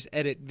here and I just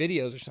edit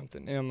videos or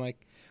something, and I'm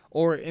like,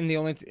 or in the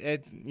only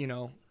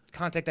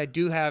contact I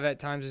do have at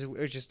times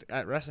is just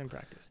at wrestling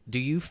practice. Do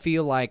you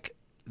feel like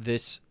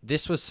this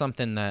was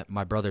something that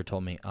my brother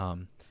told me?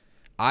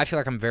 I feel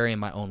like I'm very in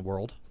my own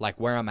world. Like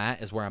where I'm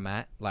at is where I'm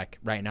at. Like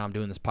right now I'm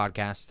doing this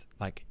podcast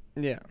like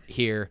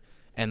here,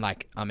 and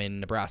like I'm in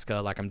Nebraska,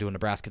 like I'm doing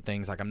Nebraska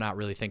things, like I'm not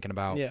really thinking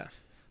about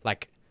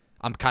like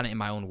I'm kind of in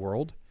my own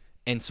world.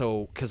 And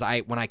so cuz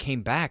when I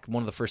came back,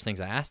 one of the first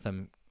things I asked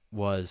him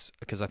was,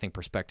 because I think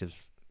perspective's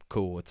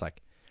cool. It's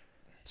like,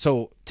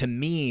 so to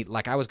me,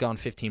 like I was gone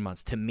 15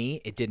 months. To me,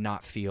 it did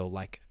not feel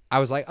like I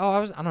was like,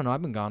 oh, I don't know,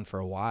 I've been gone for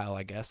a while,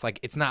 I guess. Like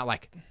it's not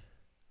like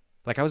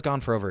I was gone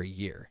for over a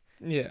year.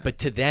 Yeah. But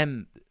to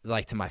them,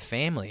 like to my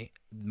family,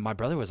 my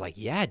brother was like,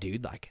 yeah,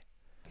 dude, like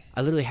I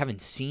literally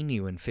haven't seen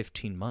you in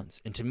 15 months.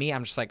 And to me,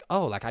 I'm just like,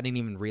 oh, like I didn't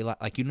even realize,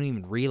 like you didn't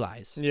even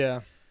realize. Yeah.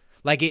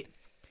 Like it,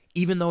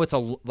 even though it's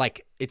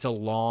a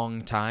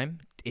long time,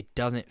 it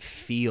doesn't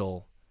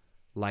feel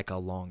like a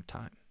long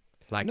time.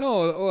 Like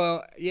no,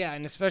 well, yeah,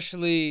 and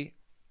especially,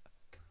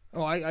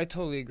 I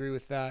totally agree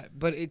with that.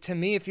 But to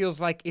me, it feels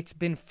like it's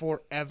been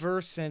forever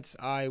since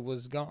I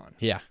was gone.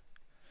 Yeah,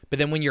 but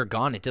then when you're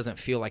gone, it doesn't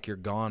feel like you're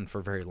gone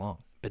for very long.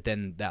 But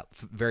then that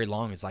very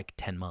long is like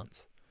 10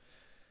 months.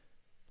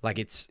 Like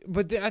it's.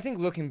 But I think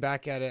looking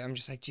back at it, I'm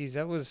just like, geez,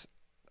 that was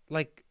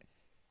like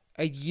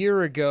a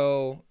year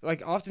ago.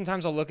 Like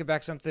oftentimes I'll look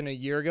back something a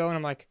year ago, and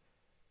I'm like,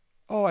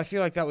 oh, I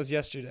feel like that was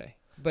yesterday.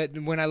 But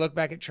when I look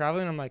back at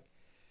traveling, I'm like,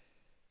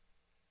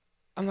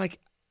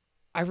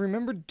 I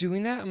remember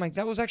doing that. I'm like,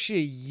 that was actually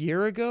a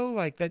year ago.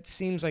 Like that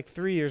seems like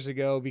 3 years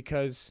ago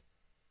because,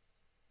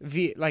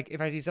 like if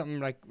I see something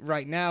like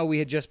right now, we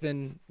had just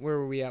been, where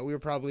were we at? We were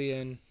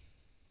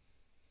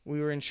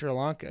in Sri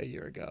Lanka a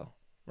year ago.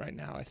 Right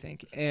now, I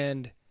think,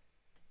 and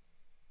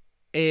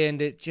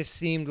it just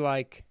seemed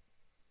like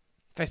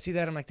if I see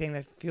that, I'm like, dang,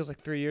 that feels like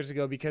 3 years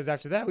ago. Because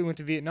after that, we went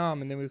to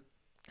Vietnam, and then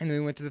we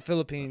went to the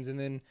Philippines, and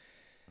then.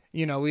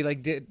 We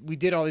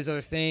did all these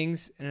other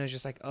things, and it was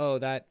just like, oh,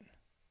 that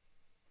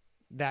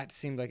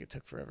seemed like it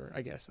took forever.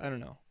 I guess I don't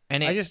know.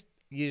 And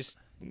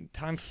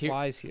time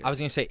flies here. I was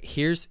gonna say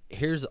here's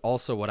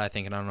also what I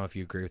think, and I don't know if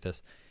you agree with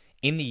this.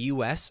 In the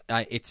U.S.,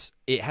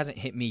 it hasn't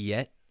hit me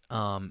yet.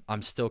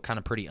 I'm still kind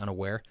of pretty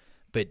unaware,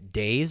 but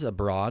days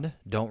abroad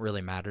don't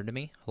really matter to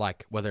me.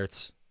 Like whether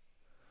it's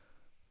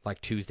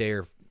like Tuesday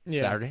or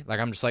Saturday, like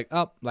I'm just like,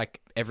 oh,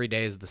 like every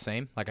day is the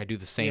same. Like I do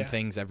the same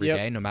things every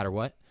day, no matter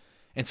what.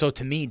 And so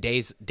to me,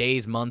 days,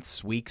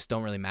 months, weeks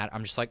don't really matter.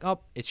 I'm just like,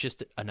 oh, it's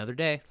just another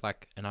day.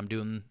 Like, and I'm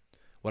doing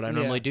what I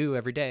normally do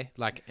every day.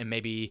 Like, and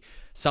maybe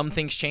some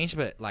things change,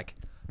 but like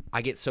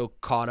I get so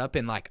caught up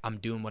in like I'm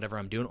doing whatever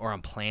I'm doing, or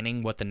I'm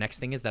planning what the next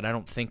thing is, that I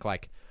don't think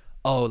like,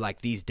 oh,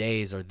 like these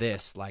days or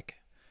this. Like,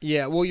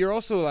 yeah, well, you're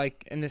also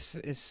like, and this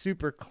is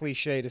super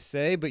cliche to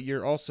say, but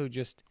you're also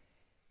just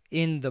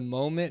in the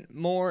moment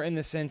more, in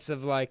the sense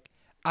of like,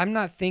 I'm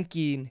not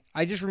thinking.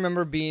 I just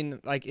remember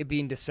it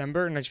being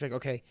December, and I just be like,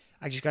 okay,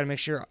 I just got to make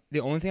sure. The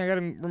only thing I got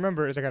to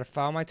remember is I got to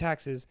file my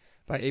taxes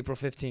by April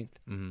 15th.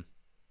 Mm-hmm.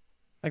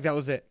 Like that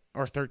was it,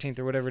 or 13th,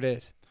 or whatever it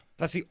is.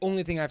 That's the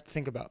only thing I have to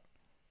think about.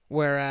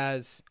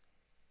 Whereas,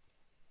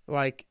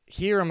 like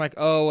here, I'm like,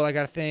 oh, well, I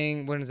got a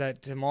thing. When is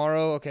that?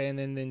 Tomorrow, okay, and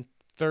then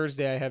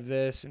Thursday I have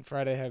this, and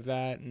Friday I have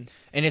that, and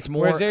it's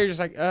more. Whereas there, you're just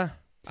like,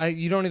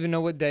 you don't even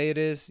know what day it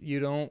is.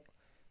 You don't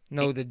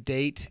know the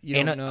date.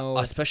 You don't know.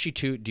 Especially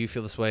too, do you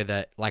feel this way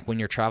that like when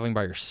you're traveling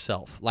by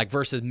yourself, like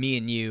versus me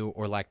and you,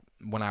 or like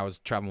when I was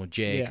traveling with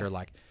Jake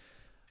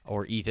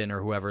or Ethan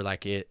or whoever,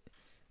 like it,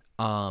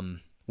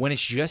 when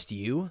it's just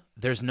you,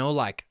 there's no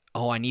like,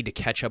 oh, I need to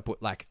catch up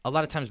with, like a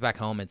lot of times back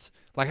home, it's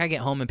like I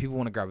get home and people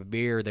want to grab a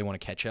beer, or they want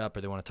to catch up,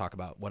 or they want to talk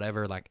about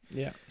whatever. Like,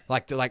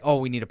 like they're like, oh,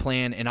 we need a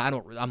plan. And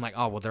I'm like,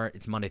 oh, well,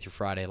 it's Monday through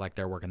Friday. Like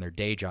they're working their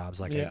day jobs.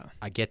 Like,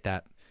 I get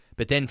that.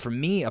 But then for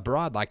me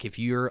abroad, like if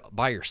you're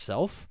by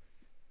yourself,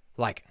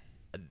 like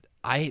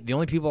the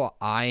only people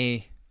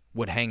I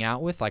would hang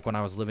out with, like when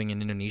I was living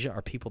in Indonesia,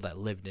 are people that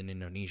lived in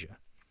Indonesia.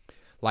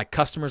 Like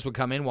customers would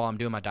come in while I'm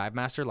doing my dive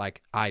master.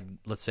 Like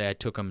let's say I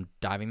took them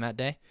diving that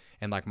day,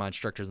 and like my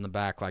instructor's in the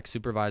back, like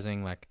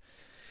supervising, like,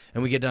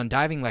 and we get done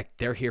diving, like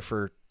they're here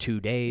for 2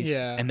 days,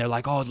 and they're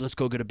like, oh, let's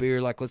go get a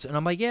beer, like and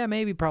I'm like, yeah,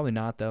 maybe, probably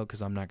not though,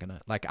 because I'm not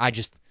gonna, like,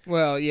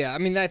 well, yeah, I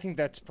mean, I think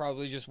that's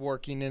probably just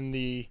working in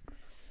a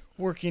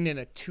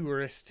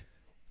tourist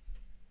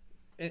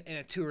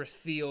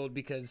field,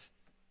 because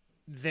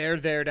they're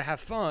there to have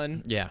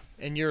fun,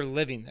 and you're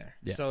living there,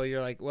 so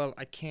you're like, well,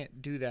 I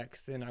can't do that,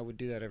 because then I would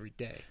do that every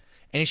day.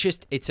 And it's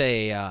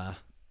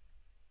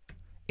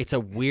a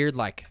weird,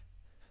 like,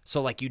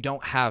 so like you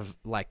don't have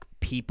like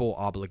people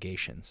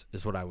obligations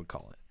is what I would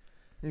call it.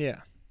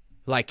 Yeah,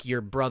 like your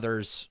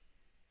brothers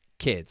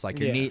kids, like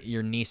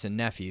your niece and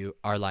nephew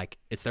are like,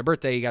 it's their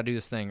birthday, you got to do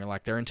this thing, or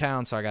like they're in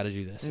town, so I got to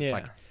do this. It's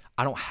like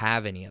I don't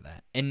have any of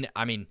that, and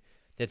I mean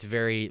that's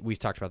we've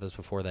talked about this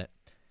before, that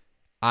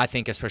I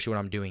think especially what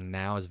I'm doing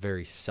now is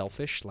very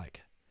selfish,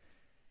 like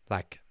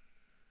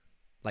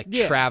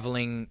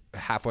traveling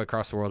halfway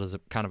across the world is a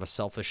kind of a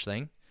selfish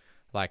thing,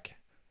 like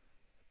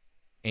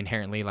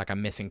inherently, like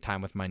I'm missing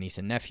time with my niece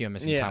and nephew, I'm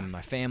missing time with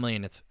my family,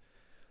 and it's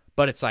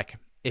like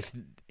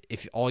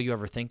if all you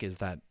ever think is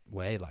that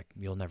way, like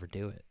you'll never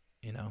do it,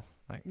 you know?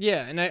 Like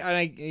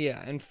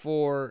and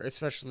for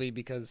especially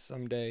because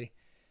someday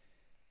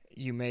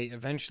you may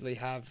eventually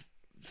have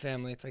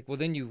family, it's like, well,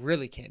 then you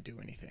really can't do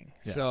anything.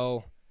 Yeah.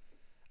 So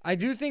I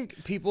do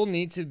think people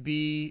need to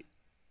be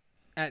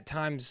at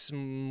times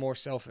more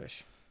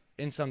selfish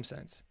in some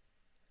sense.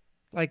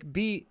 Like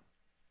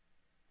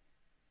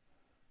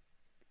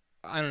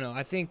I don't know.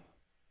 I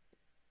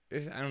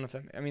don't know if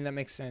that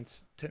makes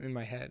sense in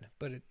my head,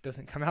 but it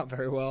doesn't come out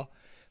very well.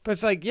 But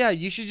it's like, yeah,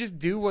 you should just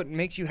do what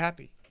makes you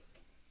happy.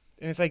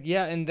 And it's like,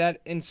 yeah, and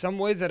that in some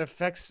ways that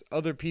affects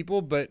other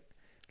people, but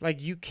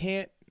like you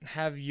can't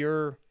have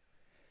your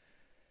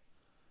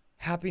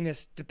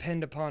happiness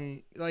depend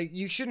upon, like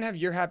you shouldn't have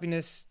your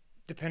happiness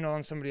depend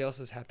on somebody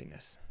else's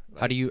happiness.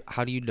 Like,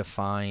 how do you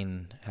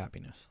define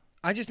happiness?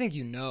 I just think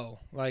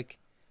like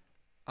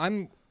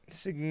I'm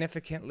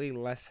significantly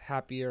less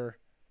happier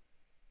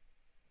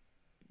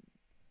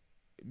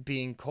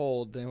being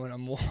cold than when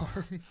I'm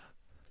warm.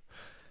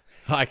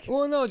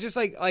 Well, no, just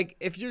like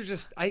if you're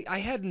just I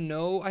had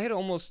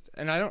almost,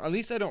 and I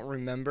don't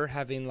remember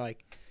having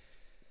like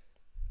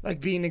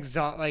being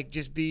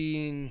just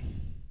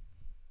being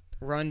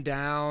run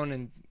down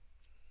and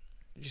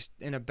just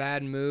in a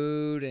bad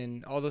mood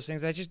and all those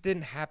things. That just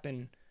didn't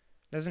happen.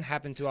 Doesn't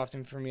happen too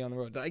often for me on the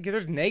road. Like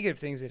there's negative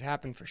things that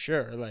happen for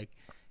sure, like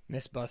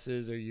miss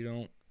buses, or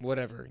you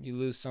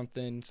lose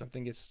something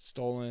gets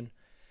stolen.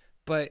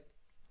 But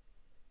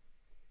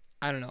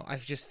I don't know. I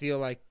just feel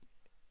like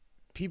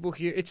people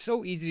here, it's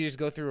so easy to just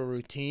go through a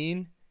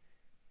routine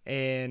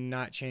and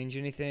not change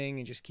anything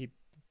and just keep,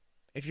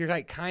 if you're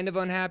like kind of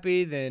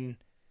unhappy, then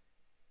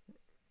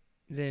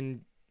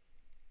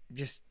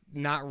just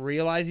not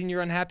realizing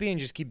you're unhappy and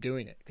just keep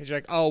doing it. Because you're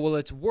like, oh, well,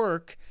 it's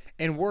work,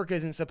 and work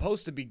isn't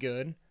supposed to be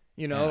good.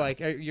 You know, like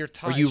you're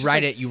tired. Or you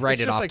write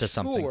it off like to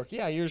something. Schoolwork.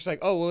 Yeah, you're just like,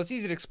 oh, well, it's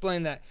easy to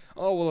explain that.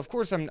 Oh, well, of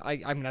course I mean, I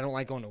don't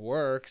like going to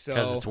work, so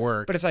because it's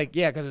work. But it's like,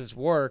 yeah, because it's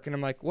work, and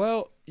I'm like,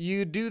 well,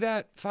 you do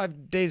that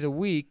 5 days a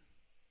week,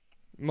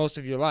 most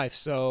of your life,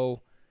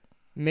 so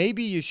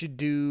maybe you should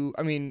do.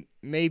 I mean,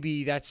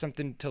 maybe that's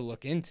something to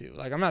look into.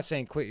 Like, I'm not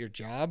saying quit your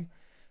job,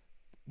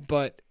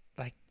 but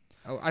like,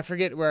 I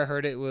forget where I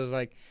heard it. It was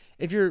like,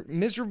 if you're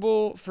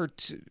miserable for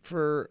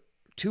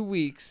 2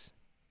 weeks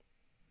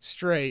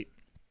straight,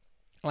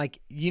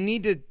 like, you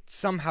need to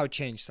somehow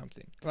change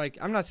something. Like,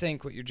 I'm not saying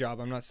quit your job.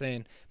 I'm not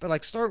saying, but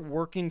like start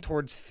working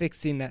towards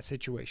fixing that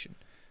situation.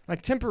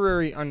 Like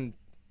temporary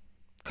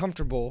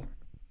uncomfortable,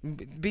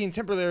 being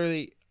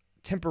temporarily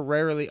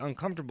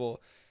uncomfortable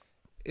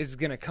is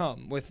going to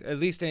come with at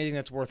least anything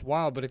that's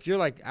worthwhile. But if you're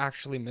like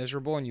actually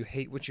miserable and you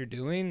hate what you're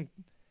doing,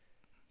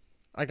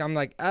 like I'm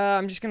like,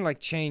 I'm just going to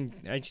like change.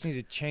 I just need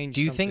to change.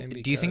 Do you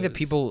think that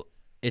people,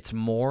 it's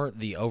more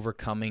the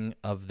overcoming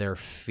of their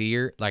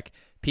fear? Like,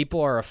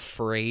 people are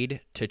afraid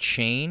to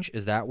change.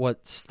 Is that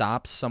what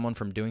stops someone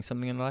from doing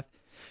something in life?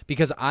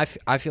 Because I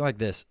feel like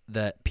this,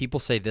 that people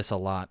say this a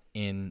lot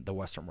in the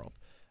Western world.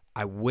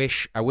 I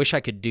wish I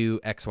could do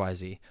X, Y,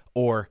 Z.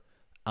 Or,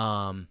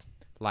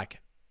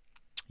 like,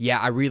 yeah,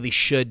 I really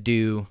should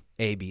do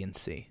A, B, and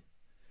C.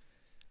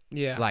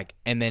 Yeah. Like,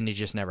 and then it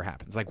just never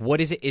happens. Like,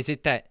 what is it? Is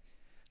it that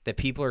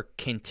people are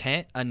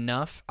content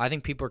enough? I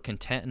think people are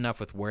content enough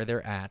with where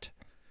they're at,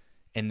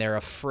 and they're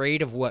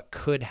afraid of what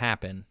could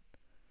happen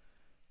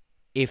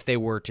if they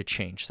were to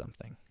change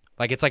something.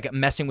 Like, it's like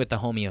messing with the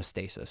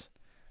homeostasis.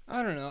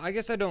 I don't know. I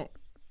guess I don't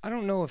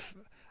know if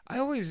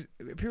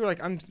people are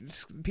like,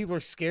 people are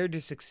scared to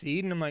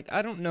succeed, and I'm like,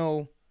 I don't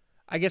know.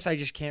 I guess I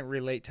just can't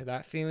relate to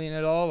that feeling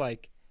at all,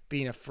 like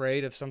being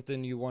afraid of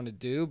something you want to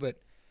do. But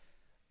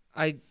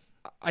I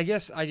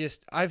guess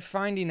I'm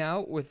finding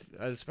out with,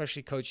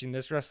 especially coaching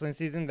this wrestling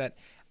season, that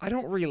I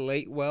don't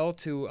relate well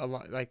to a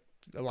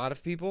lot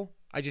of people.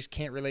 I just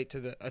can't relate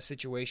to a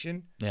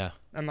situation. Yeah.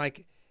 I'm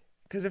like,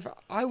 because if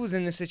I was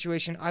in this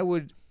situation, I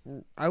would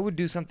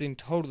do something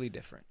totally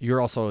different.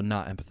 You're also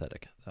not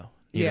empathetic, though.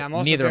 Yeah, I'm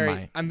also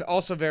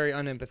very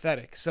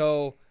unempathetic.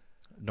 So,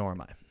 nor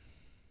am I.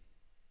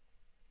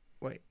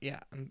 Wait, yeah,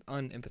 I'm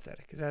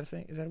unempathetic. Is that a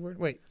thing? Is that a word?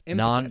 Wait,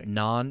 empathetic.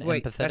 Non-empathetic.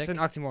 Wait, that's an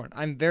oxymoron.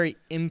 I'm very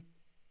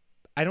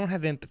I don't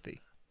have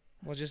empathy.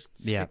 We'll just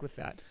stick with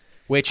that.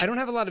 Which, I don't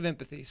have a lot of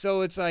empathy.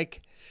 So it's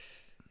like,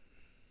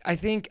 I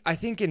think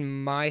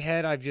in my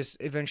head, I've just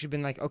eventually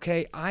been like,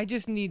 okay, I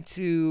just need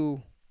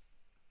to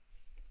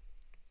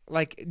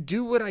like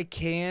do what I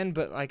can,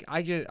 but like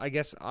I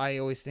guess I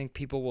always think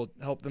people will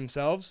help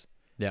themselves.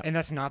 Yeah. And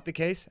that's not the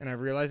case, and I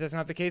realize that's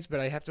not the case, but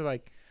I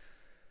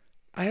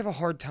have a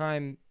hard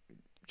time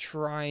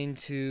trying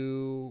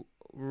to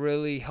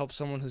really help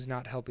someone who's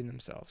not helping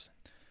themselves.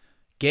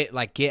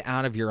 get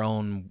out of your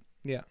own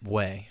Yeah.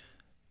 way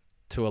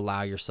to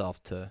allow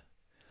yourself to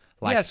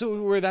yeah,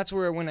 so that's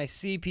where when I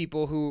see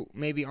people who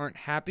maybe aren't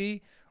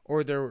happy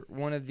or they're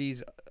one of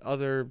these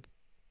other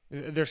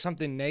there's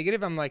something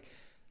negative,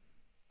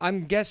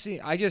 I'm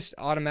guessing I just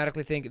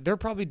automatically think they're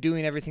probably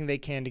doing everything they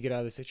can to get out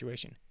of the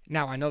situation.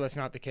 Now I know that's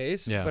not the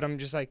case, but I'm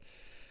just like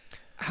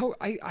how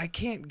I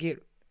can't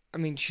get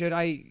should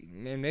I,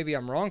 and maybe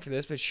I'm wrong for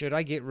this, but should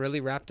I get really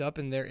wrapped up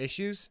in their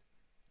issues?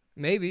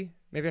 Maybe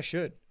I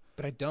should,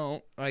 but I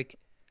don't.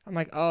 I'm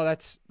like, oh,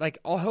 that's like,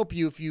 I'll help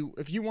you if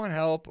you want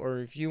help, or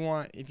if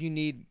you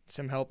need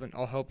some help, and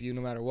I'll help you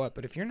no matter what.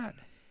 But if you're not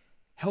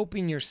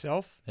helping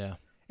yourself,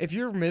 if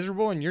you're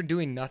miserable and you're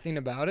doing nothing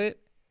about it,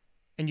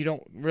 and you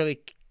don't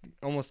really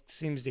almost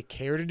seems to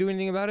care to do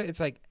anything about it, it's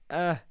like,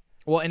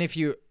 well, and if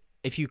you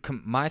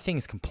my thing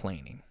is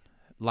complaining,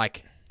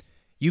 like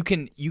you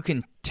can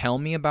tell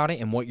me about it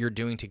and what you're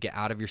doing to get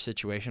out of your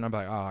situation. I'm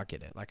like, oh, I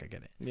get it,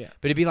 yeah.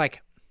 But it'd be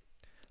like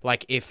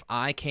if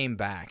I came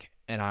back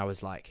and I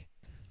was like,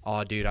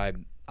 oh, dude, I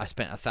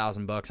spent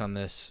 $1,000 on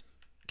this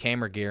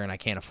camera gear and I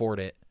can't afford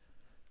it.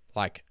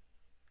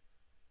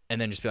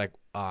 And then just be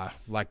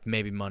like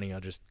maybe money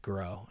will just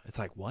grow. It's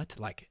like, what?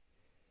 Like,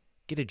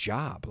 get a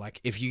job. Like,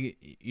 if you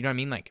know what I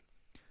mean?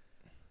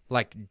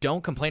 Like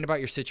don't complain about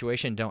your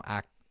situation. Don't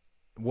act.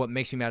 What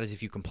makes me mad is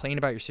if you complain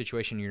about your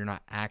situation, you're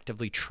not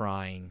actively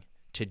trying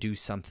to do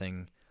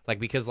something.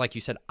 Because like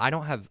you said, I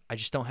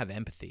just don't have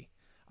empathy.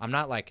 I'm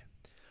not like,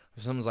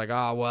 if someone's like,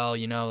 oh, well,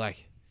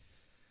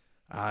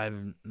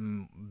 I'm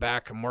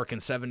back. I'm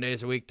working 7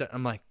 days a week.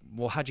 I'm like,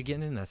 well, how'd you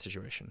get in that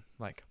situation?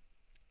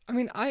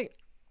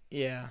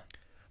 Yeah.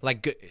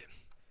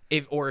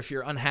 If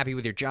you're unhappy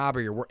with your job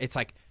or your work, it's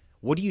like,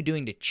 what are you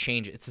doing to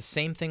change it? It's the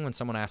same thing when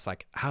someone asks,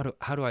 like, how do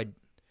I,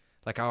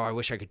 like, oh, I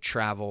wish I could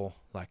travel.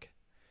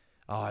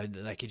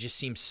 It just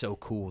seems so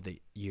cool that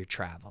you're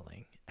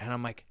traveling. And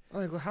I'm like,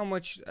 well, how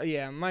much?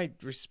 My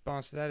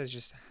response to that is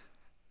just,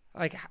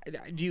 like,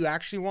 do you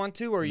actually want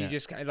to, or you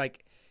just kind of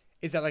like,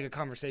 is that like a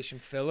conversation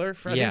filler?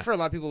 I think for a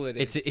lot of people it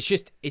is.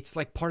 It's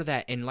like part of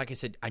that. And like I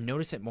said, I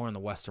notice it more in the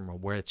Western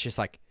world where it's just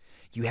like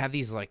you have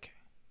these like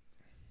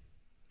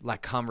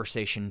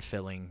conversation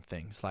filling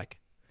things.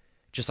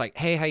 Just like,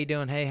 hey, how you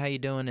doing? Hey, how you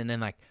doing? And then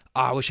like,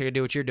 oh, I wish I could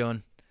do what you're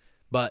doing,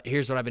 but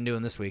here's what I've been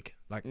doing this week.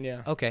 Like,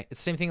 okay. It's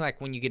the same thing like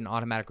when you get an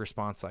automatic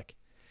response, like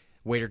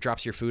waiter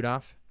drops your food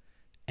off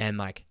and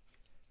like,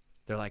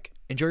 they're like,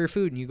 enjoy your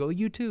food, and you go,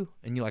 you too,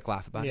 and you like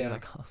laugh about it. You're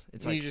like, oh.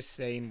 It's like you're just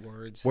saying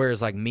words.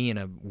 Whereas like me in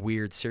a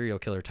weird serial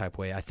killer type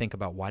way, I think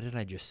about why did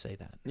I just say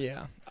that?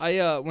 Yeah,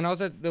 I when I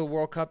was at the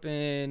World Cup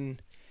in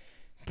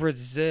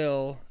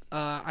Brazil,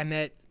 I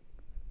met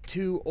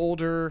two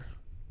older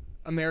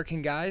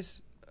American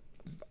guys.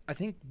 I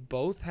think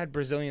both had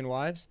Brazilian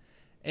wives,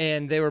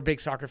 and they were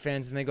big soccer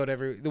fans, and they go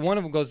to one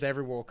of them goes to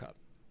every World Cup.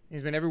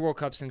 He's been every World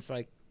Cup since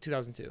like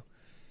 2002,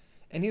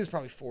 and he was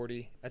probably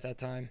 40 at that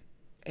time.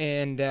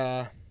 And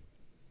I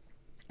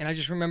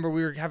just remember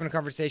we were having a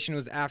conversation. It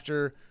was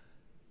after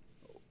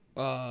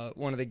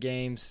one of the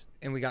games,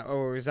 and it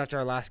was after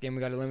our last game.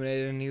 We got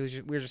eliminated, and we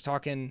were just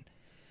talking,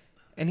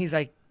 and he's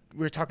like, we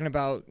were talking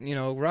about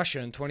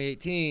Russia in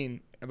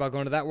 2018, about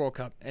going to that World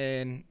Cup,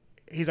 and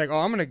he's like, oh,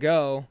 I'm gonna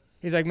go.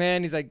 He's like,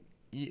 man,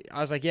 I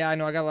was like, yeah, I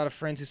know. I got a lot of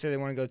friends who say they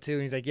want to go too,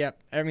 and he's like, yeah.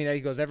 He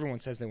goes, everyone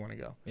says they want to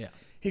go. Yeah.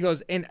 He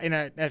goes, and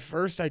at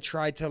first I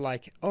tried to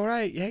like, all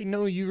right, hey,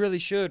 no, you really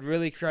should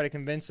really try to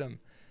convince them.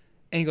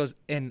 And he goes,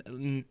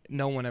 and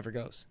no one ever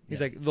goes.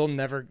 He's like, they'll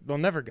never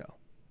go.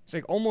 It's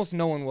like almost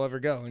no one will ever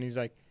go. And he's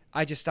like,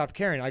 I just stopped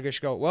caring. I just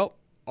go, well,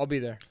 I'll be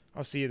there.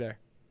 I'll see you there.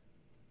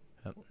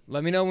 Yep.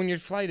 Let me know when your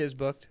flight is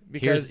booked.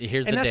 Because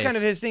here's and the that's days. kind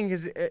of his thing.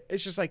 Because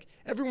it's just like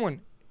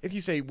everyone. If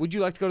you say, would you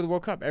like to go to the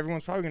World Cup?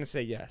 Everyone's probably going to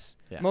say yes.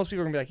 Yeah. Most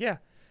people are going to be like, yeah.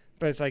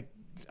 But it's like,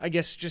 I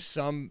guess just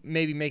some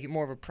maybe make it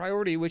more of a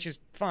priority, which is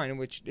fine.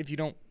 Which if you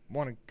don't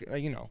want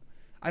to,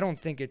 I don't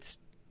think it's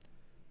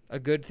a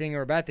good thing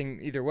or a bad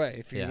thing either way.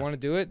 If you want to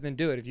do it, then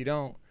do it. If you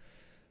don't,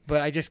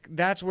 but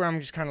that's where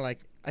I'm just kind of like,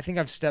 I think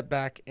I've stepped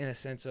back in a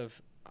sense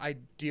of I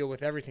deal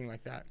with everything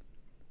like that.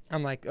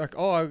 I'm like,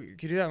 oh, I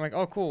could do that. I'm like,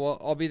 oh, cool.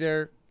 Well, I'll be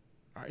there.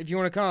 If you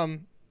want to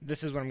come,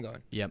 this is when I'm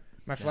going. Yep.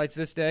 My flight's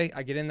this day.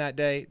 I get in that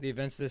day. The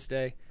event's this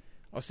day.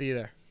 I'll see you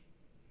there.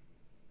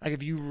 Like,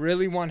 if you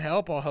really want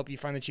help, I'll help you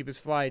find the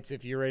cheapest flights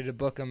if you're ready to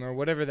book them or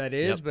whatever that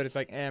is. Yep. But it's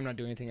like, I'm not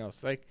doing anything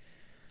else. Like,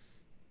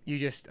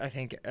 I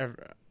think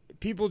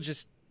people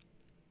just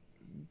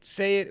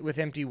say it with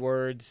empty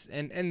words,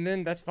 and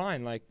then that's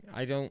fine. Like,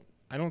 I don't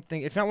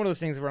think it's not one of those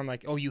things where I'm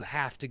like, oh, you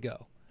have to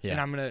go,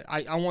 and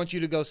I want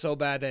you to go so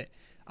bad that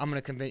I'm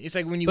gonna convince. It's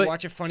like when you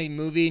watch a funny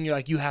movie and you're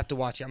like, you have to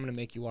watch it. I'm gonna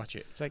make you watch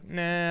it. It's like,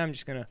 nah,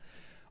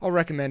 I'll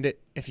recommend it.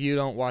 If you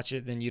don't watch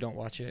it, then you don't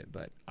watch it.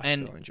 But I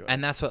still enjoy it.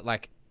 And that's what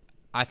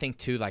I think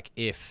too.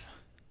 If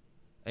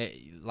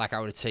I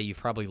would say you've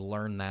probably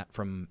learned that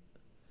from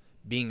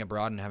being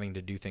abroad and having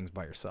to do things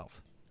by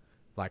yourself.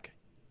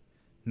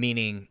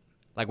 Meaning,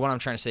 what I'm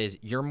trying to say is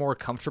you're more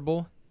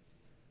comfortable.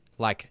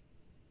 I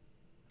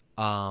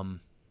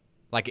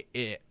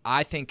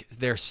think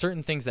there are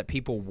certain things that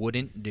people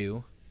wouldn't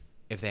do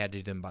if they had to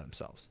do them by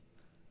themselves.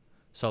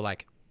 So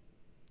like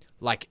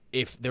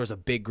if there was a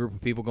big group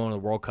of people going to the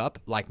World Cup,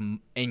 like,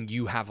 and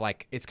you have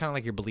like, it's kind of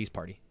like your Belize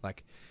party.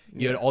 Like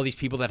you had all these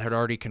people that had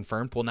already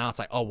confirmed. Well, now it's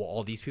like, oh, well,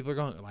 all these people are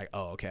going. Like,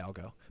 oh, okay, I'll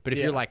go. But if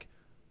you're like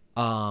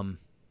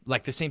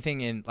the same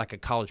thing in like a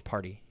college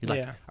party. You're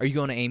like, are you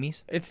going to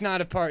Amy's? It's not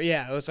a part.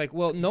 Yeah, it was like,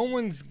 well, no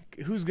one's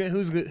who's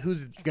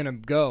gonna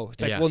go.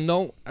 It's like, well,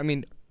 no. I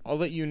mean, I'll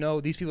let you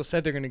know. These people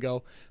said they're gonna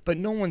go, but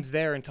no one's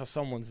there until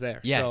someone's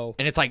there. Yeah, So,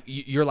 and it's like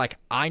you're like,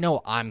 I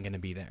know I'm gonna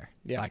be there.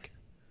 Yeah. Like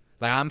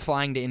I'm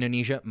flying to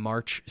Indonesia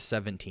March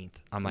 17th.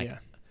 I'm like,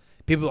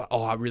 people are like,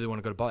 oh, I really want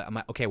to go to Bali. I'm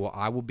like, okay, well,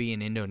 I will be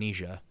in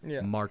Indonesia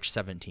March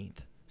 17th.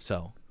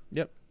 So,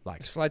 like,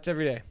 there's flights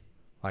every day.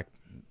 Like,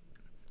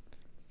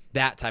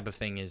 that type of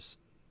thing is,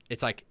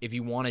 it's like, if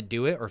you want to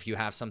do it, or if you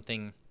have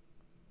something,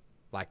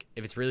 like,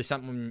 if it's really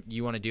something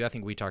you want to do, I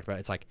think we talked about it.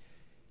 It's like,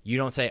 you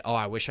don't say, oh,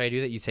 I wish I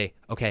do that. You say,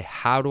 okay,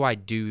 how do I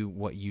do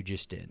what you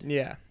just did?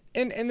 Yeah.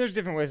 And there's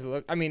different ways to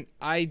look. I mean,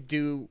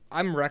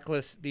 I'm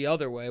reckless the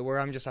other way, where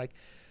I'm just like,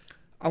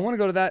 I want to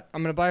go to that.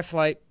 I'm going to buy a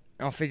flight.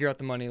 And I'll figure out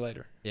the money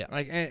later. Yeah.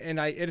 Like,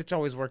 it's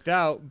always worked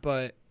out,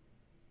 but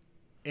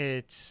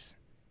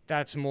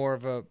that's more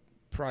of a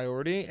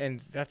priority,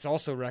 and that's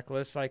also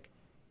reckless. Like,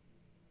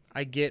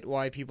 I get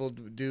why people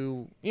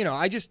do,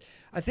 I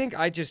think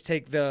I just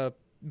take the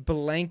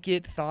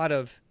blanket thought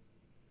of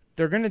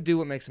they're going to do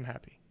what makes them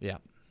happy. Yeah.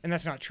 And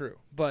that's not true.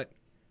 But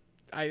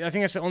I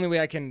think that's the only way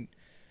I can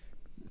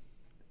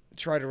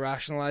try to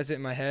rationalize it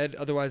in my head.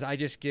 Otherwise, I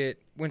just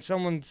get, when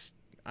someone's,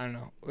 I don't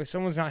know, if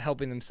someone's not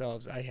helping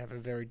themselves, I have a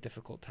very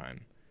difficult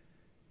time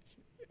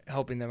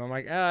helping them. I'm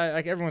like,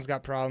 like, everyone's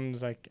got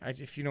problems. Like,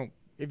 if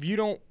you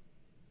don't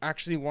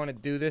actually want to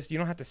do this, you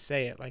don't have to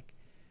say it. Like,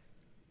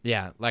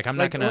 yeah, like, I'm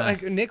not gonna.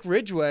 Like, Nick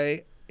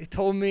Ridgway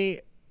told me,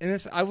 and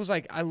this, I was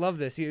like, I love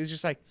this. He was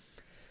just like,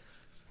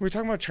 we were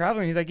talking about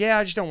traveling. He's like, yeah,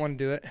 I just don't want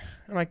to do it.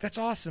 I'm like, that's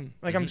awesome.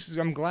 Like,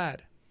 I'm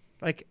glad.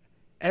 Like,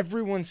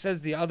 everyone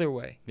says the other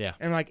way. Yeah.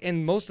 And like,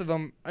 and most of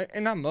them,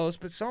 and not most,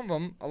 but some of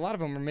them, a lot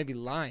of them are maybe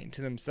lying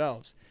to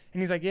themselves.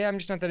 And he's like, yeah, I'm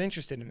just not that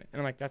interested in it. And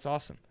I'm like, that's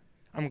awesome.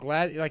 I'm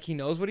glad, like, he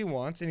knows what he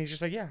wants, and he's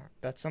just like, yeah,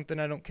 that's something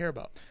I don't care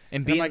about.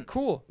 And I'm like,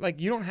 cool. Like,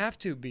 you don't have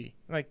to be.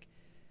 Like,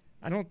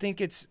 I don't think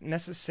it's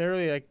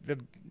necessarily like the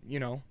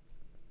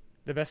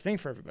best thing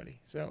for everybody.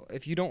 So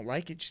if you don't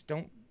like it, just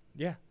don't.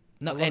 Yeah.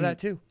 No, I love that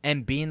too.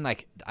 And being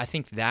like, I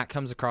think that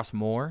comes across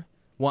more.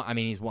 Well, I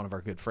mean, he's one of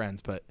our good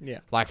friends, but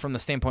like, from the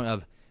standpoint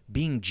of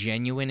being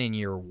genuine in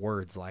your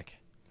words, like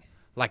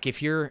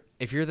if you're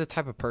the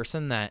type of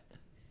person that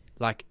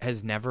like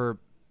has never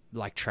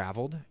like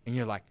traveled, and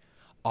you're like,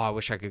 oh, I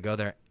wish I could go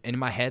there. And in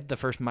my head,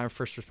 my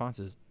first response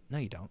is, no,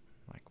 you don't.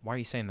 Like, why are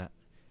you saying that?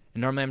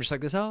 And normally I'm just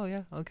like this. Oh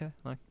yeah, okay.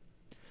 Like,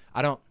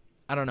 I don't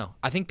know.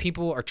 I think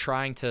people are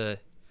trying to.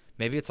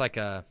 Maybe it's like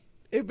a.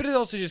 But it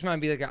also just might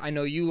be like, I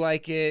know you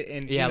like it,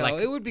 and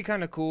like, it would be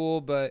kind of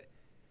cool, but.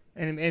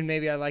 And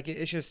maybe I like it.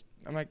 It's just,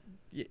 I'm like,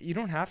 you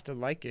don't have to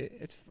like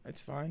it. It's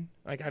fine.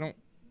 Like, I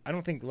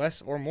don't think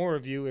less or more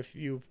of you if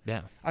you've.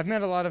 Yeah. I've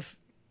met a lot of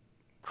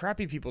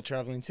crappy people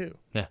traveling too.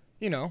 Yeah.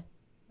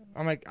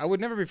 I'm like, I would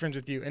never be friends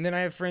with you. And then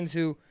I have friends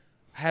who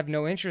have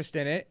no interest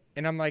in it,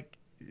 and I'm like,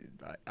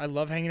 I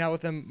love hanging out with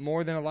them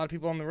more than a lot of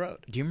people on the road.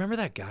 Do you remember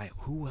that guy?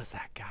 Who was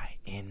that guy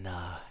in?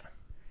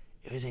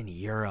 It was in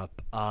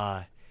Europe.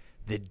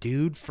 The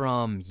dude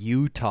from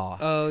Utah.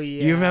 Oh,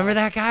 yeah. You remember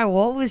that guy?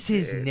 What was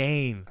his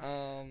name?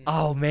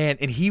 Oh, man.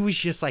 And he was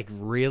just, like,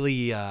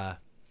 really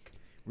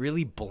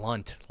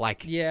blunt.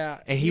 Like, yeah.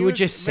 And he would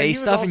just say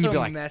stuff, and you'd be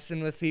like.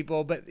 Messing with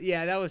people. But,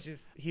 yeah, that was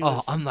just.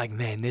 I'm like,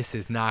 man, this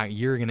is not.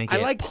 You're going to get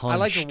punched. I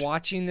like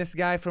watching this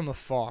guy from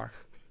afar.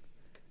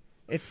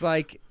 It's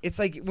like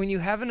when you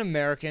have an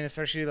American,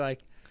 especially,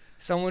 like,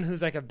 someone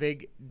who's, like, a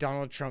big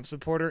Donald Trump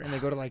supporter, and they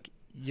go to, like,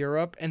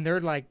 Europe, and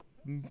they're, like,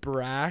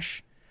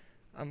 brash.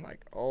 I'm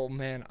like, oh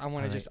man, I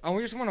just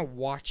want to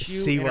watch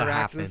you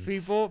interact with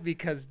people,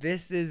 because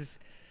it's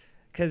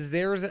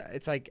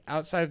like,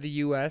 outside of the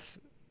U.S.,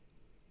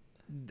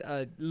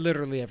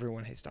 literally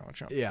everyone hates Donald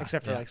Trump,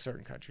 except for like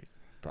certain countries,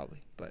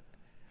 probably. But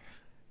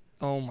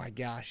oh my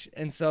gosh,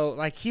 and so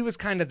like, he was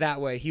kind of that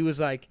way. He was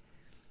like,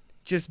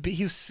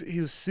 he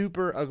was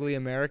super ugly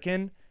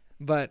American,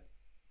 but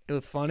it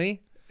was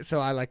funny.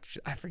 So I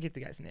forget the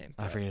guy's name.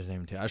 I forget his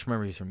name too. I just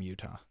remember he's from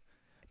Utah.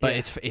 But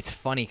it's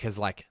funny because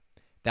like.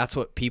 That's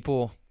what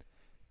people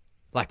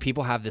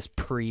have this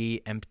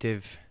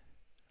preemptive,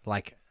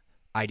 like,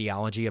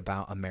 ideology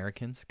about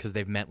Americans because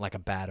they've met like a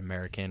bad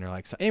American or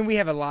like something. And we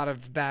have a lot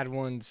of bad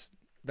ones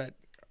that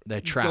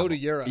travel. Go to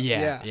Europe.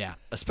 Yeah.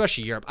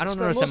 Especially Europe. I don't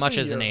notice that much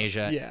as in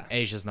Asia. Yeah.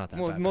 Asia's not that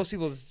bad. Most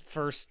people's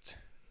first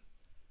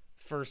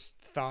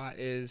thought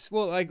is,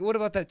 well, like, what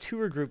about that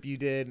tour group you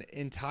did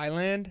in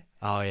Thailand?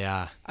 Oh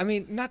yeah. I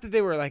mean, not that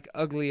they were like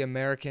ugly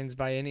Americans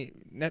by any,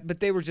 but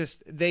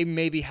they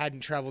maybe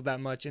hadn't traveled that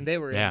much, and they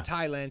were in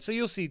Thailand. So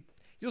you'll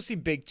see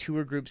big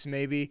tour groups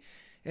maybe,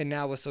 and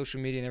now with social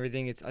media and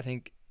everything, I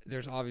think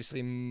there's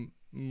obviously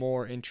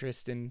more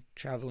interest in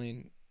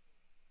traveling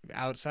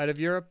outside of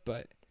Europe,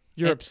 but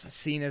Europe's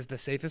seen as the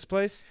safest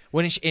place.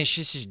 When it's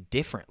just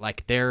different.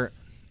 Like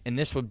and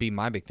this would be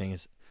my big thing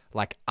is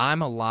like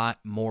I'm a lot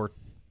more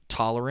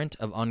tolerant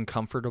of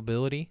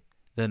uncomfortability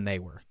than they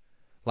were.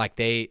 Like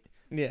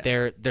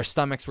their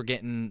stomachs were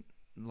getting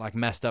like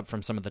messed up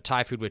from some of the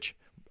Thai food, which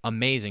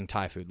amazing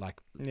Thai food. Like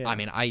I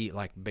mean, I eat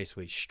like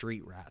basically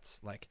street rats.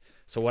 Like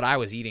so what I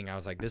was eating, I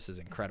was like, this is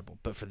incredible.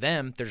 But for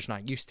them, they're just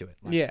not used to it.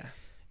 Like,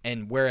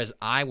 and whereas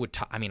I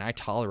I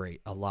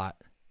tolerate a lot.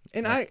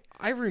 And like,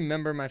 I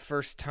remember my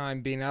first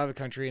time being out of the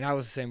country, and I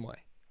was the same way.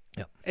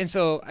 Yeah. And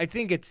so I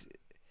think it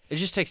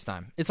just takes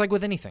time. It's like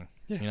with anything,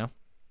 you know.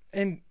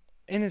 And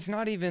it's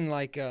not even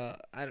like I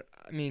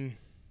mean,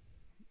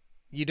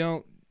 you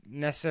don't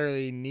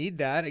necessarily need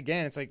that.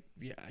 Again, it's like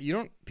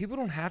people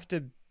don't have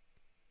to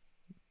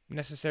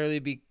necessarily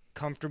be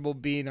comfortable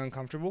being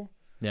uncomfortable.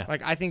 Yeah.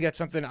 Like I think that's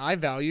something I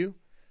value,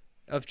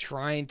 of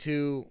trying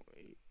to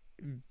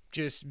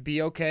just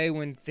be okay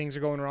when things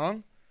are going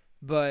wrong.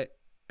 But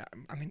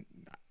I mean,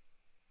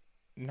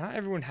 not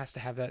everyone has to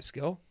have that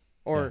skill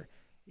or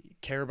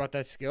care about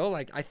that skill.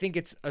 Like I think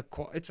it's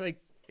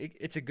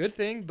a good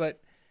thing,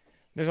 but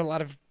there's a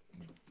lot of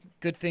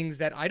good things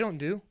that I don't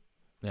do.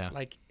 Yeah.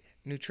 Like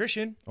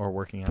nutrition or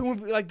working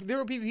out. Like there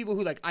would be people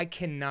who like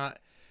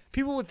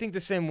people would think the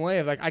same way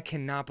of like I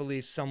cannot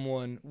believe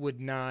someone would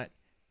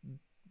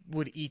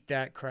eat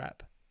that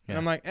crap. And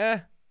I'm like,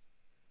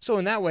 So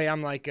in that way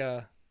I'm like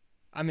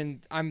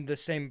I'm the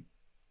same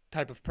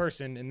type of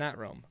person in that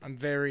realm. I'm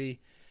very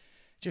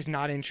just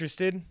not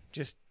interested,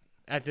 just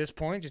at this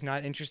point, just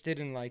not interested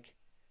in like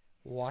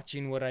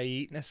watching what I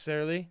eat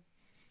necessarily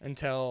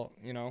until,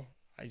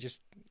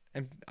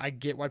 I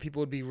get why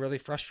people would be really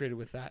frustrated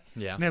with that.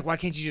 Yeah. I'm like, why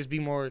can't you just be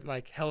more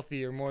like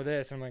healthy or more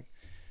this? I'm like,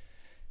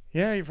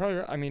 yeah, you're probably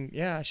right. I mean,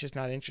 yeah, it's just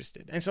not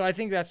interested. And so I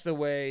think that's the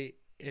way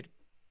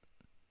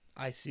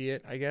I see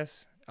it, I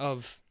guess,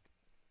 of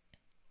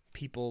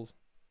people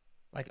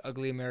like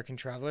ugly American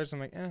travelers. I'm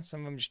like,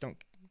 some of them just don't.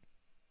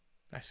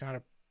 That's not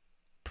a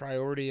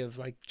priority of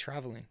like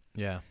traveling.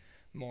 Yeah.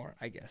 More,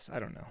 I guess. I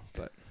don't know,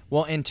 but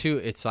well, and two,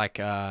 it's like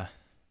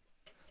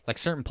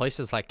certain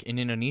places, like in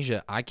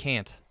Indonesia, I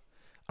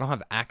don't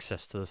have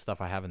access to the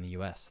stuff I have in the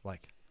U.S.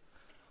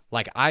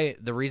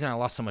 The reason I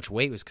lost so much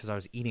weight was because I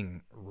was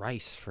eating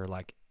rice for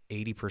like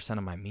 80%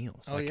 of my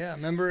meals. Oh yeah,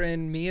 remember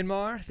in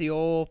Myanmar, the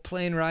old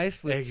plain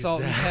rice with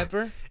salt and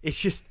pepper? It's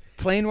just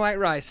plain white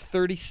rice,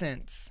 30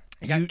 cents.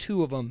 I got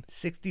 2 of them,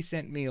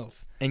 60-cent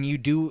meals. And you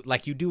do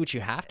what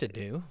you have to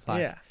do.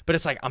 Like, but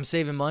it's like I'm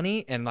saving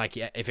money, and like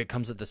if it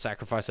comes at the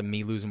sacrifice of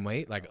me losing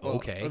weight, like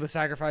okay. Or the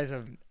sacrifice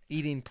of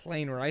eating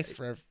plain rice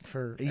for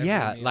every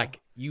meal. Like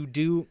you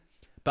do.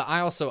 But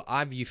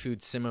I view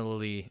food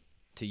similarly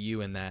to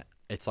you in that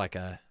it's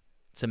a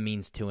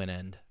means to an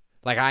end.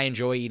 Like I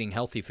enjoy eating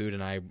healthy food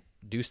and I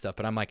do stuff,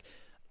 but I'm like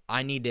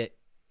I need to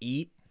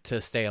eat to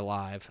stay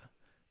alive.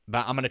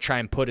 But I'm gonna try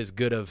and put as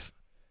good of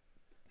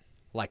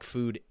like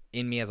food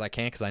in me as I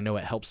can because I know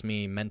it helps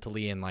me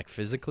mentally and like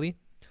physically.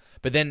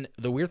 But then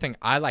the weird thing,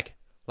 I like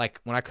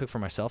when I cook for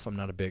myself, I'm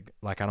not a big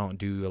I don't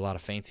do a lot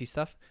of fancy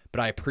stuff,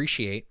 but I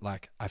appreciate I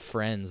have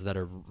friends that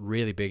are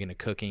really big into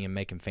cooking and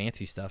making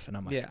fancy stuff, and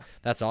I'm like,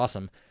 that's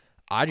awesome.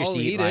 I just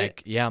eat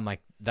like it. I'm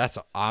like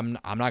I'm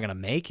not gonna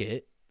make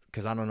it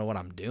because I don't know what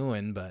I'm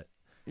doing, but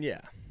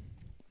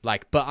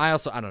but I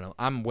don't know.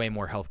 I'm way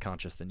more health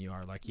conscious than you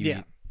are. Like you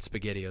eat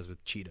SpaghettiOs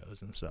with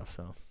Cheetos and stuff.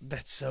 So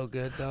that's so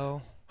good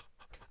though.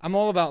 I'm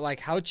all about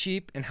like how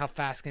cheap and how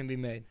fast can it be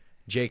made.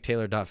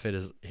 JakeTaylor.fit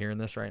is hearing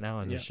this right now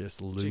and is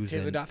just losing.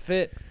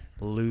 JakeTaylor.fit.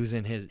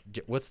 Losing his.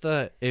 What's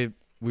the?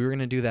 We were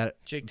gonna do that.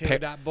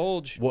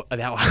 JakeTaylor.bulge. What? That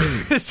I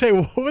was gonna say.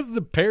 What was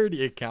the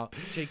parody account?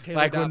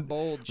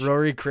 JakeTaylor.bulge. Like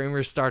Rory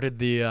Kramer started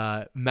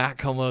the Matt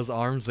Como's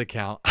Arms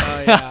account.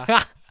 Oh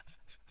yeah.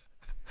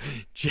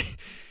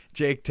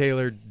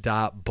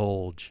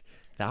 JakeTaylor.bulge.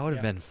 That would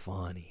have been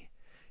funny.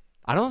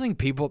 I don't think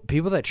people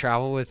that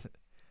travel with.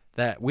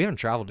 That we haven't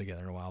traveled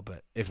together in a while,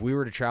 but if we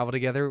were to travel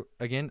together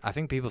again, I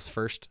think people's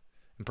first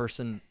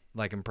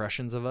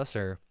impressions of us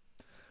are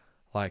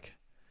like,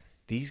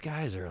 these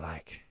guys are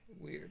like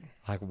weird.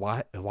 Like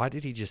why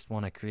did he just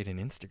want to create an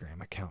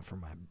Instagram account for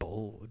my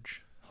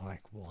bulge?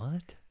 Like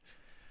what?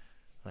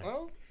 Like,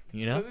 well,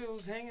 you know, it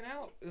was hanging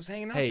out.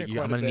 Hey,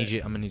 I'm gonna need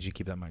you to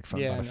keep that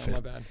microphone. Yeah, not a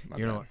fist. my bad.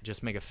 You know,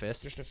 just make a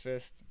fist. Just a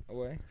fist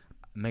away.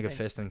 Make a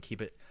fist and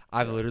keep it.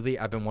 I've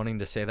been wanting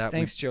to say that.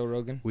 Thanks, Joe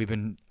Rogan.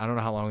 I don't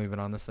know how long we've been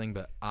on this thing,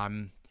 but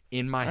I'm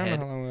in my head. I don't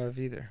know how long we have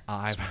either.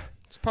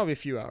 It's probably a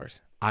few hours.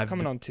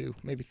 Coming on 2,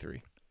 maybe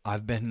 3.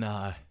 I've been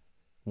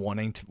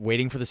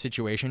waiting for the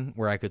situation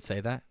where I could say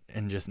that,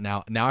 and just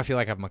now I feel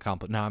like I've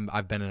accomplished. Now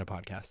I've been in a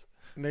podcast.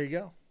 There you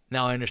go.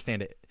 Now I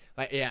understand it.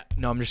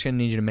 I'm just gonna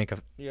need you to make a.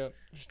 Yep.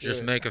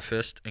 Just make a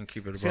fist and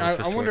keep it above. See,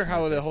 I wonder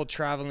how the whole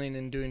traveling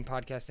and doing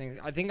podcasting.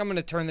 I think I'm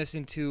gonna turn this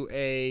into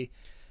a.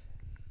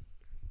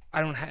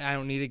 I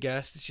don't need a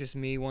guest. It's just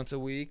me once a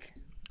week.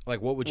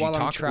 Like, what would you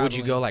talk? Would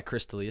you go like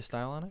Chris D'Elia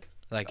style on it?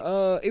 Like,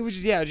 it would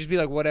just be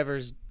like whatever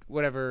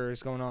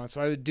is going on.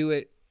 So I would do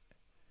it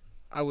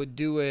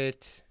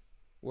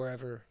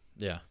wherever.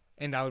 Yeah.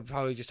 And I would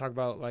probably just talk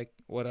about like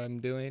what I'm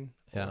doing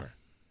or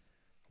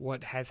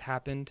what has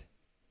happened.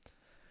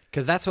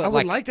 Because that's what I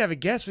would like to have a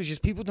guest, which is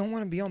people don't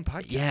want to be on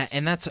podcasts. Yeah,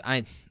 and that's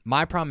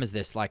my problem is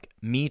this, like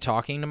me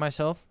talking to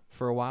myself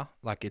for a while,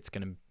 like it's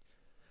gonna,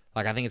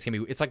 like I think it's gonna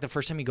be, it's like the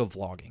first time you go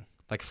vlogging,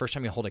 like the first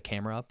time you hold a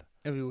camera up,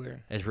 it'd be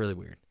weird. It's really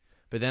weird,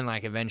 but then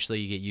like eventually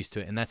you get used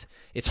to it, and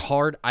it's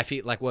hard. I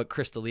feel like what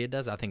Crystalia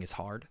does, I think is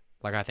hard.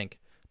 Like I think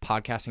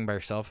podcasting by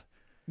yourself.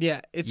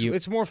 Yeah,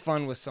 it's more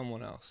fun with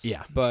someone else.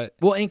 Yeah, but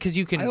well, and because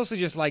you can. I also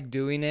just like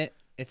doing it.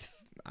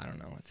 I don't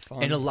know, it's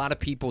fun. And a lot of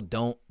people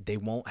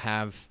won't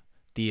have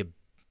the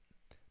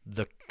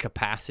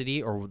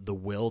capacity or the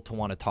will to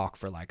want to talk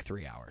for like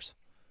 3 hours.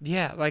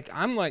 Yeah, like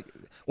I'm like,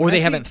 or they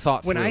haven't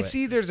thought. When through I it.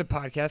 see there's a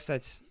podcast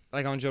that's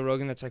like on Joe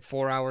Rogan that's like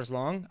 4 hours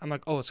long, I'm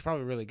like, oh, it's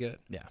probably really good.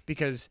 Yeah.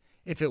 Because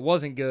if it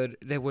wasn't good,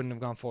 they wouldn't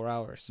have gone 4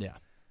 hours. Yeah.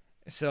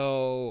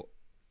 So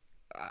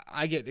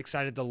I get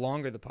excited the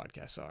longer the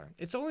podcasts are.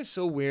 It's always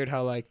so weird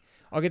how like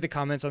I'll get the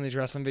comments on these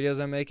wrestling videos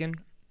I'm making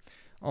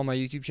on my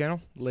YouTube channel,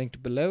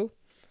 linked below,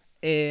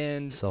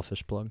 and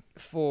selfish plug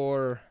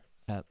for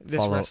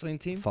this wrestling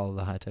team. Follow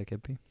the High Tech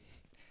EP. You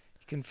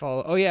can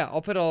follow. Oh yeah,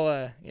 I'll put all.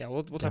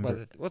 We'll talk about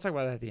that. We'll talk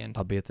about that at the end.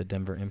 I'll be at the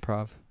Denver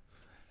Improv.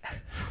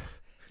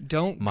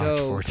 Don't March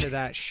go 14th. to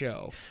that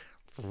show.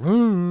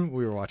 We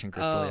were watching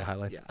Crystalia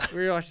highlights. Yeah,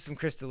 we were watching some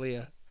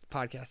Crystalia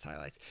podcast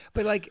highlights.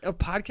 But like a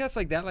podcast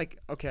like that, like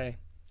okay,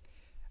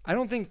 I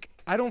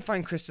don't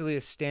find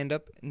Crystalia's stand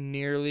up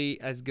nearly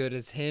as good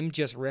as him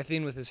just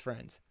riffing with his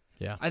friends.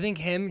 Yeah, I think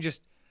him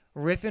just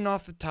riffing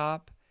off the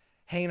top,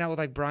 hanging out with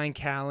like Brian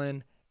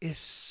Callen is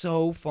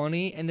so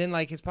funny, and then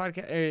like his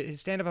podcast,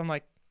 his stand up, I'm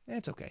like,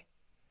 it's okay,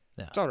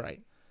 it's all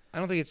right. I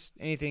don't think it's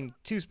anything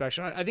too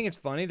special. I think it's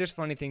funny. There's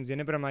funny things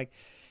in it, but I'm like,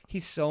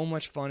 he's so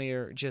much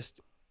funnier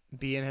just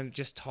being him,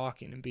 just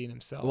talking and being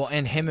himself. Well,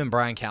 and him and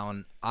Brian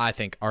Callen, I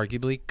think,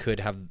 arguably could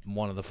have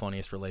one of the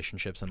funniest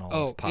relationships in all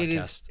of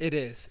podcasts. It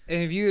is.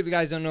 And if you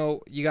guys don't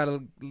know, you got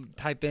to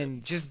type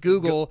in, just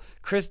Google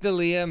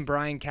Crystalia and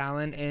Brian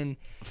Callen and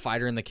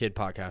Fighter and the Kid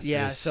podcast.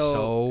 Yeah,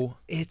 so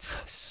it's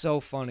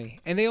so funny.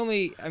 And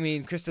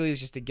Crystalia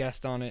is just a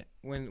guest on it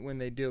when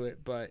they do it,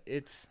 but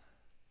it's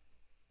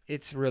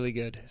really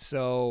good.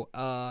 So,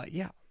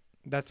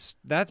 that's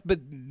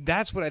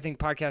what I think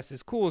podcast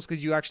is cool, is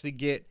because you actually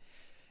get,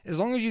 as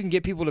long as you can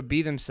get people to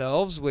be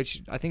themselves,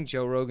 which I think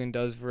Joe Rogan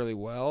does really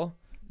well,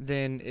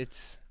 then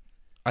it's...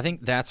 I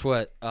think that's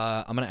what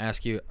I'm going to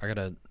ask you. I got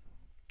to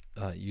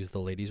use the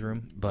ladies'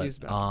 room, but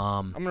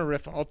I'm going to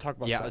riff. I'll talk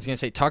about I was going to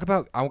say, talk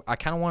about, I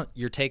kind of want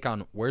your take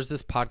on where's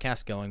this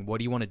podcast going? What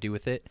do you want to do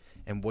with it?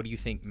 And what do you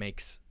think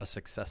makes a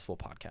successful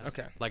podcast?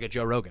 Okay. Like a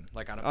Joe Rogan.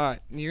 All right.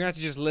 You're going to have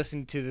to just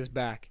listen to this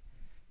back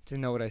to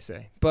know what I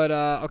say. But,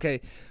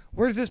 okay,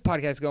 where's this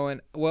podcast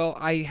going? Well,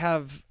 I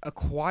have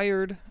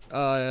acquired...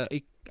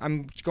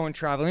 I'm going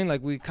traveling,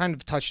 like we kind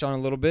of touched on a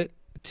little bit,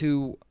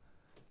 to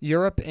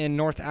Europe and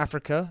North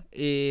Africa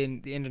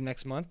in the end of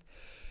next month.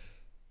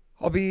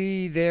 I'll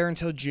be there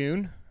until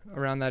June,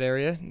 around that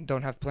area.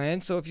 Don't have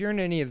plans. So if you're in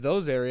any of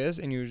those areas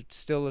and you're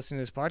still listening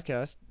to this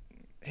podcast,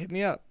 hit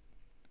me up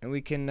and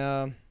we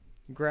can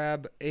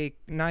grab a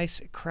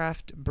nice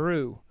craft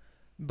brew.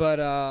 But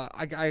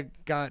I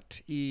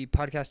got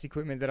podcast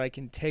equipment that I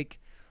can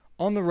take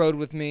on the road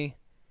with me,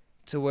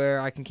 to where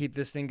I can keep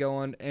this thing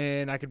going,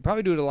 and I could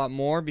probably do it a lot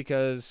more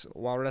because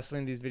while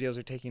wrestling, these videos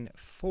are taking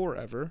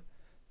forever.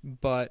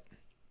 But,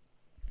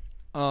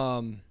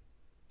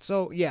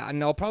 so yeah,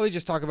 and I'll probably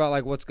just talk about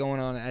like what's going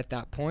on at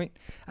that point.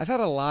 I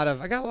got a lot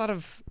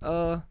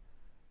of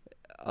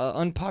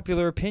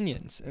unpopular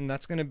opinions, and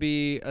that's going to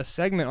be a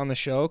segment on the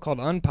show called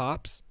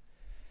Unpops,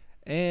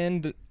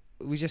 and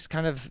we just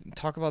kind of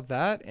talk about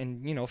that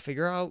and,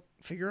 figure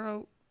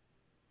out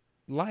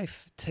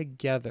life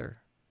together,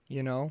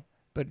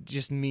 but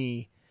just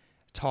me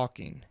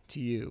talking to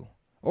you.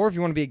 Or if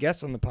you want to be a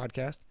guest on the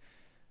podcast,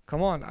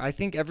 come on. I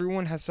think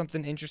everyone has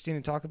something interesting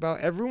to talk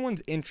about.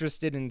 Everyone's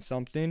interested in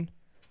something.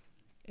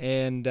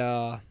 And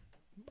I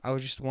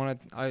just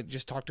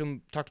talk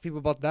to people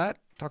about that.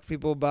 Talk to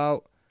people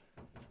about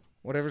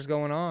whatever's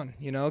going on,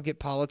 get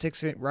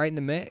politics right in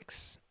the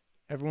mix.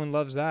 Everyone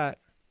loves that.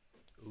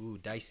 Ooh,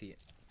 dicey.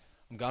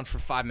 I'm gone for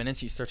 5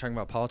 minutes. You start talking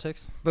about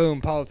politics?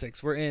 Boom,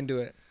 politics. We're into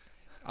it.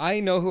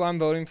 I know who I'm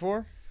voting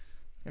for.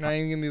 And I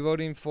am going to be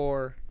voting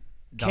for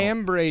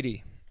Cam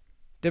Brady,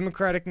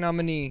 Democratic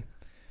nominee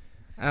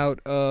out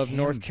of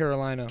North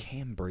Carolina.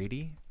 Cam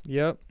Brady?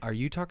 Yep. Are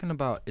you talking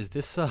about, is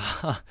this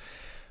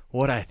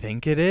what I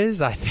think it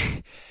is? I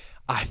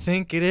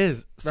think it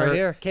is. Sir, right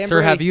here. Cam sir,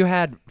 Brady. have you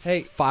had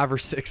 5 or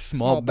 6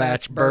 small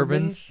batch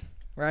bourbons?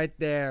 Right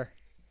there.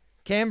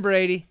 Cam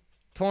Brady,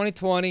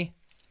 2020.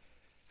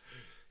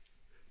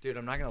 Dude,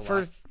 I'm not going to lie.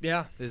 First,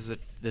 yeah. This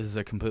is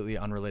a completely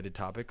unrelated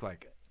topic.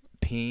 Like,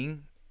 peeing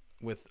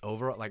with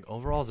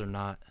overalls are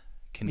not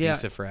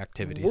conducive for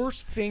activities.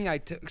 Worst thing I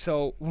took.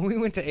 So when we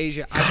went to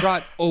Asia, I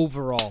brought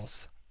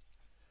overalls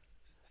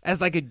as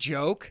like a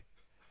joke,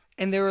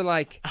 and they were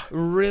like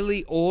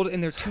really old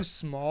and they're too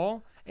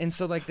small, and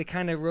so like they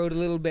kind of rode a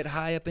little bit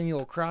high up in the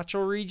old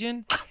crotchal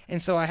region,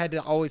 And so I had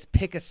to always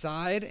pick a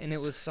side, and it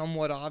was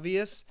somewhat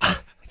obvious,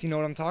 if you know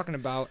what I'm talking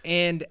about.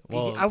 And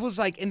I was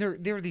like, and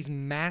there were these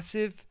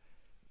massive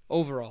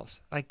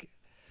overalls, like,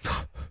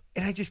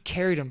 and I just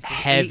carried them for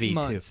 8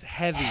 months. Too.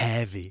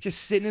 Heavy.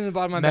 Just sitting in the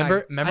bottom of my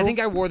bag. Remember? I think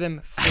I wore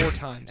them 4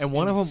 times. And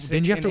one of them,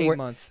 did you have to wear?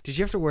 Months. Did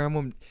you have to wear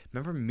them?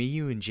 Remember me,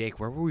 you, and Jake?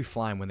 Where were we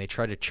flying when they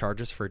tried to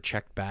charge us for a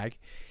checked bag?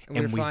 And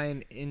we were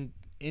flying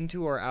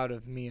into or out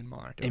of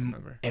Myanmar. I don't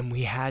remember. And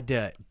we had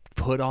to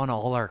put on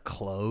all our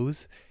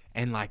clothes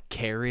and like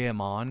carry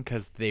them on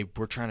because they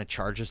were trying to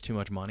charge us too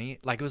much money.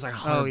 Like it was like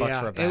 $100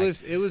 for a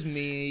bag. It was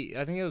me.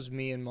 I think it was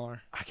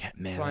Myanmar. I can't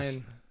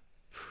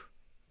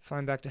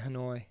flying back to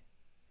Hanoi.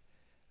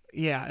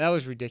 Yeah, that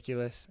was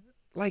ridiculous.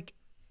 Like,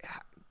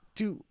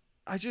 dude,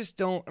 I just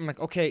don't. I'm like,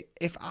 okay,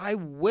 if I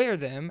wear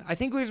them, I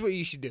think here's what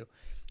you should do.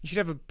 You should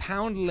have a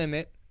pound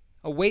limit,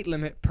 a weight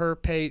limit per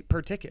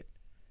ticket.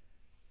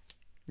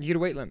 You get a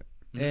weight limit.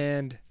 Mm-hmm.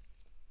 And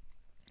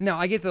now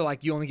I get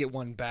that, you only get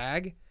one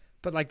bag,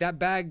 but that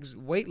bag's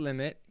weight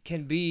limit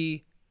can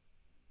be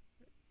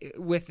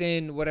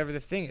within whatever the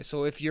thing is.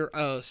 So if you're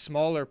a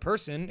smaller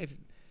person, if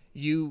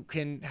you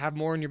can have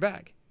more in your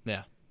bag.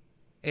 Yeah.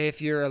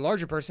 If you're a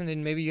larger person,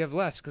 then maybe you have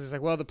less because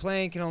it's the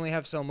plane can only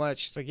have so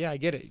much. It's yeah, I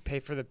get it. You pay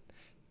for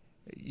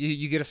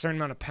you get a certain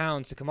amount of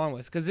pounds to come on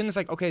with. Because then it's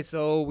okay,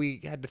 so we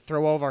had to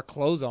throw all of our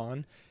clothes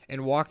on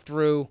and walk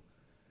through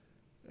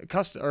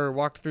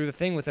the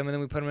thing with them, and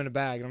then we put them in a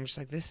bag. And I'm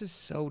just this is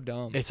so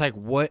dumb. It's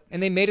what?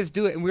 And they made us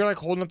do it, and we were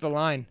holding up the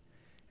line,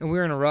 and we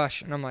were in a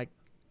rush, and I'm I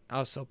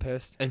was so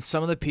pissed. And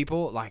some of the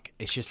people,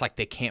 it's just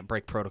they can't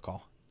break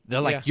protocol.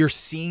 They're you're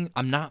seeing,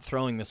 I'm not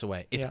throwing this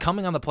away. It's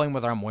coming on the plane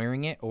whether I'm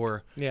wearing it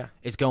or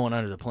it's going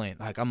under the plane.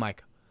 I'm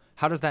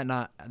how does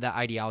that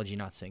ideology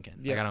not sink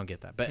in? I don't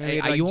get that. But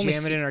you only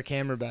jam it in our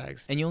camera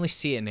bags. And you only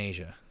see it in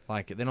Asia.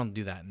 They don't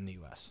do that in the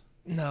U.S.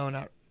 No,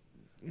 not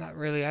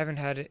really. I haven't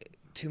had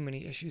too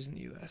many issues in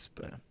the U.S.,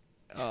 but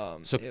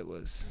it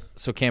was.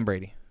 So Cam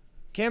Brady.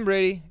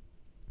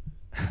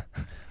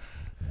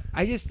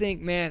 I just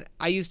think, man,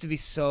 I used to be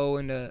so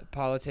into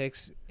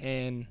politics,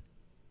 and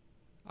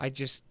I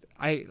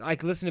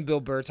listen to Bill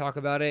Burr talk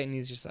about it, and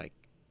he's just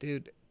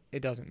dude,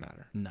 it doesn't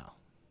matter. No.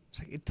 It's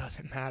it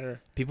doesn't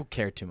matter. People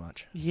care too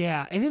much.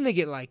 Yeah, and then they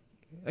get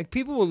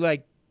people will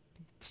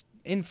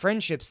in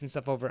friendships and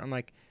stuff over it.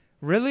 I'm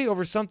really?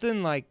 Over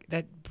something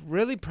that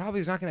really probably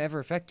is not going to ever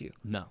affect you?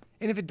 No.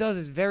 And if it does,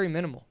 it's very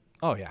minimal.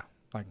 Oh, yeah.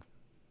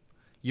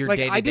 Your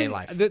day-to-day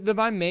life.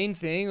 My main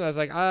thing was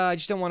I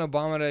just don't want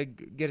Obama to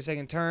get a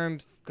second term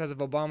because of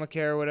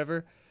Obamacare or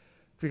whatever,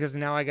 because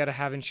now I got to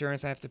have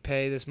insurance. I have to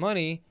pay this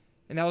money.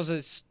 And that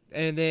was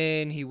and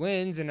then he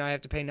wins, and I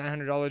have to pay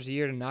 $900 a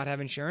year to not have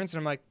insurance.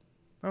 And I'm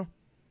oh,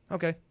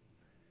 okay.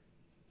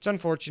 It's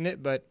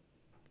unfortunate, but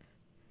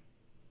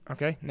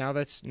okay. Now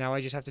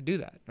I just have to do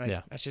that.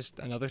 That's just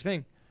another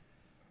thing.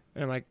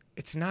 And I'm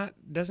it's not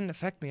doesn't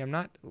affect me. I'm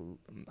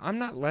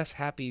not less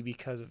happy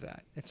because of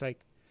that. It's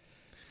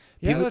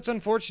that's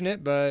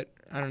unfortunate, but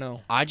I don't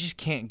know. I just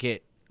can't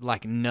get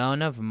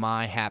none of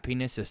my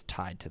happiness is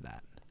tied to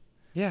that.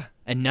 Yeah.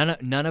 And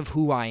none of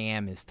who I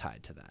am is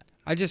tied to that.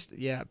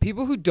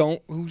 People who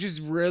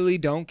just really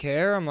don't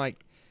care, I'm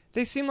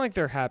they seem like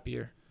they're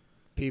happier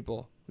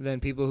people than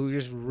people who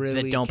just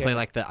really that don't care.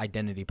 play the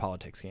identity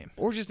politics game.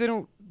 Or just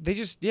they're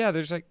just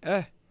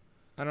I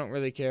don't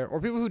really care. Or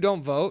people who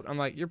don't vote,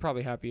 I'm you're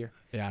probably happier.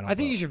 Yeah, I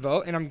think you should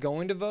vote, and I'm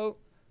going to vote,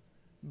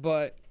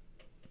 but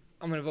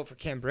I'm going to vote for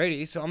Cam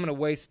Brady, so I'm going to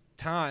waste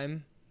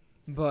time,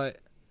 but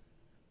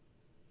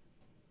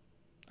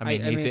I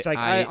mean it's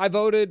I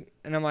voted,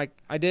 and I'm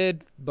I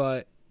did,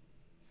 but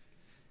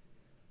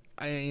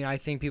I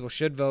think people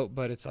should vote,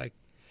 but it's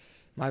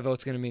my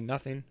vote's going to mean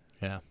nothing.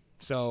 Yeah.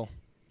 So,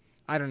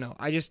 I don't know.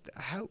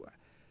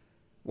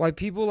 Why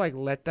people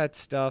let that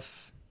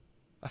stuff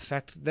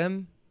affect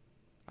them?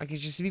 I can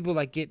just see people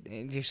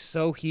get just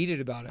so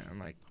heated about it.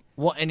 I'm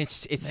well, and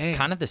it's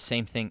kind of the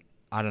same thing.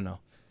 I don't know.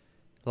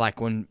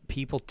 When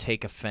people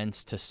take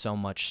offense to so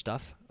much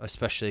stuff,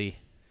 especially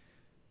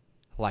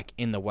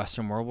in the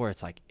Western world, where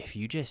it's if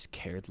you just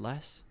cared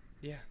less,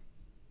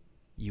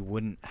 you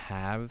wouldn't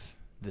have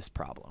this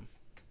problem.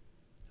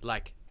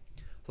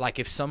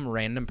 If some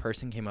random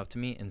person came up to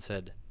me and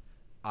said,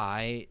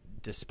 I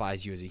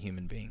despise you as a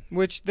human being.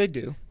 Which they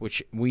do.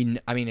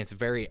 It's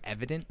very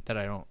evident that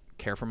I don't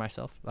care for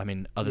myself.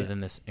 Other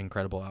than this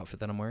incredible outfit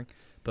that I'm wearing.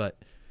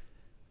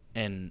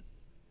 And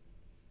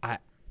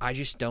I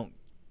just don't,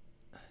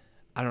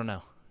 I don't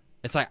know.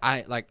 It's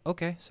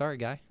okay, sorry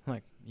guy.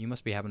 You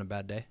must be having a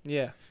bad day.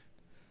 Yeah.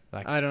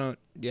 I don't,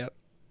 yep.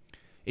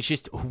 It's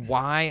just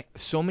why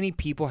so many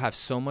people have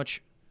so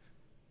much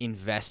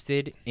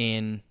invested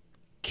in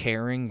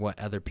caring what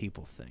other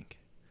people think.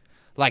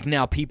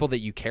 Now people that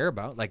you care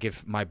about,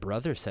 if my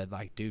brother said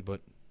dude,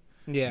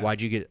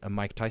 why'd you get a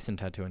Mike Tyson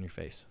tattoo on your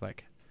face?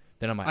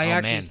 Then I'm I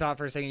actually thought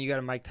for a second you got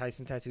a Mike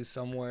Tyson tattoo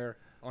somewhere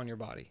on your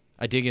body.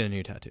 I did get a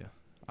new tattoo.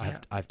 I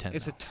have 10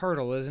 It's now. A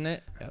turtle, isn't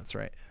it? Yeah, that's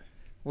right.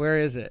 Where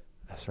is it?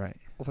 That's right.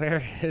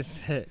 Where is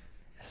it?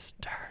 It's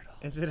a turtle.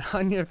 Is it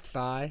on your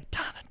thigh?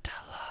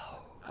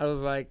 Donatello. I was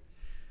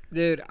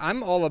Dude,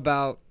 I'm all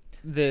about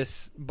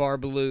this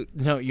Batutut.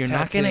 No, you're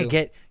not tattoo. gonna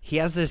get. He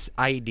has this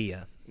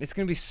idea. It's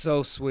gonna be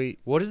so sweet.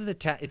 What is the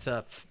It's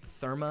a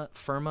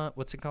firma.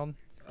 What's it called?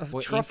 A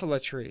What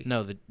truffula tree.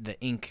 No, the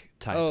ink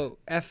type. Oh,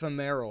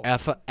 ephemeral.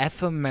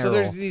 Ephemeral. So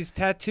there's these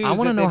tattoos. I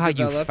want to that know how they've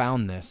you developed.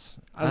 found this.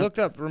 I looked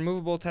up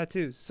removable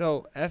tattoos.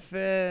 So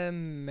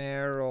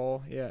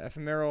ephemeral,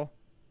 ephemeral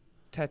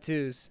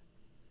tattoos.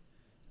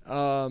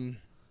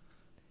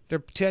 They're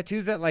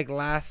tattoos that like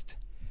last.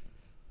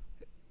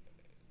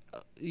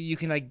 You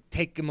can like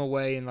take them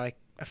away in like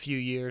a few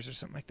years or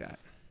something like that.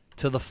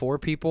 To the four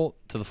people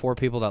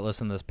that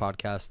listen to this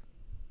podcast,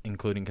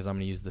 including because I'm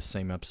going to use the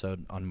same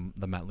episode on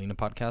the Matt Lena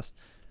podcast,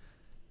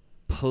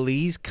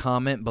 please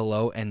comment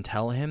below and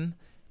tell him,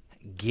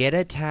 get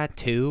a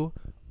tattoo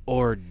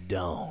or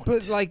don't.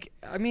 But like,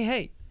 I mean,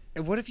 hey,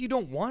 what if you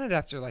don't want it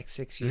after like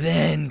 6 years?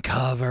 Then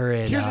cover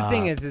it Here's up. the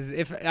thing is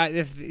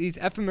if these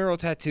ephemeral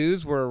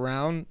tattoos were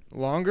around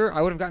longer,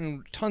 I would have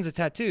gotten tons of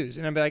tattoos,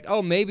 and I'd be like,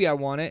 oh, maybe I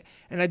want it.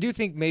 And I do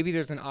think maybe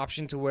there's an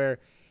option to where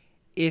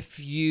if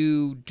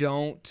you do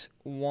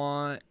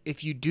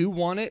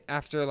want it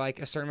after like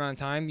a certain amount of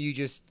time, you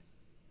just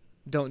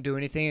don't do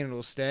anything and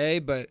it'll stay.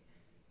 But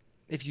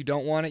if you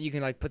don't want it, you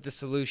can like put the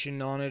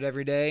solution on it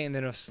every day, and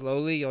then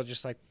slowly you'll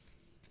just like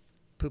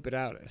poop it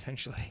out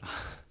essentially.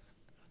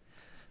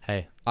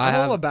 Hey, I'm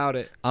all about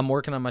it. I'm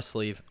working on my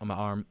sleeve, on my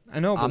arm. I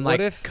know, but I'm what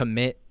like if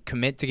commit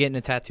to getting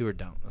a tattoo or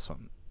don't. That's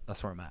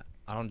where I'm at.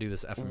 I don't do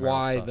this ephemeral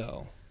why stuff.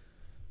 though?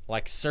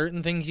 Like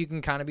certain things you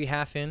can kind of be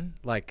half in,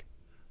 like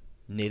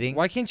knitting.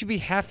 Why can't you be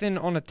half in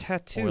on a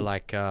tattoo? Or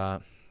like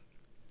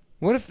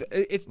what if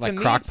it's like to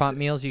me, crock it's- pot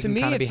meals? You to can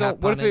me, kind of be it's half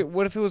what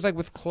in. if it was like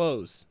with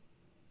clothes?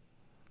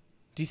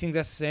 Do you think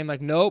that's the same?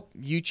 Like, nope,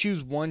 you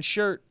choose one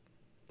shirt,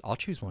 I'll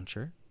choose one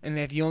shirt. and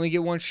if you only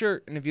get one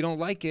shirt, and if you don't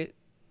like it,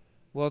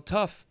 well,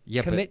 tough.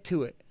 Yeah, but- commit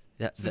to it.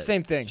 It's the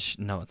same thing.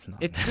 No, it's not.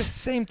 It's the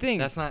same thing.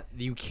 That's not.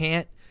 You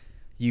can't.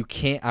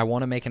 I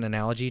want to make an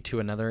analogy to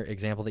another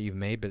example that you've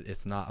made, but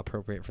it's not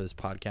appropriate for this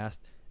podcast.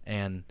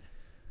 And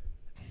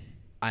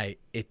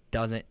it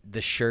doesn't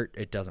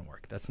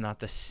work. That's not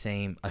the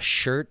same. A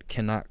shirt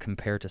cannot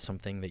compare to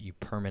something that you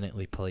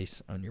permanently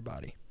place on your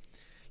body.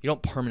 You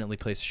don't permanently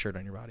place a shirt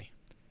on your body.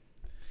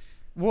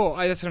 Well,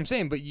 that's what I'm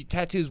saying. But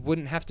tattoos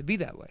wouldn't have to be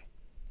that way.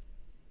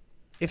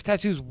 If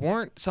tattoos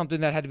weren't something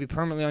that had to be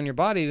permanently on your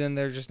body, then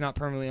they're just not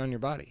permanently on your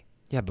body.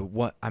 Yeah, but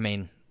what I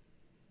mean.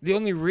 The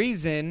only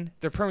reason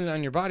they're permanently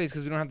on your body is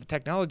because we don't have the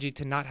technology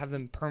to not have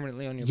them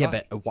permanently on your body.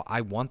 Yeah, but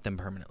I want them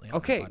permanently on my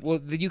okay, body. well,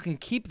 you can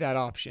keep that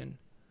option,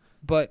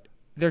 but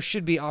there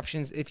should be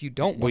options if you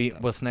don't want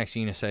them. What's next?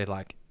 You're gonna say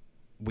like,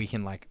 we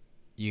can like,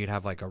 you could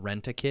have like a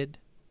rent-a-kid,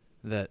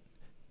 that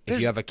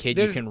if you have a kid,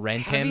 you can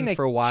rent him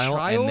for a while,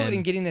 child and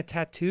then getting a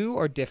tattoo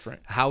are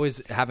different. how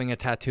is having a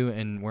tattoo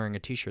and wearing a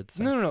T-shirt the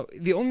same? No.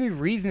 The only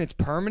reason it's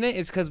permanent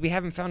is because we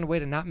haven't found a way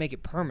to not make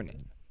it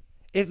permanent.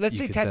 If let's You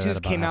say could say that tattoos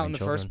about came out having in the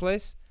children. first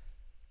place,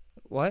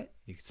 what?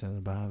 You could say that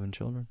about having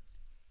children.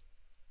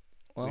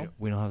 Well,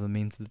 We don't have the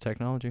means of the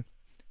technology.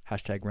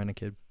 Hashtag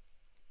rent-a-kid.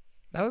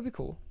 that would be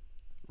cool.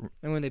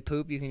 And when they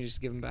poop, you can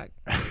just give them back.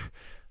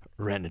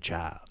 Rent a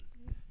child.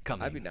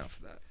 I'd be down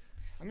for that.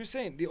 I'm just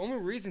saying, the only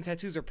reason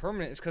tattoos are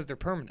permanent is because they're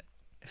permanent.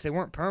 If they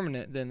weren't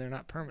permanent, then they're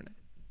not permanent.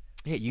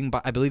 Yeah, you can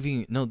buy. I believe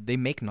you. No, they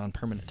make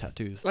non-permanent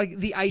tattoos. Like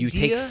the idea. You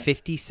take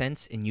 50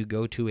 cents and you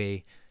go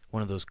to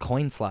one of those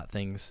coin slot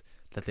things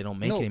that they don't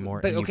make anymore.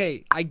 But and you-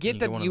 okay, I get you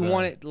that get one you of the-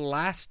 want it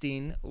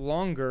lasting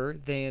longer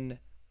than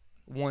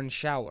one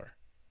shower.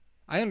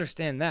 I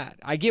understand that.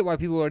 I get why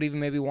people would even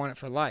maybe want it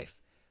for life.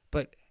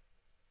 But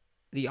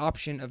the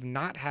option of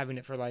not having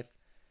it for life,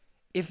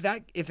 if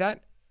that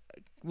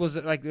was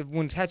like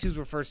when tattoos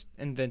were first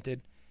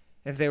invented,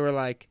 if they were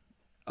like,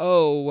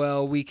 oh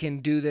well, we can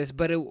do this,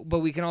 but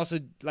we can also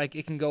like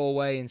it can go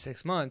away in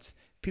 6 months,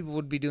 people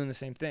would be doing the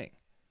same thing.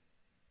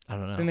 I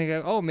don't know. Then they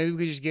go, oh, maybe we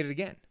could just get it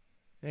again.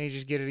 Then you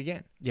just get it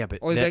again. Yeah, but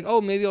Or they'd be like, oh,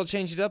 maybe I'll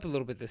change it up a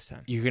little bit this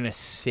time. you're gonna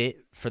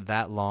sit for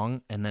that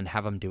long and then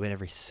have them do it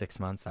every 6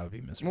 months. That would be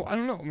miserable. Well, I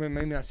don't know.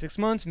 Maybe not 6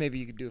 months. Maybe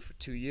you could do it for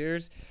 2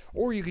 years.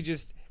 Or you could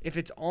just, if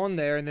it's on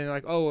there and then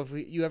like, oh, if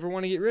you ever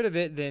want to get rid of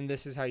it, then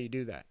this is how you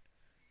do that.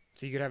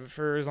 So you could have it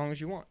for as long as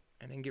you want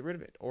and then get rid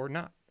of it. Or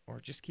not. Or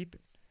just keep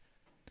it.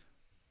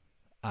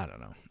 I don't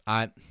know.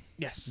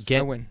 Yes. Get-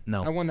 I win.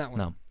 no, I won that one.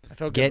 no. I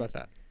felt good about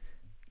that.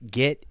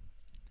 Get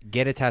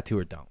a tattoo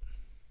or don't.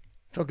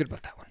 Felt good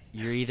about that one.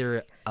 You're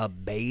either a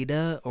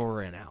beta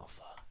or an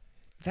alpha.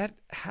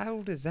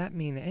 How does that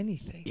mean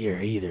anything?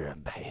 You're either a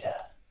beta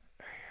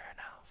or you're an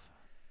alpha.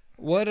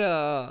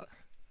 What,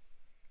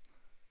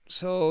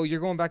 so you're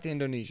going back to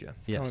Indonesia.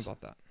 Tell me Yes.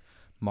 about that.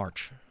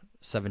 March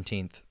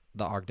 17th,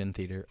 the Ogden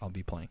Theater, I'll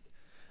be playing.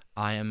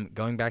 I am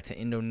going back to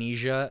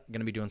Indonesia,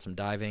 going to be doing some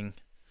diving,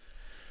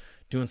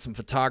 doing some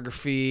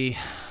photography.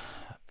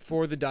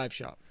 For the dive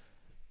shop.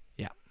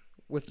 Yeah.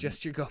 With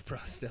just your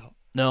GoPro still.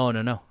 No.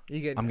 You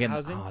getting I'm getting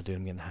housing? Oh, dude,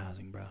 I'm getting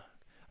housing, bro. I'm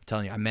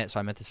telling you, I met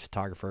this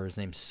photographer. His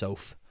name's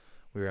Soph.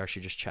 We were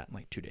actually just chatting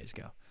like 2 days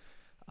ago.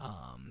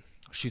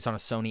 Shoots on a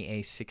Sony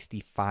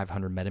A6500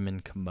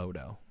 Metamin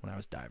Komodo when I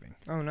was diving.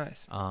 Oh,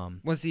 nice.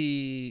 Was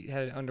he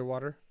had it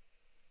underwater?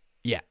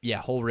 Yeah,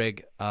 whole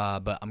rig.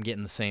 But I'm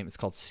getting the same. It's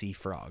called Sea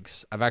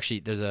Frogs. I've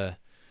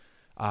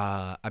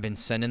been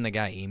sending the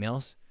guy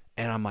emails,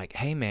 and I'm like,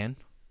 hey man,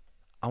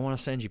 I want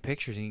to send you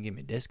pictures, and you can give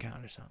me a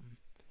discount or something.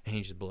 And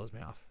he just blows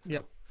me off.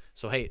 Yep.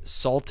 So hey,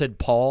 Salted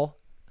Paul.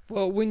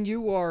 Well, when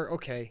you are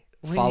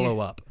Follow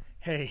up.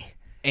 Hey.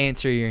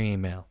 Answer your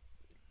email.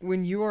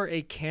 When you are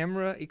a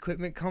camera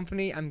equipment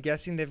company, I'm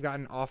guessing they've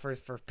gotten offers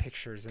for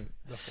pictures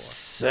before.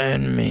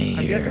 Send me.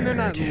 I'm guessing they're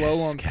not discount.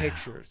 low on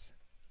pictures.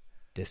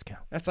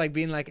 Discount. That's like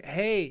being like,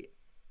 hey,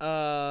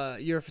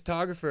 you're a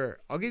photographer.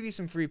 I'll give you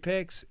some free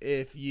pics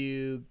if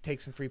you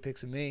take some free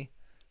pics of me.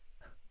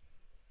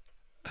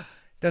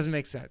 Doesn't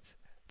make sense.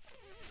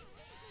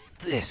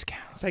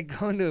 Discount. It's like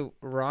going to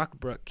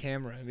Rockbrook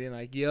Camera and being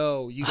like,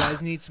 yo, you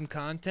guys need some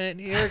content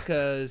here?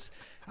 Because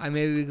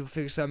maybe we can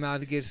figure something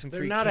out to get some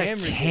free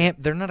cameras.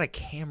 They're not a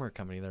camera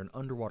company. They're an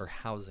underwater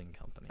housing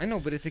company. I know,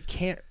 but it's a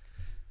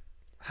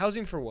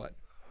housing for what?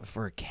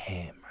 For a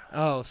camera.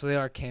 Oh, so they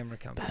are a camera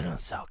company. I don't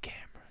sell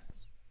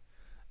cameras.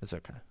 It's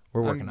okay.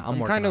 We're working on it. I'm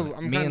working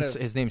on it.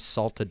 His name's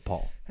Salted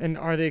Paul. And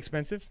are they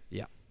expensive?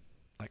 Yeah.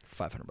 Like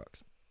 $500.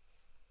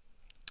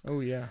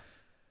 Oh, yeah.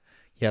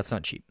 Yeah, it's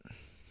not cheap.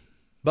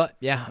 But,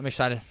 yeah, I'm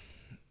excited.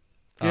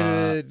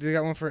 They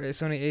got one for a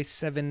Sony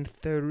A7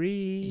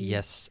 III.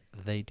 Yes,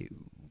 they do.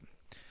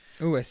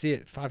 Oh, I see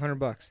it.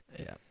 $500.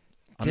 Yeah.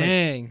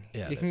 Dang.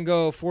 Yeah, it can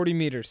go 40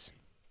 meters.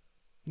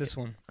 This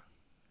one.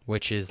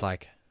 Which is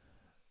like,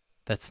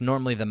 that's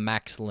normally the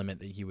max limit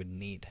that you would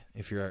need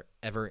if you're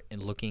ever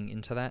looking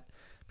into that.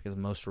 Because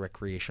most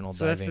recreational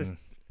diving. That's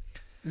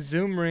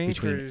zoom range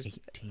for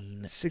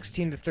 18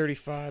 16 to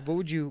 35. What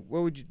would you?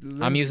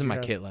 I'm using my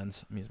kit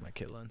lens.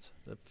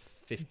 The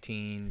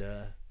 15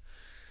 to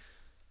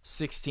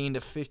 16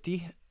 to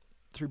 50,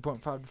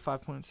 3.5 to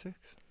 5.6.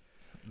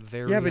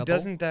 Very. Yeah, but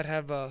doesn't that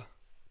have a?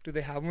 Do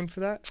they have one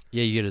for that?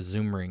 Yeah, you get a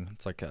zoom ring.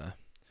 It's like so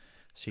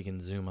you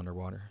can zoom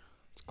underwater.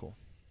 It's cool.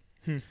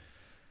 And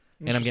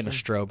I'm getting a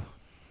strobe.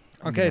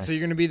 Okay, Nice. so you're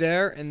gonna be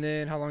there, and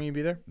then how long you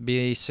be there?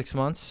 Be 6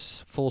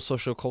 months, full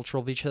social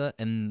cultural visa,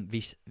 and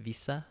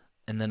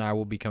and then I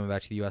will be coming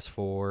back to the U.S.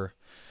 for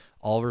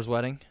Oliver's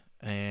wedding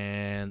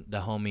and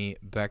the homie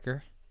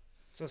Becker.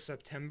 So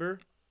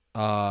September.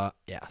 Yeah,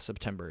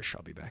 September-ish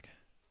I'll be back.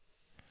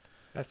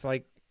 That's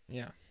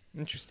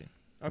interesting.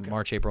 Okay.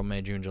 March, April,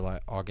 May, June, July,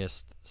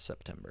 August,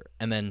 September,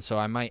 and then so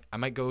I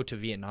might go to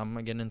Vietnam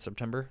again in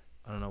September.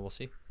 I don't know. We'll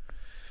see.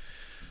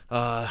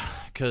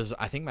 Because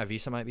I think my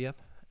visa might be up.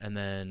 And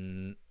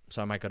then,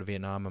 so I might go to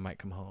Vietnam. I might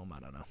come home.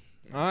 I don't know.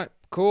 All right,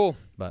 cool.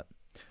 But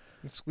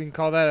we can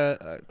call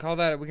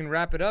that. We can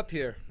wrap it up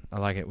here. I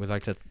like it. We'd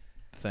like to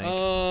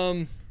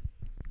thank.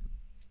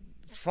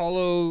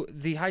 Follow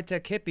the High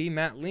Tech Hippie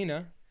Matt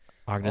Lenagh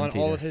on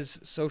all of his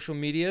social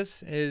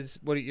medias.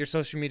 Your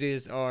social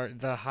medias are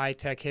the High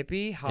Tech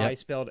Hippie. High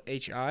spelled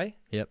H-I.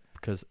 Yep,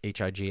 because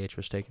H-I-G-H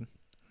was taken.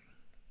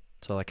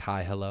 So like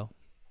hi, hello.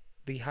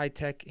 The High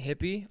Tech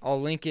Hippie.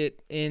 I'll link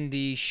it in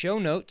the show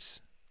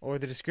notes. Or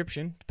the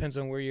description. Depends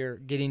on where you're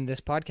getting this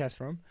podcast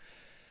from.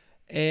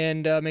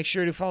 And make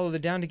sure to follow the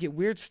Down to Get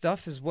Weird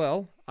stuff as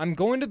well. I'm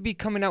going to be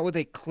coming out with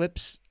a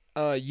Clips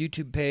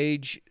YouTube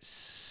page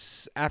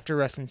after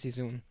wrestling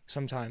season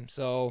sometime.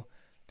 So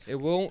it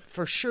won't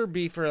for sure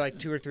be for like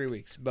 2 or 3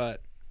 weeks.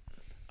 But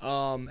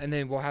and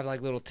then we'll have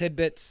like little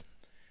tidbits.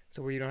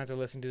 So where you don't have to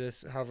listen to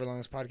this however long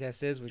this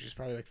podcast is, which is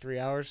probably like 3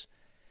 hours.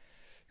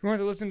 You won't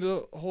have to listen to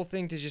the whole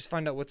thing to just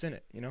find out what's in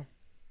it,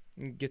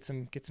 and get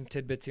some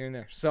tidbits here and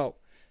there. So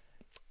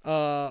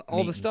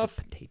all the stuff,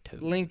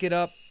 link it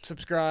up,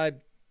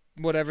 subscribe,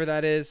 whatever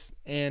that is,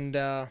 and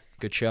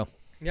good show.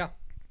 Yeah.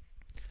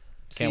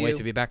 Can't wait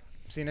to be back.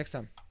 See you next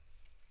time.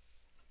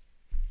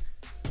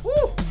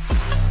 Woo!